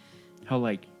 How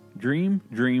like dream,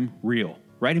 real,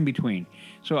 right in between.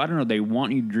 So I don't know, they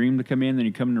want you to dream to come in, then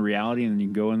you come into reality, and then you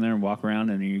go in there and walk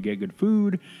around, and you get good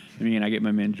food. I mean, I get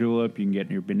my mint julep, you can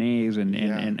get your beignets,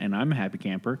 and I'm a happy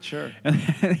camper. Sure.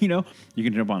 And, you know, you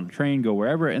can jump on the train, go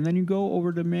wherever, and then you go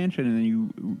over to Mansion, and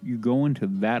then you go into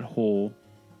that whole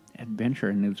adventure,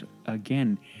 and it's,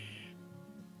 again,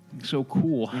 so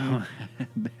cool how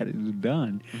that is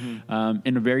done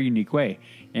in a very unique way.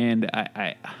 And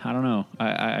I don't know,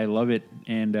 I love it,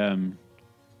 and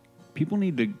people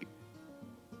need to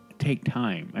take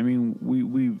time. I mean,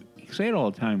 we say it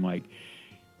all the time, like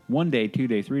 1 day, 2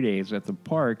 days, 3 days at the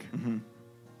park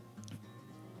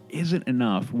isn't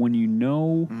enough when you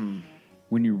know,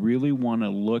 when you really want to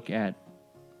look at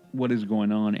what is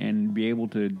going on and be able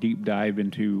to deep dive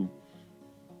into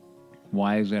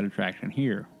why is that attraction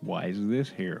here? Why is this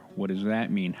here? What does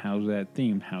that mean? How's that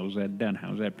themed? How's that done?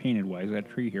 How's that painted? Why is that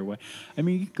tree here? Why? I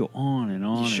mean, you could go on and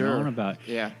on and on about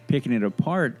picking it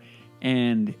apart.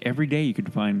 And every day you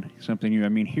could find something new. I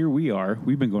mean, here we are.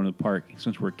 We've been going to the park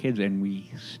since we're kids, and we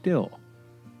still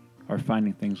are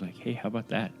finding things like, hey, how about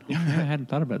that? Oh, I hadn't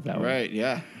thought about that one. Right,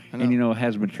 yeah. And, you know, it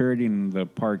has maturity and the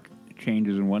park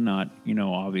changes and whatnot, you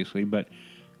know, obviously. But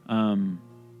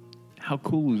how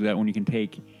cool is that when you can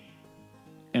take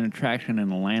an attraction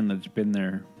in a land that's been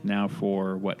there now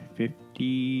for, what,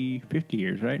 50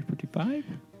 years, right? 55?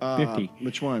 50.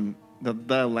 Which one?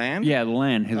 The land? Yeah, the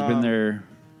land has been there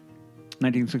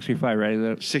 1965, right? Is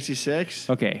that 66?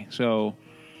 Okay, so,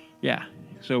 yeah.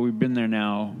 So we've been there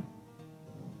now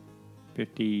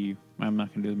 50... I'm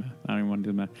not going to do the math. I don't even want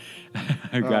to do the math.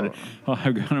 I've got it. Oh,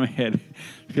 I've got it in my head.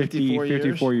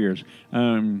 54 years.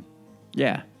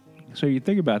 Yeah. So you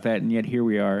think about that, and yet here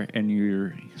we are, and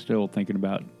you're still thinking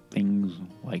about things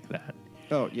like that.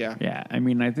 Oh, yeah. Yeah. I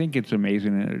mean, I think it's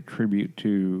amazing and a tribute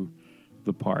to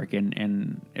the park.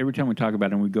 And every time we talk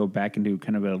about it, and we go back and do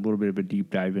kind of a little bit of a deep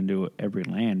dive into every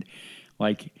land,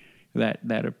 like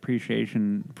that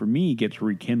appreciation for me gets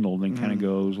rekindled and kind of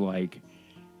goes like,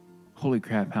 holy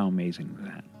crap, how amazing is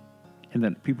that? And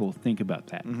then people think about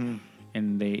that.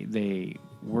 And they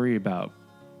worry about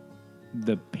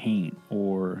the paint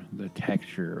or the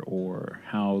texture or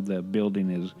how the building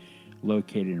is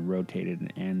located and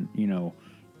rotated and, you know,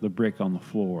 the brick on the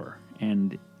floor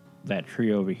and that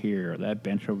tree over here or that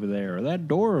bench over there or that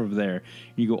door over there.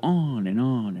 And you go on and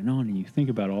on and on and you think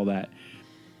about all that.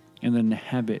 And then to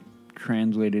have it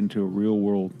translate into a real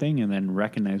world thing and then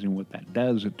recognizing what that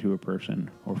does to a person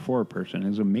or for a person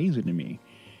is amazing to me.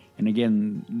 And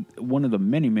again, one of the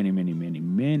many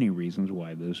reasons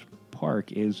why this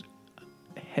park is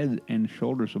head and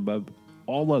shoulders above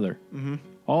all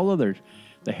others.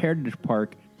 The Heritage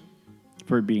Park,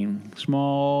 for being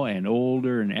small and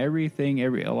older and everything,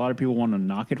 a lot of people want to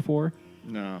knock it for.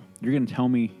 No. You're going to tell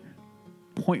me,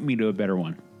 point me to a better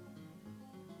one.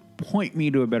 Point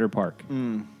me to a better park.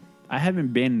 I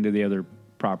haven't been to the other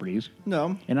properties.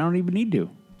 No. And I don't even need to.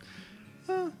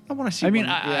 I want to see. I mean,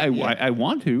 one. I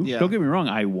want to. Yeah. Don't get me wrong.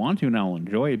 I want to, and I'll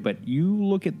enjoy it. But you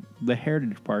look at the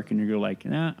Heritage Park, and you go like,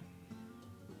 nah,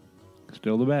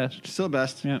 still the best. Still the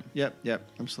best. Yep. Yep.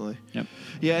 Absolutely. Yep.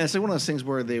 Yeah, it's like one of those things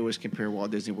where they always compare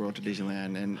Walt Disney World to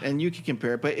Disneyland, and you can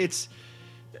compare it, but it's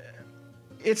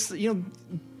it's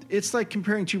like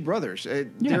comparing two brothers.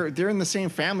 They're in the same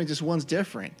family, just one's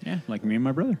different. Yeah, like me and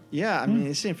my brother. Yeah, I mean,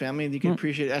 it's the same family, and you can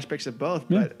appreciate aspects of both.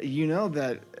 But you know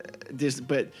that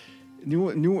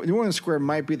New Orleans Square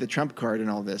might be the trump card in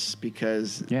all this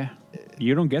because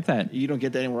you don't get that. You don't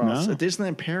get that anywhere else. No.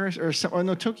 Disneyland Paris or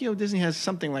no, Tokyo Disney has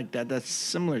something like that that's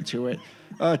similar to it.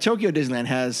 Tokyo Disneyland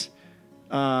has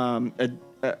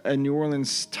a New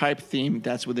Orleans type theme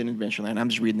that's within Adventureland. I'm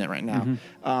just reading that right now.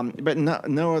 But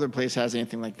no other place has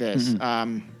anything like this.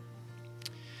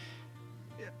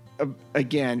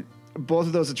 Again, both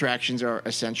of those attractions are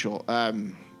essential.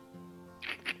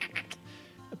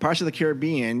 Parts of the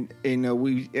Caribbean,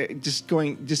 we just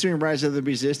doing Rise of the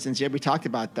Resistance. Yeah, we talked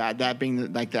about that. That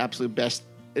being the absolute best,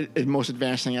 most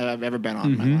advanced thing I've ever been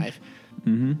on in my life.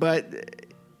 But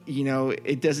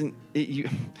it doesn't.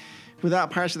 Without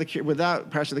parts of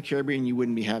the Caribbean, you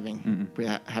wouldn't be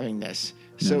having this.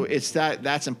 So it's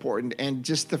that's important, and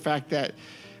just the fact that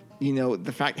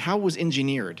how it was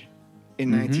engineered in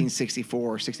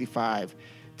 1964 or 65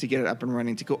 to get it up and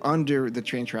running, to go under the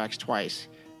train tracks twice.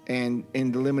 And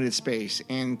in the limited space,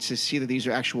 and to see that these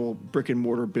are actual brick and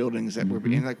mortar buildings that were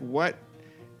being like, what,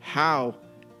 how,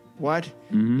 what,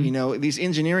 these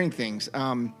engineering things.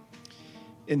 And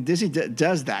Disney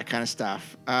does that kind of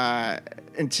stuff.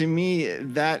 And to me,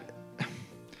 that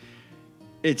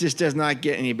it just does not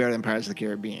get any better than Pirates of the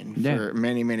Caribbean for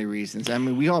many, many reasons. I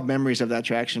mean, we all have memories of that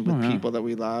attraction with people that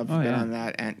we love on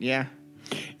that, and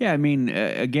Yeah, I mean,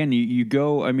 again, you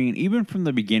go. I mean, even from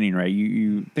the beginning, right?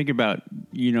 You think about,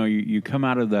 you come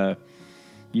out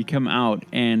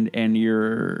and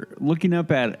you're looking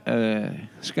up at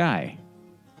sky.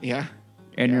 Yeah.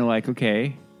 And you're like,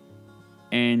 okay,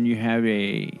 and you have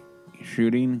a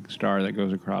shooting star that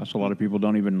goes across. A lot of people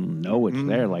don't even know it's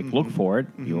there. Like, look for it,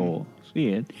 you'll see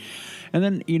it. And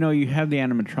then you have the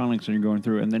animatronics, and you're going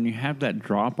through, and then you have that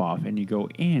drop off, and you go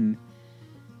in.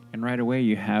 And right away,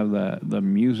 you have the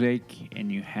music,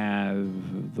 and you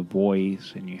have the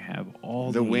voice, and you have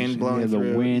all the wind blowing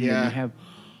through. The wind, and you have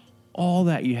all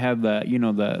that. You have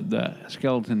the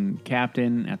skeleton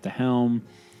captain at the helm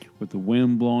with the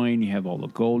wind blowing. You have all the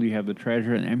gold. You have the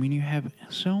treasure. And I mean, you have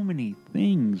so many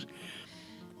things.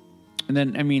 And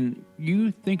then, I mean,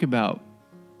 you think about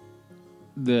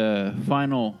the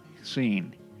final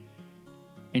scene,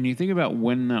 and you think about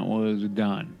when that was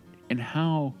done, and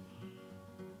how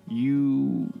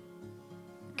you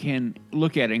can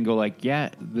look at it and go like, yeah,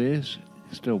 this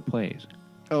still plays.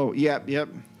 Oh, yep.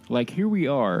 Like, here we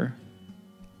are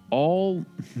all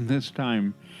this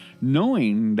time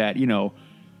knowing that,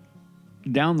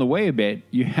 down the way a bit,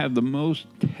 you have the most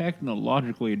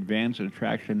technologically advanced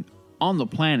attraction on the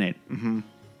planet.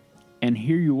 And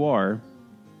here you are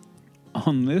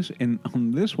on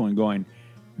this one going,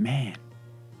 man,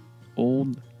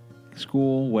 old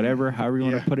school, whatever, however you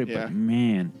want to put it, but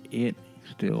man, it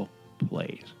still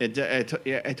plays. It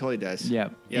totally does. Yeah,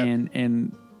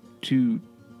 and to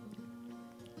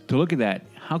look at that,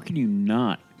 how can you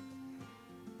not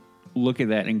look at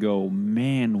that and go,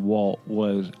 man, Walt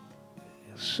was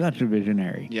such a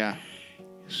visionary. Yeah,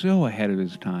 so ahead of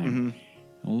his time.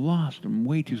 Lost him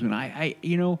way too soon. I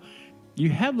you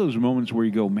have those moments where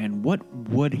you go, man, what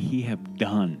would he have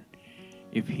done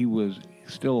if he was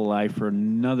still alive for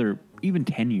another even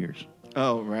 10 years?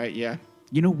 Oh, right, yeah.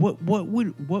 What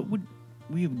would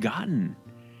we have gotten?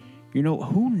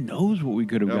 Who knows what we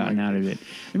could have gotten out of it?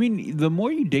 I mean, the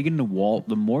more you dig into Walt,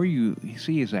 the more you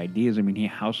see his ideas. I mean,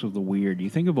 House of the Weird. You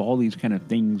think of all these kind of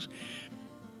things,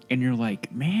 and you're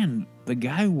like, man, the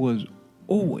guy was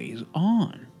always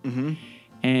on.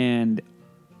 And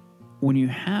when you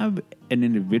have an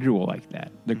individual like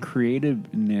that, the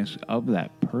creativeness of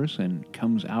that person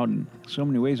comes out in so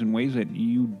many ways, in ways that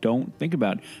you don't think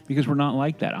about, because we're not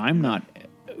like that. I'm not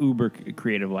uber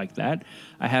creative like that.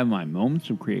 I have my moments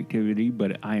of creativity,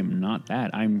 but I am not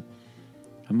that. I'm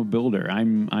a builder.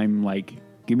 I'm like,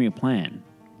 give me a plan.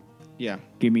 Yeah.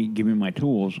 Give me my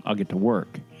tools. I'll get to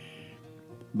work.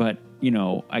 But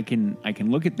I can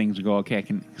look at things and go, okay, I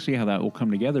can see how that will come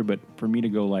together. But for me to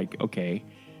go like, okay,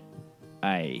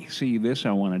 I see this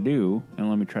I want to do, and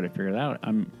let me try to figure it out.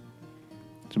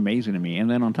 It's amazing to me. And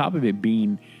then on top of it,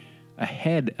 being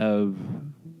ahead of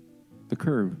the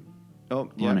curve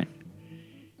on it.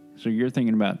 So you're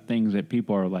thinking about things that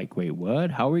people are like, wait, what?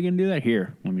 How are we going to do that?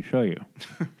 Here, let me show you.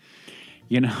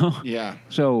 You know? Yeah.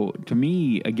 So to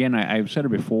me, again, I've said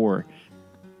it before,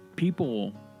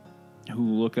 people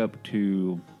who look up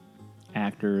to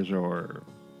actors or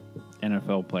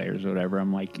NFL players or whatever,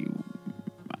 I'm like,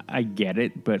 I get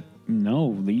it, but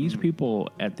no, these people,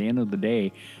 at the end of the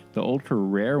day, the ultra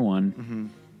rare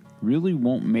one really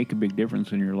won't make a big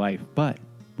difference in your life. But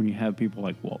when you have people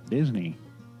like Walt Disney,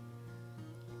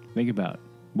 think about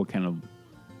what kind of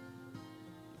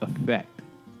effect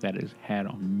that has had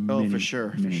on many,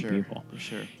 many people. For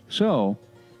sure. So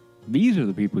these are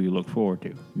the people you look forward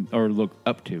to or look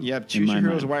up to. Yep, choose your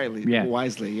heroes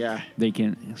wisely. Yeah. They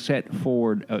can set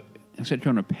you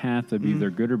on a path of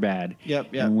either good or bad. Yep.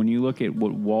 And when you look at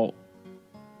what Walt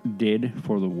did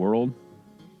for the world,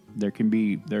 there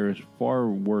is far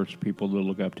worse people to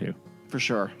look up to. For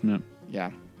sure. Yep.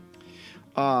 Yeah.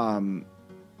 And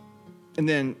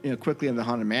then, quickly on the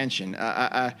Haunted Mansion,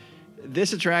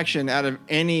 this attraction, out of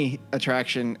any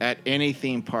attraction at any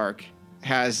theme park,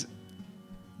 has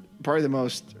probably the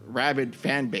most rabid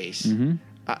fan base. Mm-hmm.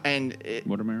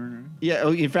 What am I wearing? Yeah.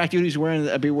 In fact, he's wearing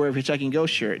a Beware of Hitchhiking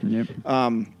Ghost shirt. Yep.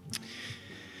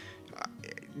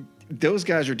 Those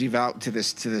guys are devout to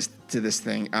this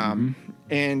thing,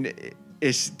 and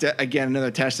it's again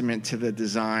another testament to the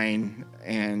design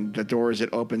and the doors it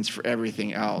opens for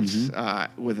everything else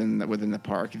within the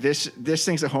park. This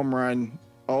thing's a home run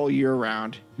all year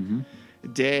round,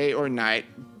 day or night.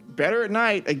 Better at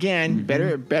night again.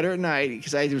 Better at night,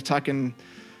 because I was talking.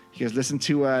 He was listening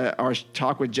to our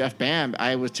talk with Jeff Bam.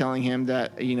 I was telling him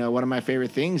that one of my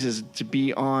favorite things is to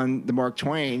be on the Mark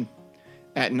Twain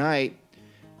at night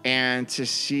and to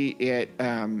see it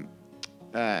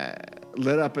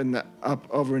lit up up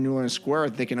over New Orleans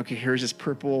Square, thinking, okay, here's this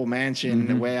purple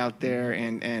mansion way out there,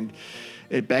 and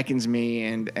it beckons me,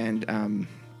 and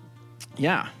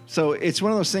yeah. So it's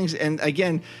one of those things. And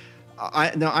again,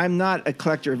 I'm not a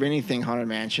collector of anything Haunted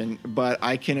Mansion, but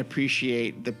I can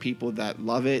appreciate the people that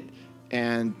love it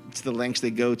and to the lengths they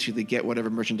go to get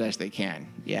whatever merchandise they can.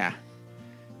 Yeah,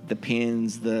 the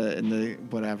pins, the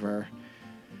whatever.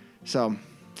 So,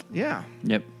 yeah.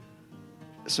 Yep.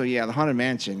 So yeah, the Haunted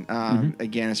Mansion.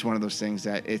 Again, it's one of those things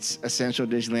that it's essential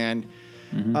to Disneyland.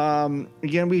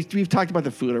 Again, we've talked about the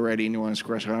food already in New Orleans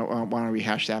Square, so I don't want to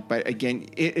rehash that. But again,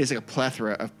 it is a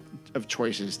plethora of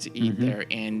choices to eat there,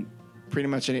 and pretty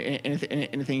much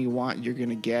anything you want, you're going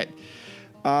to get.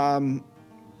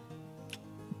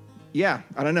 Yeah,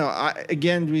 I don't know.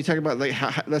 Again, when you talk about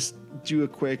let's do a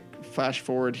quick flash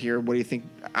forward here. What do you think?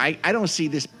 I don't see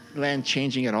this land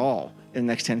changing at all in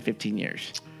the next 10, 15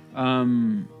 years.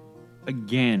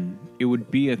 Again, it would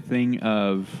be a thing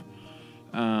of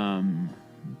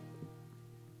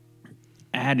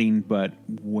adding, but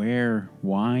where,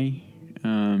 why?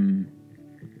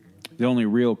 The only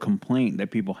real complaint that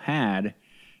people had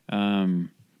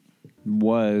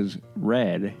was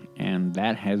red, and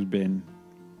that has been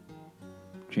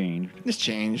changed. It's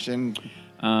changed, and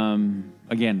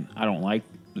again, I don't like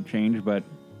the change, but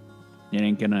it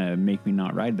ain't gonna make me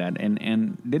not ride that.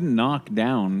 And didn't knock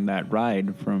down that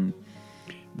ride from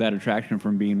that attraction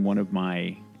from being one of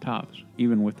my tops,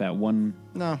 even with that one.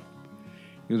 No,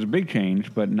 it was a big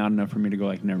change, but not enough for me to go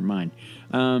like, never mind.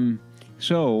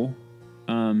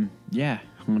 Yeah,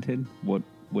 Haunted. What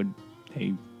would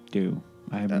they do?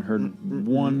 I haven't heard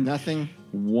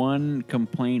one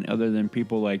complaint other than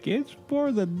people like, it's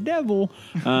for the devil,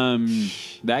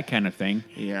 that kind of thing.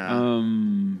 Yeah.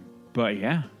 But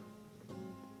yeah.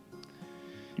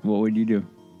 What would you do?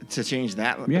 To change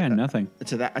that? Yeah, nothing.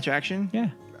 To that attraction?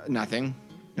 Yeah. Nothing.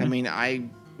 Yeah. I mean,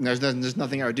 there's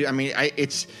nothing I would do. I mean,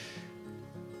 it's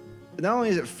not only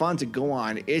is it fun to go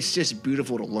on, it's just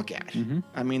beautiful to look at.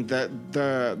 I mean,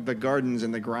 the gardens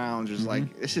and the grounds is like,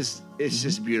 it's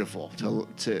just beautiful to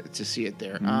see it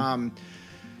there.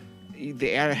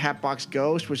 They added Hatbox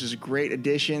Ghost, which is a great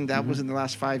addition. That was in the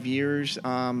last 5 years.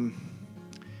 I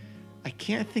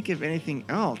can't think of anything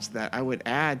else that I would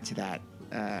add to that.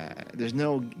 There's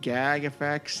no gag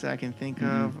effects that I can think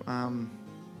of. I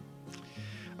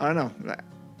don't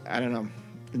know.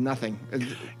 Nothing.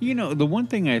 The one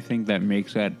thing I think that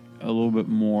makes that a little bit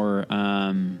more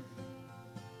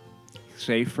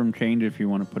safe from change, if you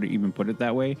want to put it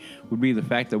that way, would be the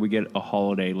fact that we get a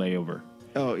holiday layover.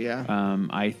 Oh yeah.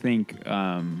 I think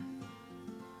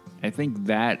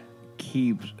that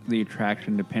keeps the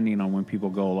attraction, depending on when people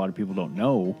go. A lot of people don't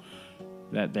know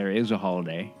that there is a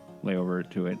holiday layover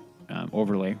to it,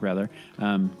 overlay rather,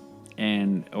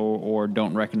 or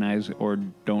don't recognize or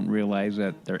don't realize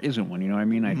that there isn't one. You know what I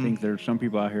mean? I think there's some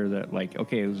people out here that like,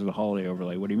 okay, this is a holiday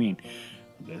overlay. What do you mean?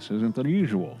 This isn't the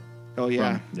usual. Oh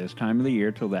yeah. From this time of the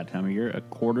year till that time of year, a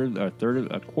quarter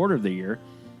of the year,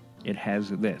 it has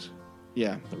this.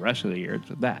 Yeah. The rest of the year, it's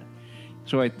that.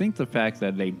 So I think the fact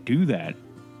that they do that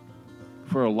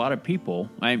for a lot of people,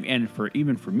 and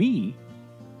even for me,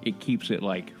 it keeps it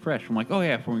like fresh. I'm like, oh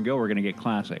yeah, if we go, we're gonna get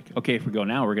classic. Okay, if we go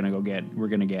now, we're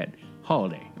gonna get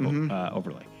holiday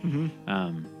overlay. And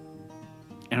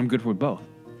I'm good with both.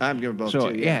 I'm good with both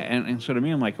So too. yeah, and so to me,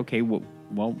 I'm like, okay, well,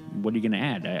 what are you gonna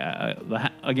add?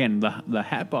 The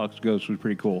Hatbox Ghost was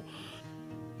pretty cool.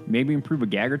 Maybe improve a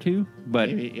gag or two, but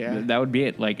Maybe, yeah. that would be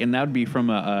it. Like, and that would be from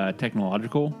a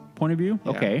technological point of view.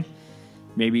 Yeah. Okay,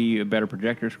 maybe a better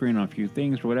projector screen on a few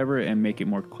things or whatever, and make it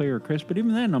more clear or crisp. But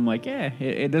even then, I'm like, yeah,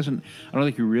 it doesn't. I don't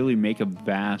think you really make a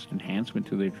vast enhancement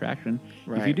to the attraction if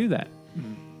you Right. do that.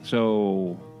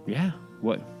 So yeah,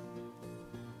 what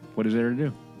is there to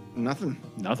do? Nothing.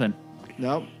 Nothing.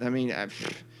 Nope. I mean,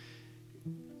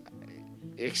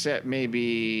 except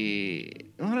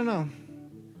maybe I don't know.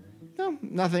 No,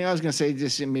 nothing. I was gonna say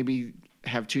just maybe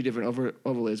have two different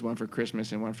overlays, one for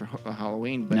Christmas and one for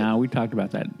Halloween. But No, we talked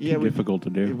about that. Yeah, Too difficult to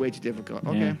do. way too difficult.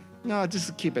 Okay. Yeah. No,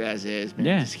 just keep it as is, man.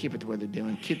 Yeah. Just keep it to what they're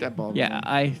doing. Keep that ball Yeah, rolling.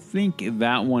 I think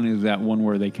that one is that one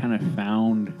where they kind of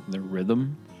found the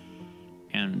rhythm,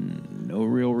 and no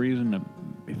real reason to,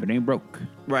 if it ain't broke.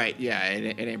 Right. Yeah.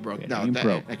 It ain't broke. It No. ain't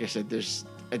broke. Like I said, they're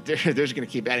going to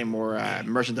keep adding more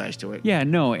merchandise to it. Yeah,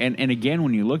 no, and again,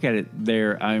 when you look at it,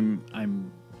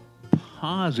 I'm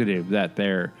positive that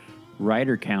their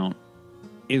rider count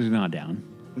is not down.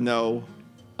 No.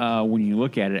 When you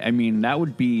look at it, I mean that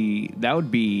would be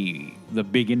the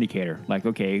big indicator. Like,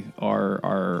 okay,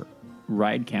 our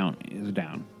ride count is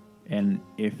down, and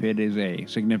if it is a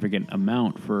significant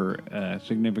amount for a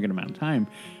significant amount of time,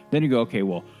 then you go, okay,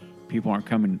 well, people aren't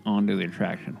coming onto the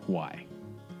attraction. Why?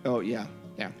 Oh yeah.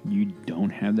 Yeah. You don't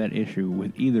have that issue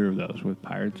with either of those, with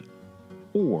Pirates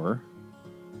or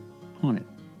Haunted.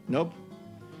 Nope.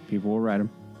 People will ride them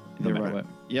no They're matter right. what.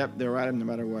 Yep. They're riding no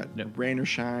matter what. Yep. Rain or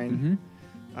shine.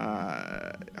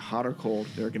 Hot or cold,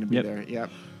 they're going to be Yep. there. Yep.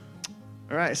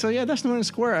 All right. So yeah, that's Winter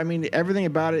Square. I mean, everything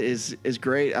about it is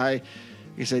great. Like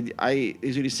I said,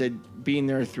 as Udi said, being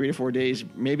there 3 to 4 days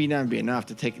maybe not be enough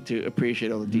to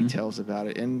appreciate all the details about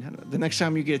it. And the next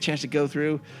time you get a chance to go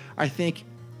through, I think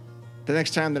the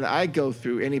next time that I go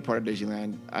through any part of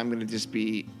Disneyland, I'm going to just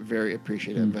be very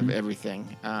appreciative of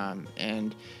everything,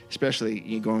 and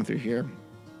especially going through here.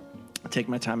 Take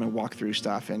my time and walk through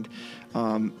stuff, and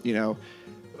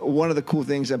one of the cool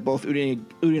things that both Udi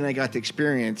and I got to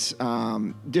experience,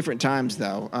 different times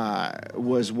though,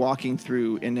 was walking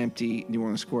through an empty New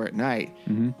Orleans Square at night.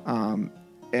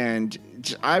 And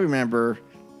I remember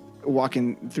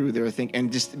walking through there,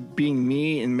 and just being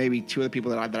me and maybe two other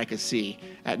people that I could see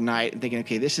at night, and thinking,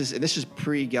 okay, this is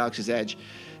pre Galaxy's Edge.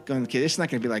 Going, okay, this is not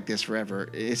going to be like this forever.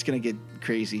 It's going to get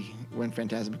crazy when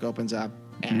Fantasmic opens up,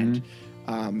 and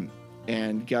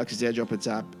Galaxy's Edge opens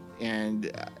up,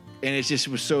 and it just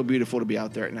was so beautiful to be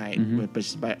out there at night.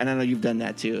 And I know you've done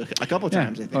that too a couple of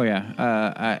times. I think. Oh yeah.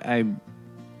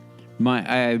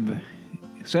 I've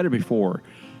said it before.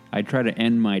 I try to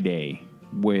end my day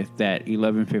with that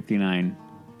 11:59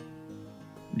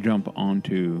 jump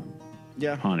onto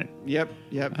Haunted. Yep.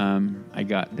 I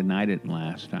got denied it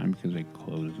last time because they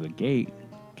closed the gate.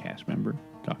 Cast member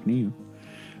talking to you.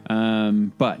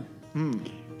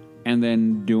 And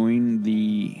then doing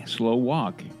the slow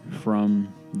walk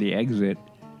from the exit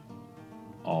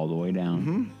all the way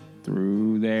down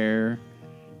through there,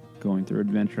 going through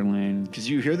Adventureland. Because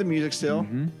you hear the music still.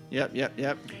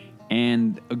 Yep.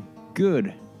 And a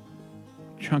good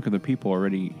chunk of the people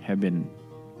already have been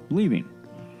leaving.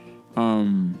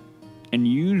 And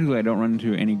usually I don't run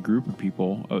into any group of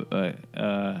people,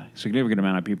 a significant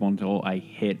amount of people, until I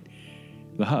hit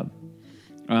the hub.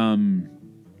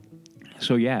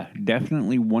 So yeah,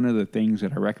 definitely one of the things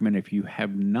that I recommend if you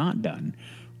have not done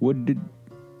would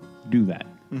do that.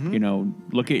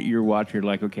 Look at your watch. You're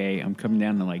like, okay, I'm coming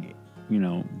down to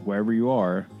wherever you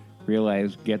are,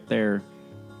 realize, get there,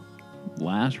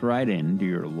 last ride in, do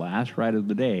your last ride of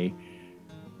the day,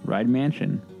 ride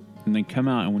Mansion, and then come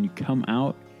out. And when you come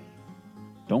out,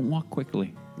 don't walk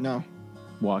quickly. No.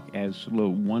 Walk as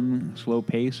slow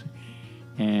pace,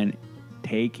 and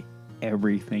take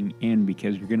everything in,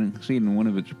 because you're going to see it in one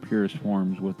of its purest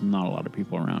forms with not a lot of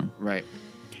people around. Right.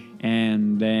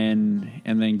 And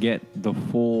then get the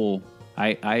full,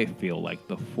 I feel like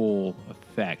the full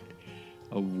effect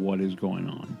of what is going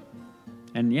on.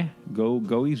 And yeah,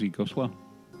 go easy, go slow,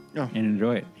 and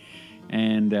enjoy it,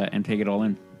 and take it all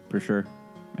in for sure.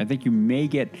 I think you may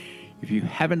get, if you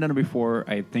haven't done it before,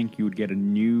 I think you would get a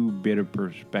new bit of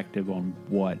perspective on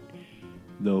what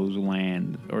those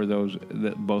lands or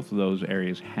both of those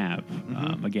areas have.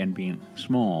 Again, being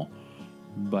small,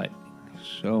 but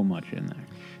so much in there.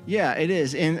 Yeah, it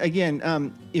is. And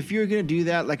again, if you're going to do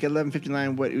that, like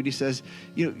 11:59, what Udi says,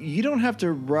 you don't have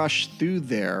to rush through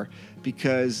there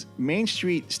because Main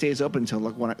Street stays open until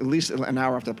like at least an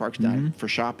hour after the park's done for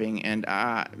shopping, and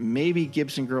maybe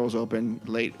Gibson Girls open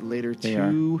later They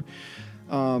too.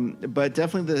 But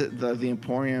definitely the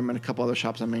Emporium and a couple other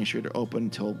shops on Main Street are open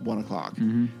until 1 o'clock,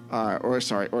 or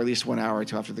at least 1 hour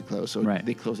until after they close. So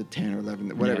they close at 10 or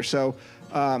 11, whatever. Yeah. So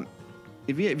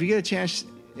if you get a chance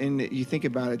and you think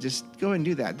about it, just go ahead and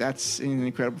do that. That's an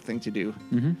incredible thing to do.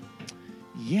 Mm-hmm.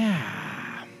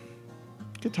 Yeah.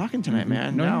 Good talking tonight,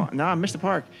 man. No, I missed the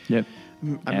park. Yep.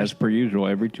 As per usual,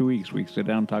 every 2 weeks we sit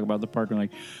down and talk about the park and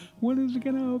like, when is it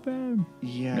going to open?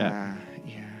 Yeah.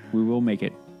 We will make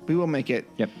it. We will make it.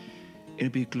 Yep.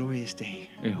 It'll be a glorious day.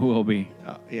 It will be.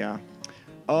 Yeah.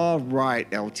 All right,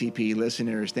 LTP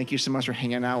listeners. Thank you so much for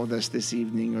hanging out with us this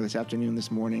evening or this afternoon,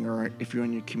 this morning, or if you're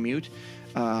on your commute.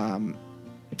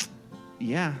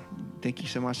 Yeah. Thank you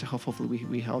so much. Hopefully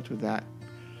we helped with that.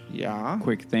 Yeah.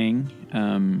 Quick thing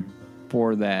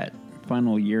for that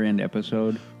final year-end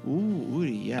episode. Ooh,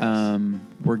 yes.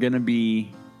 We're going to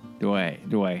be... Do I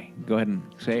go ahead and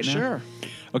say it now? Sure.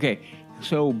 Okay.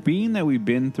 So, being that we've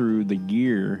been through the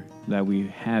year that we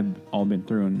have all been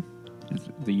through, and it's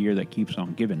the year that keeps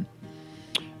on giving,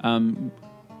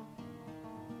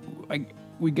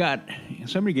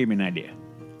 somebody gave me an idea,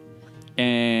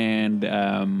 and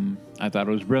I thought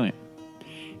it was brilliant.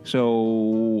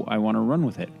 So, I want to run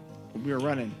with it. We're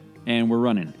running. And we're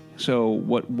running. So,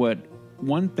 what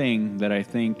one thing that I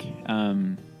think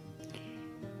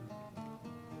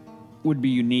would be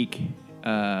unique,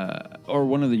 or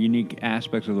one of the unique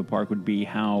aspects of the park would be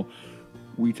how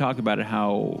we talk about it,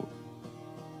 how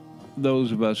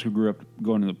those of us who grew up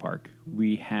going to the park,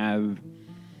 we have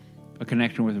a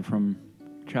connection with it from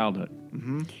childhood.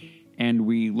 Mm-hmm. And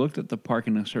we looked at the park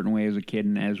in a certain way as a kid,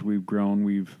 and as we've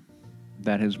grown,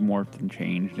 that has morphed and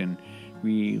changed, and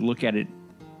we look at it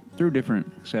through a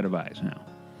different set of eyes now.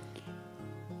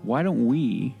 Why don't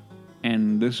we,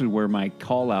 and this is where my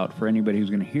call out for anybody who's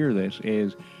going to hear this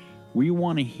is, we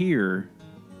want to hear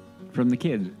from the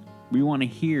kids. We want to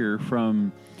hear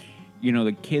from,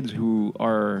 the kids who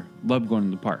love going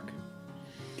to the park.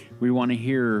 We want to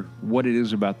hear what it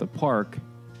is about the park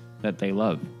that they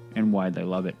love and why they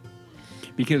love it.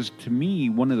 Because to me,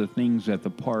 one of the things that the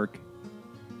park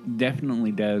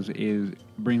definitely does is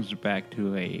brings us back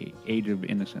to a age of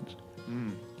innocence.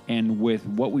 Mm. And with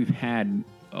what we've had,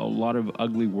 a lot of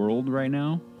ugly world right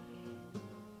now,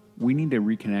 we need to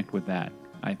reconnect with that.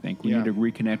 I think we need to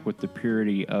reconnect with the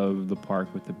purity of the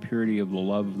park, with the purity of the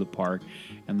love of the park,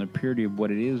 and the purity of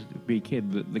what it is to be a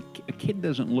kid. A kid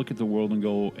doesn't look at the world and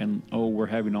go, we're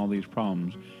having all these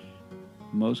problems.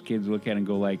 Most kids look at it and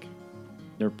go like,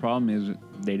 their problem is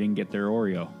they didn't get their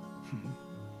Oreo.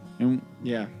 And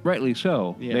rightly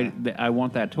so. Yeah. I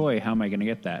want that toy. How am I going to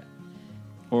get that?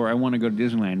 Or I want to go to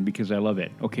Disneyland because I love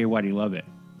it. Okay, why do you love it?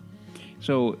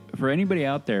 So for anybody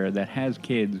out there that has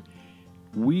kids,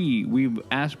 we've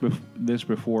asked this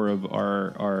before of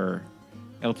our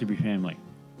LTP family.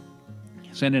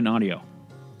 Send in audio.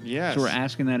 Yes. So we're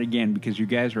asking that again because you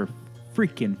guys are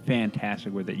freaking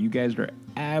fantastic with it. You guys are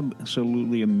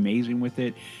absolutely amazing with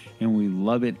it, and we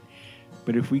love it.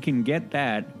 But if we can get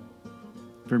that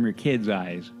from your kids'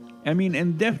 eyes,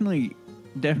 and definitely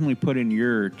put in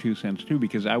your 2 cents too,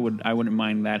 because I wouldn't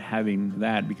mind that having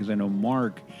that, because I know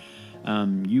Mark,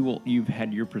 you've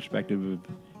had your perspective of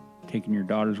taking your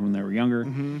daughters when they were younger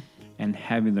and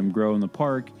having them grow in the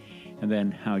park, and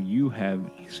then how you have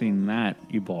seen that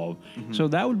evolve. Mm-hmm. So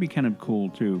that would be kind of cool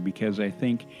too, because I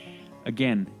think,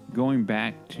 again, going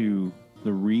back to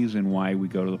the reason why we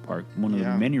go to the park, one of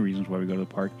the many reasons why we go to the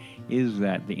park, is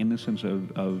that the innocence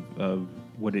of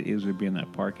what it is to be in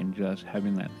that park and just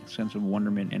having that sense of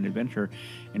wonderment and adventure.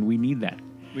 And we need that.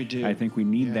 We do. I think we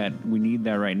need that. We need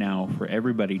that right now for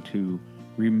everybody to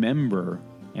remember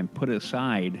and put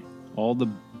aside all the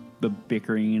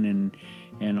bickering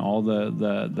and all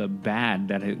the bad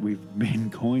that we've been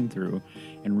going through,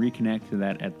 and reconnect to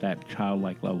that at that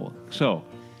childlike level. So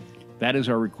that is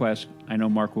our request. I know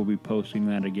Mark will be posting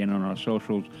that again on our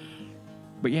socials.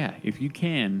 But yeah, if you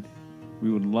can,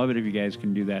 we would love it if you guys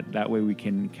can do that. That way we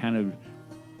can kind of,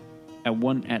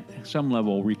 at some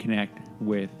level, reconnect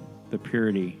with the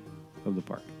purity of the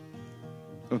park.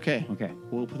 Okay. Okay.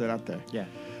 We'll put that out there. Yeah.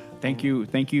 Thank you.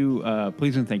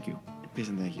 Please and thank you. Please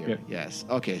and thank you. Yep. Yes.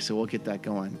 Okay, so we'll get that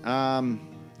going.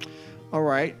 All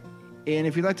right. And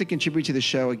if you'd like to contribute to the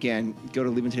show, again, go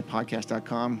to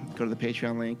leavingtodaypodcast.com, go to the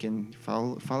Patreon link, and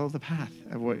follow the path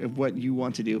of what you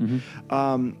want to do.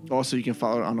 Also, you can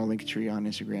follow it on a link tree on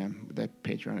Instagram. That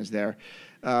Patreon is there.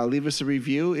 Leave us a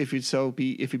review if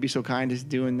you'd be so kind as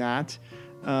doing that.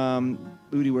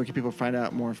 Udi, where can people find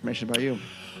out more information about you?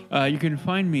 You can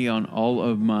find me on all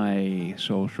of my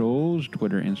socials,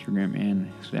 Twitter, Instagram,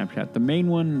 and Snapchat. The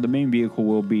main vehicle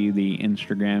will be the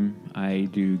Instagram. I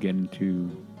do get into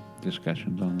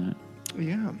discussions on that.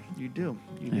 Yeah, you do.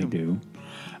 I do.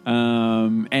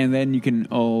 And then you can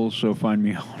also find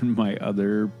me on my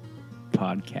other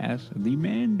podcast, The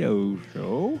Mando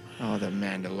Show. Oh, The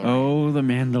Mandalorian. Oh, The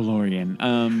Mandalorian.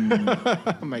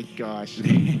 Oh, my gosh.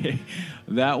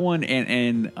 That one,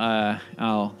 and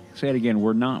I'll say it again,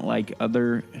 we're not like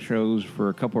other shows for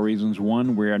a couple of reasons.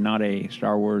 One, we are not a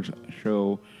Star Wars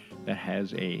show that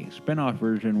has a spin-off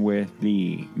version with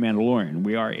The Mandalorian.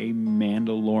 We are a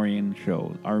Mandalorian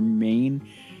show. Our main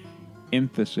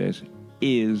emphasis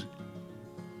is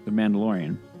The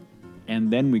Mandalorian.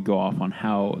 And then we go off on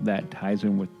how that ties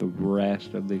in with the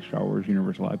rest of the Star Wars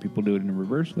universe. A lot of people do it in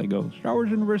reverse. They go, Star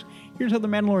Wars universe, here's how The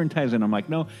Mandalorian ties in. I'm like,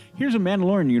 no, here's a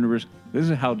Mandalorian universe. This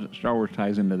is how Star Wars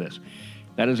ties into this.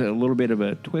 That is a little bit of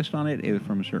a twist on it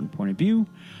from a certain point of view.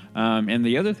 And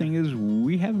the other thing is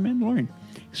we have a Mandalorian.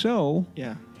 So,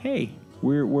 yeah. Hey,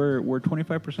 we're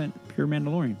 25% pure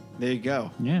Mandalorian. There you go.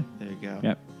 Yeah. There you go.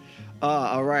 Yep.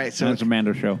 All right. So it's a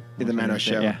Mando show. The Mando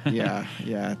show. Yeah.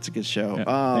 Yeah. It's a good show.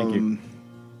 Yeah, thank you.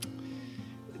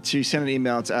 To send an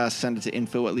email to us, send it to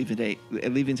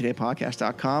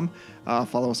info@leavingtodaypodcast.com.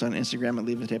 Follow us on Instagram at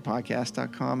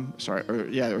leavingtodaypodcast.com. Or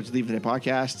it's Leaving Today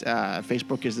Podcast.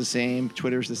 Facebook is the same.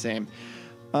 Twitter is the same.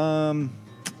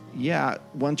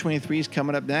 123 is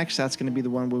coming up next. That's going to be the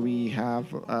one where we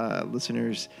have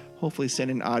listeners hopefully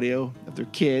send in audio of their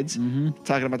kids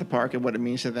talking about the park and what it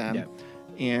means to them. Yep.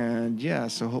 And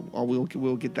so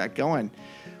we'll get that going.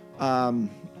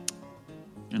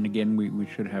 And again, we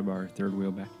should have our third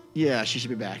wheel back. Yeah, she should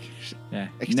be back. Yeah,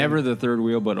 Extended. never the third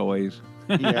wheel, but always.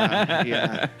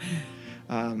 Yeah.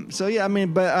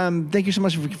 Thank you so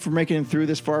much for making it through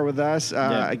this far with us.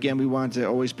 Again, we want to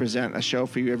always present a show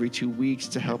for you every 2 weeks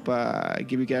to help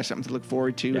give you guys something to look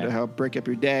forward to, to help break up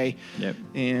your day. Yep.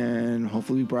 And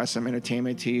hopefully we brought some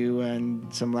entertainment to you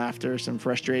and some laughter, some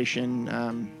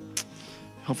frustration.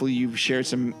 Hopefully you've shared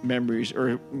some memories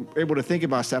or able to think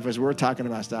about stuff as we're talking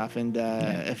about stuff. And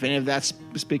if any of that's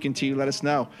speaking to you, let us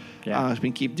know. We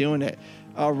can keep doing it.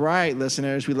 All right,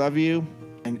 listeners, we love you.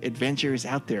 And adventure is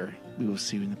out there. We will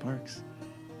see you in the parks.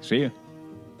 See ya.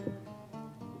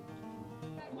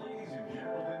 Ladies and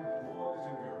gentlemen, boys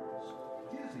and girls,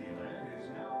 Disneyland is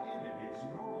now in its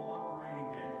normal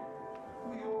operating day.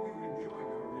 We hope you enjoyed your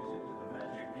visit to the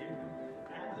Magic Kingdom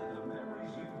and that the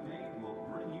memories you've made will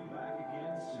bring you back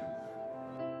again soon.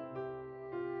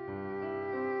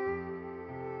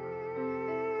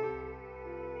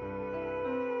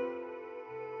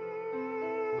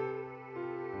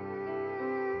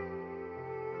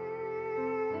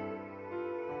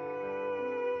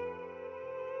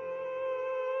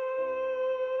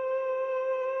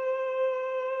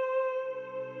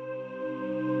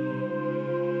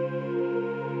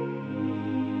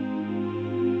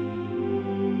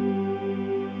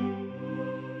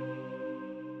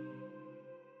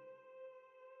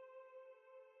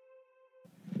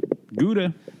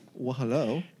 Gouda. Well,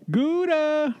 hello.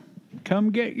 Gouda.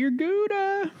 Come get your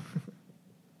Gouda.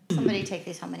 Somebody take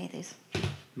these. How many of these?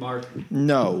 Mark.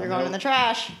 No. They're going in the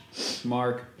trash.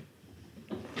 Mark.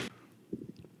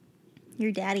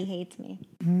 Your daddy hates me.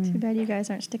 Too bad you guys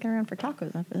aren't sticking around for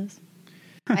tacos after this.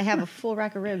 I have a full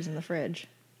rack of ribs in the fridge.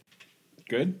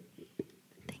 Good?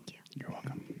 Thank you. You're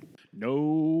welcome.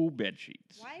 No bed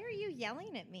sheets. Why are you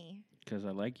yelling at me? Because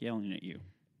I like yelling at you.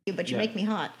 But you make me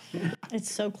hot.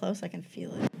 It's so close I can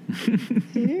feel it.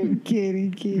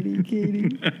 Kitty.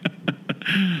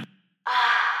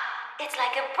 It's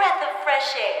like a breath of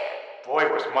fresh air. Boy,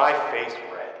 was my face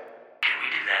red. Can we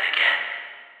do that again?